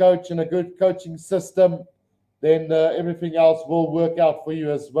good coach and a good coaching system, then everything else will work out for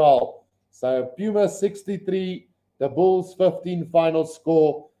you as well. So Puma 63, the Bulls 15 final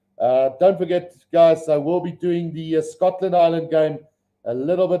score. Don't forget, guys, I will be doing the Scotland Island game a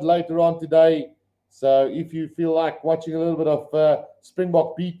little bit later on today. So if you feel like watching a little bit of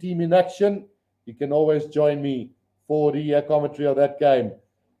Springbok B team in action, you can always join me for the commentary of that game.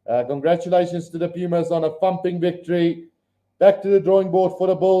 Congratulations to the Pumas on a thumping victory. Back to the drawing board for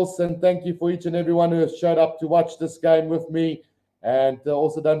the Bulls, and thank you for each and everyone who has showed up to watch this game with me. And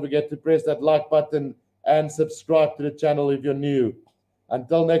also don't forget to press that like button and subscribe to the channel if you're new.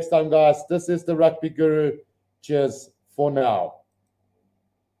 Until next time, guys, this is the Rugby Guru. Cheers for now.